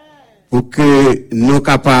pour que nous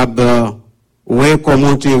capables, ouais,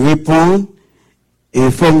 comment te répondre, et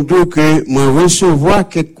il faut me dire que moi recevoir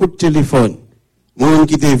quelques coups de téléphone. Moi,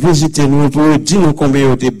 qui te visite nous pour dire nous combien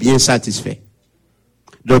on est bien satisfait.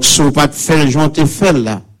 Donc, si vous pas de faire, j'en te fait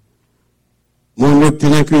là. Mon autre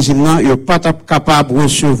dans la cuisine, il n'est pas capable de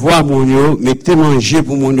recevoir mon yo, mais te manger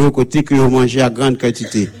pour mon yo côté que vous mangez à grande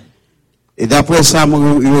quantité. Et d'après ça,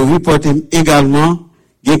 je reporte également,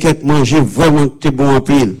 il y a quelques manger vraiment très bon en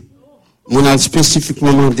pile. On a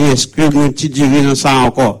spécifiquement demandé, est-ce que nous te direz dans ça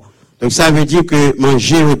encore? Donc, ça veut dire que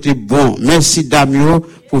manger était bon. Merci, Damio,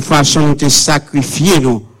 pour façon de sacrifier,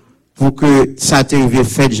 nous, pour que ça t'arrive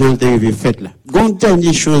fait, j'en t'arrive fait là. Une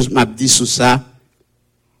dernière chose, m'a dit sur ça.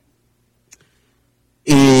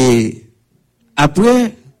 Et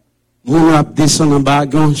après, mon a descendu en bas,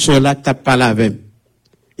 un seul là, t'as pas la même.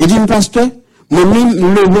 Il dit, pasteur, moi-même,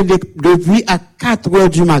 levé depuis à 4 heures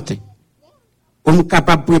du matin. Pour me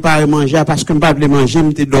capable de préparer manger, parce que je ne peux pas manger, je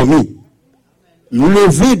me dormi. Me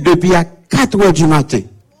lever depuis à 4 heures du matin.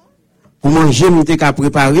 Pour manger, je me suis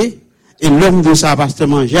préparé. Et l'homme de ça, pasteur,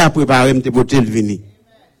 manger, à préparer, je me suis porté le venir.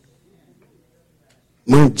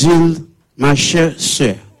 Mon dit, ma chère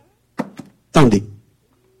sœur, attendez.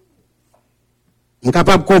 Je suis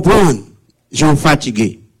capable de comprendre, j'en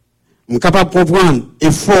fatigué. Je suis capable de comprendre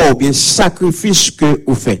effort, bien sacrifice que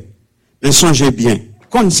vous faites. Mais songez bien,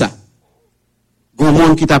 comme ça, il y a un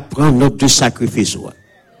monde qui t'apprend notre de sacrifice.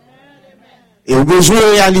 Et au besoin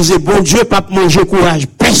de réaliser, bon Dieu, pas manger courage,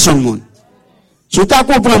 personne monde. Si tu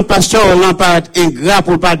comprends, pasteur, on n'a pas ingrat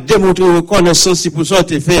pour pas démontrer reconnaissance pour ça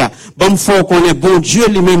que tu fais. Bon, faut qu'on ait bon Dieu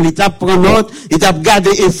lui-même, il t'a pris note, il t'a gardé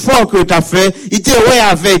effort que tu as fait, il t'a ouais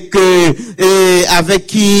avec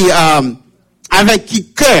qui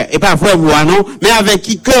cœur, et pas vrai moi, non, mais avec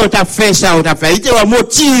qui cœur t'as fait ça, ou t'as fait. Il t'a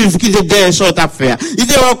motif qui te dit ça, t'as fait. Il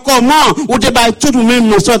t'a comment, ou t'es pas tout ou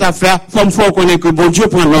même ça, t'as fait. Faut qu'on ait que bon Dieu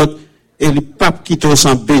prend note, et le pape qui te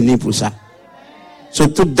sent béni pour ça.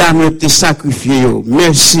 C'est toute dame te sacrifié.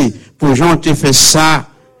 Merci pour gens qui fait ça.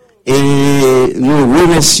 Et nous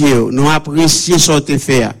remercions, nous apprécions ce que tu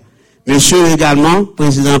fait. Monsieur également,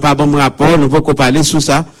 président, pas bon rapport, nous pouvons parler sur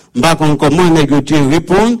ça. Pas comment négocier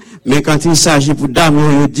répondre, mais quand il s'agit pour dame,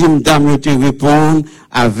 je dis, dame te répondre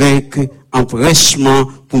avec empressement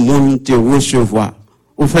pour nous te recevoir.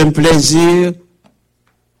 Vous faites un plaisir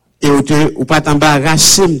et vous pas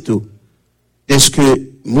t'embarrasser tout. Est-ce que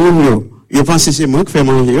mon je pense que c'est moi qui fais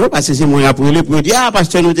manger, parce que c'est moi qui appris pour dire, ah,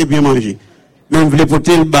 pasteur, nous t'es bien mangé. Même vous voulez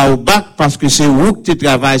porter le bas au bac, parce que c'est vous que tu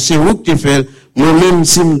travailles, c'est vous que tu fais. Moi-même,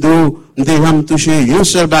 si je me touche une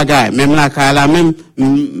seule bagaille, même la même,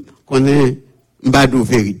 qu'on est, badou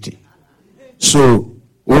vérité. So,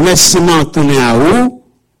 remerciement tourné à vous,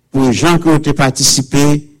 pour les gens qui ont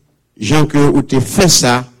participé, gens qui ont fait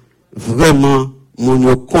ça, vraiment,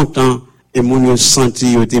 mon content, et mon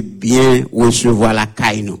senti, bien recevoir la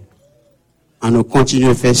caille, nous. On nous continue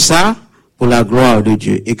à faire ça pour la gloire de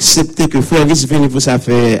Dieu. Excepté que frère Riz venu pour ça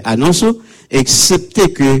faire annonce,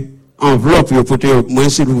 excepté que enveloppe, moi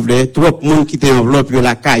s'il vous plaît, trop de monde qui te enveloppe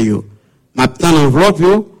la caille. Maintenant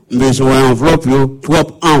enveloppe, besoin enveloppe,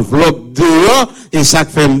 trop enveloppe dehors, et ça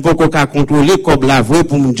fait beaucoup qu'à contrôler comme la vraie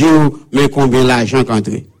pour me dire, mais combien l'argent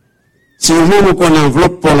qu'entre. Si vous qu'on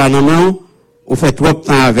enveloppe pour la maman, on fait trop de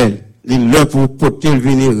temps avec elle. L'heure pour porter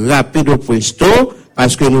venir rapide au presto,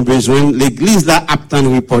 parce que nous avons besoin, l'église là, attend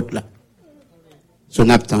le report là. So,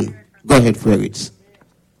 n'attend. Go ahead, Frère Ritz.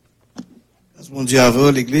 Bon Dieu, avant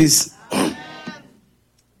l'église.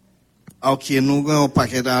 Ok, nous avons un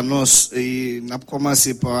paquet d'annonces et nous avons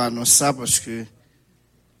commencé par annoncer ça parce que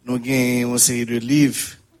nous avons une série de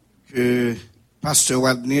livres que Pasteur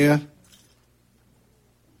Wadner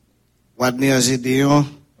Gédéon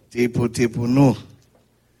a porté pour nous.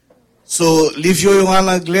 So, livres en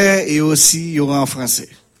anglais et aussi en français.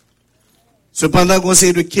 Cependant, on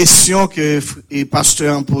a de questions que les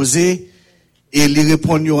pasteurs ont posées et les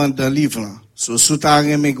répondent dans le livre. So, si tu as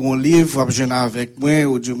un livre, tu vas avec moi,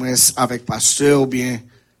 ou du moins avec pasteur, ou bien,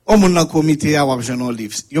 au monde dans le comité, tu vas un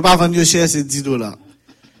livre. Tu vas pas vendre cher, c'est $10.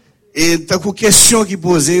 Et t'as une question qui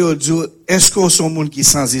posée, est-ce qu'on sont monde qui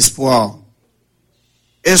sans espoir?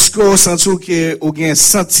 Est-ce qu'on sent que, ou un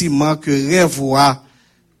sentiment que rêve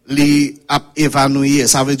les évanouir,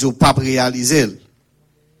 ça veut dire pas réaliser.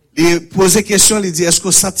 Et poser question, il dit, est-ce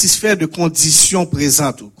qu'on satisfait de conditions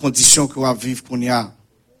présentes, ou conditions qu'on va vivre qu'on y a?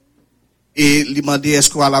 Et il m'a dit, est-ce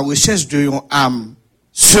qu'on a la recherche de une âme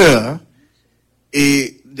sœur?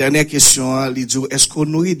 Et dernière question, il dit, est-ce qu'on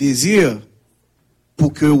nourrit désir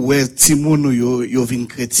pour que, ouais, Timoun yo vienne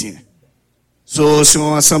chrétien? So, c'est un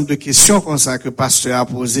ensemble de questions comme ça que le pasteur a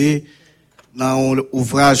posé dans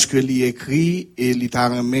l'ouvrage que lui écrit et il t'a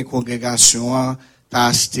remis congrégation, t'as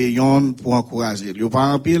acheté yon pour encourager. Il y a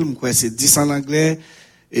pas en pile, c'est 10 en anglais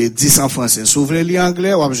et 10 en français. Si vous voulez lire en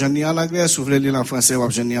anglais, ou abjeni en anglais, si vous voulez lire en français, ou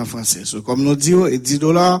abjeni en français. So, comme nous disons, et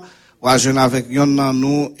 $10, ou abjeni avec yon dans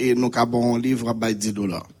nous, et nous avons un livre à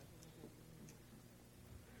 $10.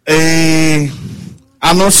 Et,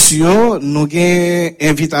 annonce nous avons une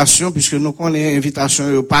invitation, puisque nous connaissons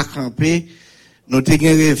invitation, pas camper, nous avons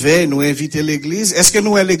un réveil, nous inviter l'église. Est-ce que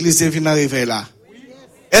nous avons l'église de venir réveil là?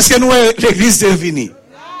 Est-ce que nous avons l'église de venir?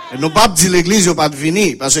 Nous pas dire l'église yo pas de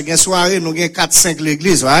venir parce que une soirée nous avons 4-5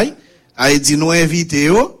 l'église, right? A dit nous inviter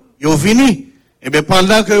yo venir. Et bien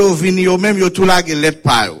pendant que yo venir yo même yo tout la lettre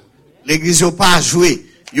pa yo. L'église yo pas jouer.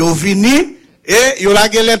 Yo venir et yo la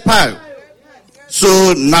lettre pa yo.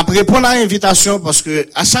 So n'a répondre à l'invitation parce que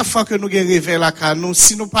à chaque fois que nous avons réveil la canou,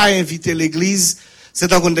 si nous pas inviter l'église,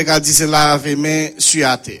 c'est en qu'on dit c'est la avec main sur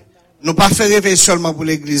la terre. Nous pas faire réveil seulement pour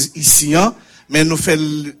l'église ici, hein, mais nous fait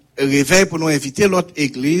réveil pour nous inviter l'autre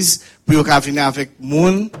église pour qu'on venir avec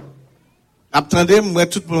moun. Attendez, moi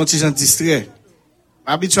tout pour petit gens distrait.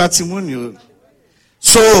 Habitué à ti moun yo.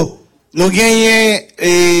 So, nous gagnons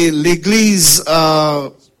l'église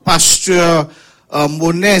pasteur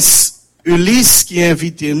Monès Ulysse qui a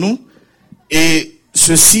invité nous et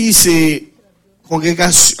ceci c'est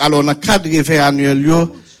congrégation alors dans cadre réveil annuel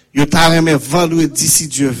yo t'a remis vendredi si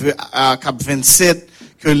Dieu veut à Cap 27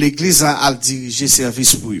 que l'église a dirigé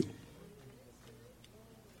service pour eux.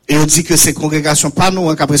 Et on dit que ces congrégations, pas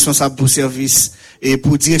nous, qui responsable pour service, et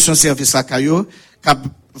pour direction service à Caillou,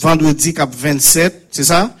 vendredi, cap 27, c'est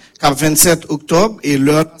ça? Cap 27 octobre, et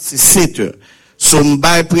l'heure, c'est 7 heures. Son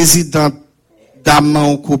bail président, dame,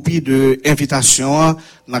 en copie de invitation,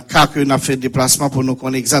 dans le cas que nous avons fait déplacement pour nous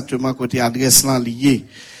connaître exactement côté adresse là lié.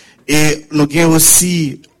 Et nous avons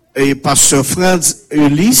aussi, et pasteur Franz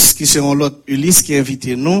Ulysse, qui seront l'autre Ulysse qui a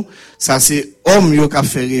invité nous, ça c'est homme yo qui a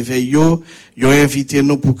fait réveil yo a invité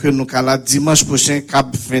nous pour que nous cala dimanche prochain,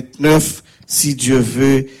 cap 29, si Dieu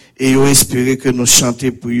veut, et yo espérer que nous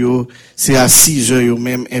chanter pour yo, c'est à 6 heures yo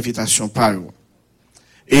même invitation par yo.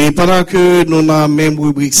 Et pendant que nous dans même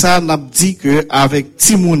rubrique ça, n'a dit que avec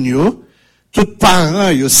Timoun yo, tout parents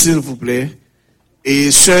yo s'il vous plaît,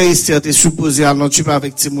 et sœur Esther était supposée à notre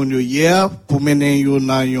avec Timoun hier pour mener yo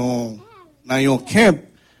dans yon camp.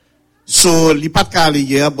 So, li pas de aller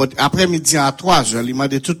hier, but après-midi à 3 heures, il m'a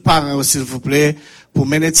dit tout parents s'il vous plaît pour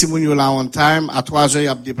mener Timoun yo là on time à 3 heures il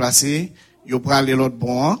a déplacé, yo pour aller l'autre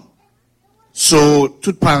bon. So,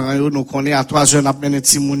 tout parents yo nous connaît à 3 heures n'a mené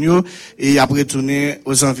Timoun yo et après retourner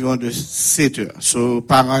aux environs de 7 heures. So,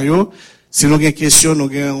 parents yo si nous avons des questions, nous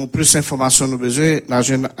avons plus d'informations, nous besoin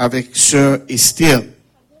avec sœur Esther.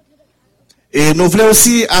 Et nous voulons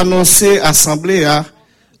aussi annoncer assemblée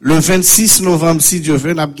le 26 novembre, si Dieu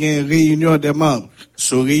veut, nous avons une réunion des membres.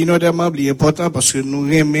 Cette réunion des membres est importante parce que nous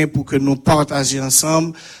aimons pour que nous partagions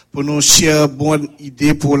ensemble, pour nous share bonne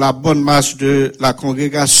idée pour la bonne marche de la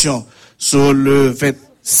congrégation. Sur le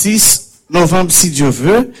 26 novembre, si Dieu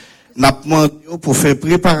veut, nous avons demandé pour faire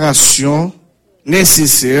préparation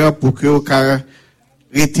nécessaire pour que nous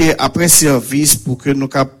arrêter après service pour que nous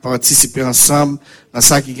puissions participer ensemble dans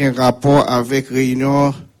ça qui a un rapport avec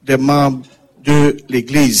réunion des membres de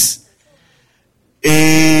l'église.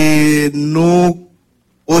 Et nous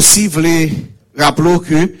aussi voulons rappeler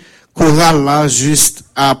que chorale là juste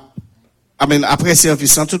après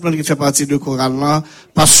service, tout le monde qui fait partie de chorale là,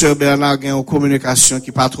 pasteur Bernard a une communication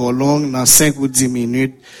qui pas trop longue dans 5 ou 10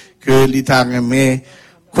 minutes que l'État remet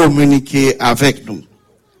communiquer avec nous.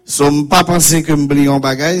 So, pas penser que m'oublie un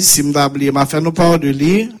bagage, si m'oublie, m'a fait nous part de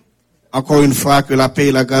lire, encore une fois, que la paix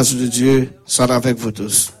et la grâce de Dieu soient avec vous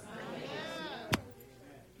tous.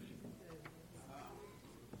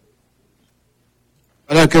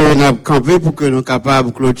 Voilà que on a campé pour que nous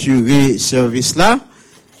capables de clôturer ce service là.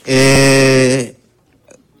 Et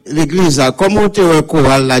l'église, comment tu es au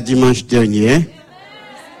choral la dimanche dernier?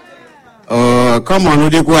 Comment nous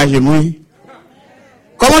décourager, moi?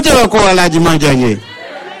 Comment tu es au choral la dimanche dernier?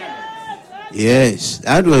 Yes,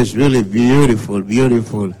 that was really beautiful,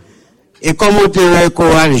 beautiful. Et comment tu es au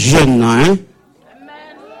choral jeune, hein?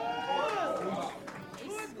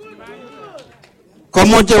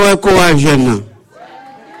 Comment tu es au choral jeune?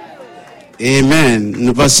 Amen.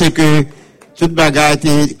 Nous pensons que toute bagarre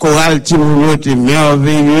était chorale, était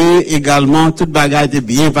merveilleux, également toute bagarre était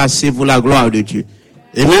bien passée pour la gloire de Dieu.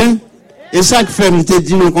 Amen. Et ça que fait, nous te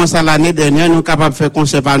dit, nous, comme ça, l'année dernière, nous sommes capables de faire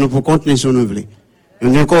concert par nous pour continuer sur nous. Nous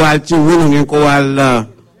avons un chorale nous avons un chorale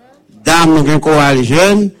dame, nous avons un chorale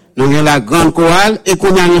jeune, nous avons la grande chorale, et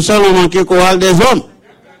qu'on a nous seulement manqué chorale des hommes.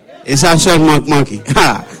 Et ça seulement manqué.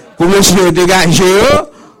 Pour monsieur dégager,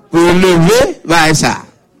 pour lever, bah, ça.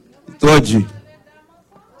 Toi, Dieu.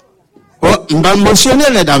 Oh, je suis émotionné,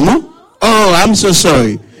 les dames, non? Oh, I'm so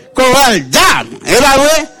sorry. Chorale dame. Et là,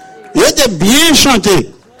 ouais, il était bien chanté.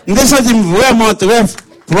 Je me sens vraiment très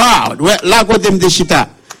proud. Ouais, là, côté de Chita.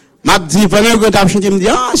 M'a dit, pendant que tu as chanté, je me dis,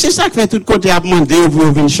 ah, c'est ça que fait tout côté à demander pour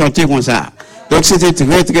venir chanter comme ça. Donc, c'était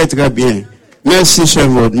très, très, très bien. Merci, Sœur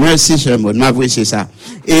Maud. Merci, Sœur Maud. M'apprécie ça.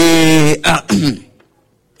 Et,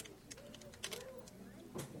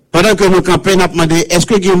 pendant que nous campons, nous avons demandé, est-ce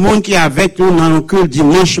qu'il y a des gens qui est avec nous dans le culte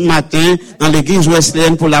dimanche matin dans l'église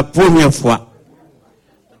Wesleyenne pour la première fois?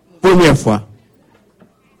 Première fois.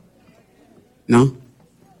 Non?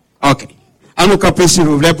 Ok. Alors nous campons, s'il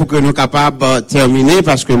vous plaît, pour que nous soyons capables de terminer,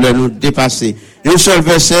 parce que nous dépasser. Un seul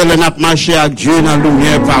verset, nous avons marché avec Dieu dans la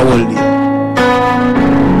lumière parole.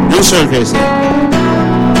 Un seul verset.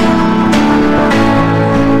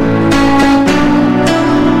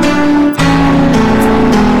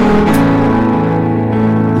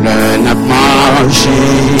 Marché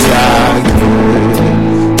à Dieu,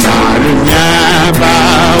 dans le mien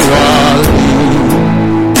parole,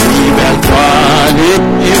 libère-toi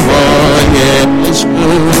les voyelles sur le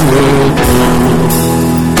temps,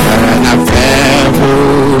 un affaire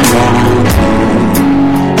pour l'envie,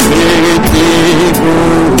 vérité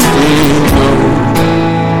pour tes noms,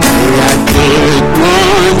 et à tout le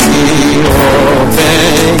monde qui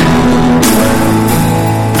obéit,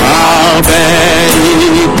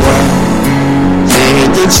 obéis-toi.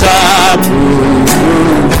 C'est ça pour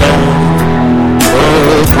vous faire,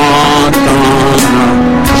 reprends ton nom,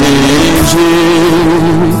 Jésus,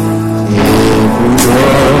 et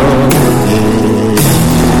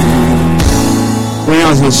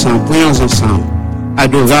vous prions ensemble.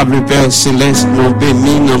 Adorable Père Céleste, nous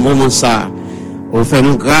bénis dans le moment ça. Au fait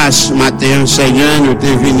nous grâce, matin, Seigneur, nous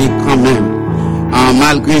t'es venu quand même.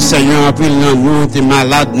 Malgré Seigneur, après nous, t'es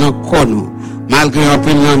malade, nous connaissons. Malgré un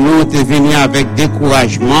peu de nous, tu es venu avec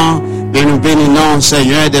découragement, mais nous bénissons,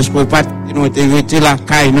 Seigneur, d'esprit pas nous été la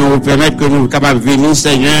caille, nous permettre que nous soyons capables de venir,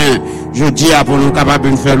 Seigneur, je dis pour nous capables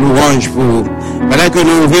de faire louange pour vous. Voilà que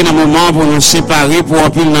nous venons un moment pour nous séparer, pour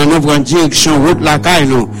appuyer dans nous, pour une direction route la caille,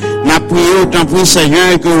 nous. N'a prié autant pour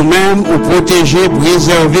Seigneur que vous-même, vous protéger,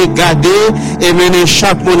 préserver, garder et mener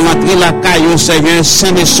chaque monde rentrer la caille au Seigneur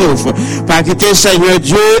sain et sauf. Pas quitter Seigneur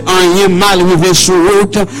Dieu, rien mal arrivé sur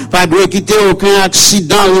route, pas de quitter aucun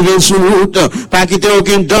accident arrivé sur route, pas quitter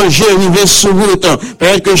aucun danger arrivé sur route.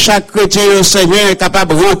 Peut-être que chaque chrétien au Seigneur est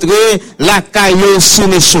capable de rentrer la caille au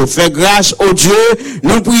sain et sauf. Fais grâce au Dieu,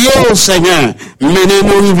 nous prions au Seigneur,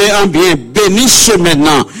 menez-nous arriver en bien, bénisse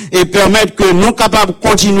maintenant et permettre que nous capables de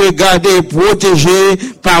continuer à garder et protéger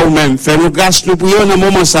par nous-mêmes. Fais-nous grâce, nous prions dans un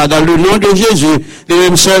moment ça, dans le nom de Jésus, les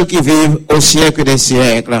mêmes seuls qui vivent au siècle des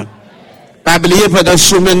siècles. Pas oublier pendant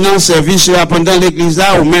ce maintenant, service pendant l'église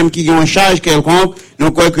là, ou même qui ont en charge quelconque,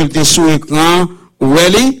 nous croyons qu'il était sous écran, ou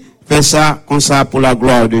elle, fait ça, comme ça, pour la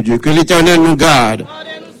gloire de Dieu. Que l'Éternel nous garde,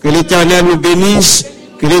 que l'Éternel nous bénisse,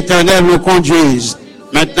 que l'Éternel nous conduise.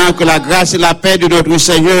 Maintenant que la grâce et la paix de notre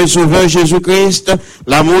Seigneur et Sauveur Jésus-Christ,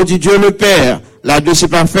 l'amour du Dieu le Père, la douce et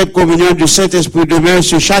parfaite communion du Saint-Esprit demeure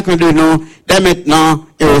sur chacun de nous, dès maintenant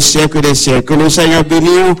et au siècle des siècles. Que le Seigneur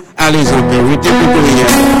bénisse, allez en paix. Oui,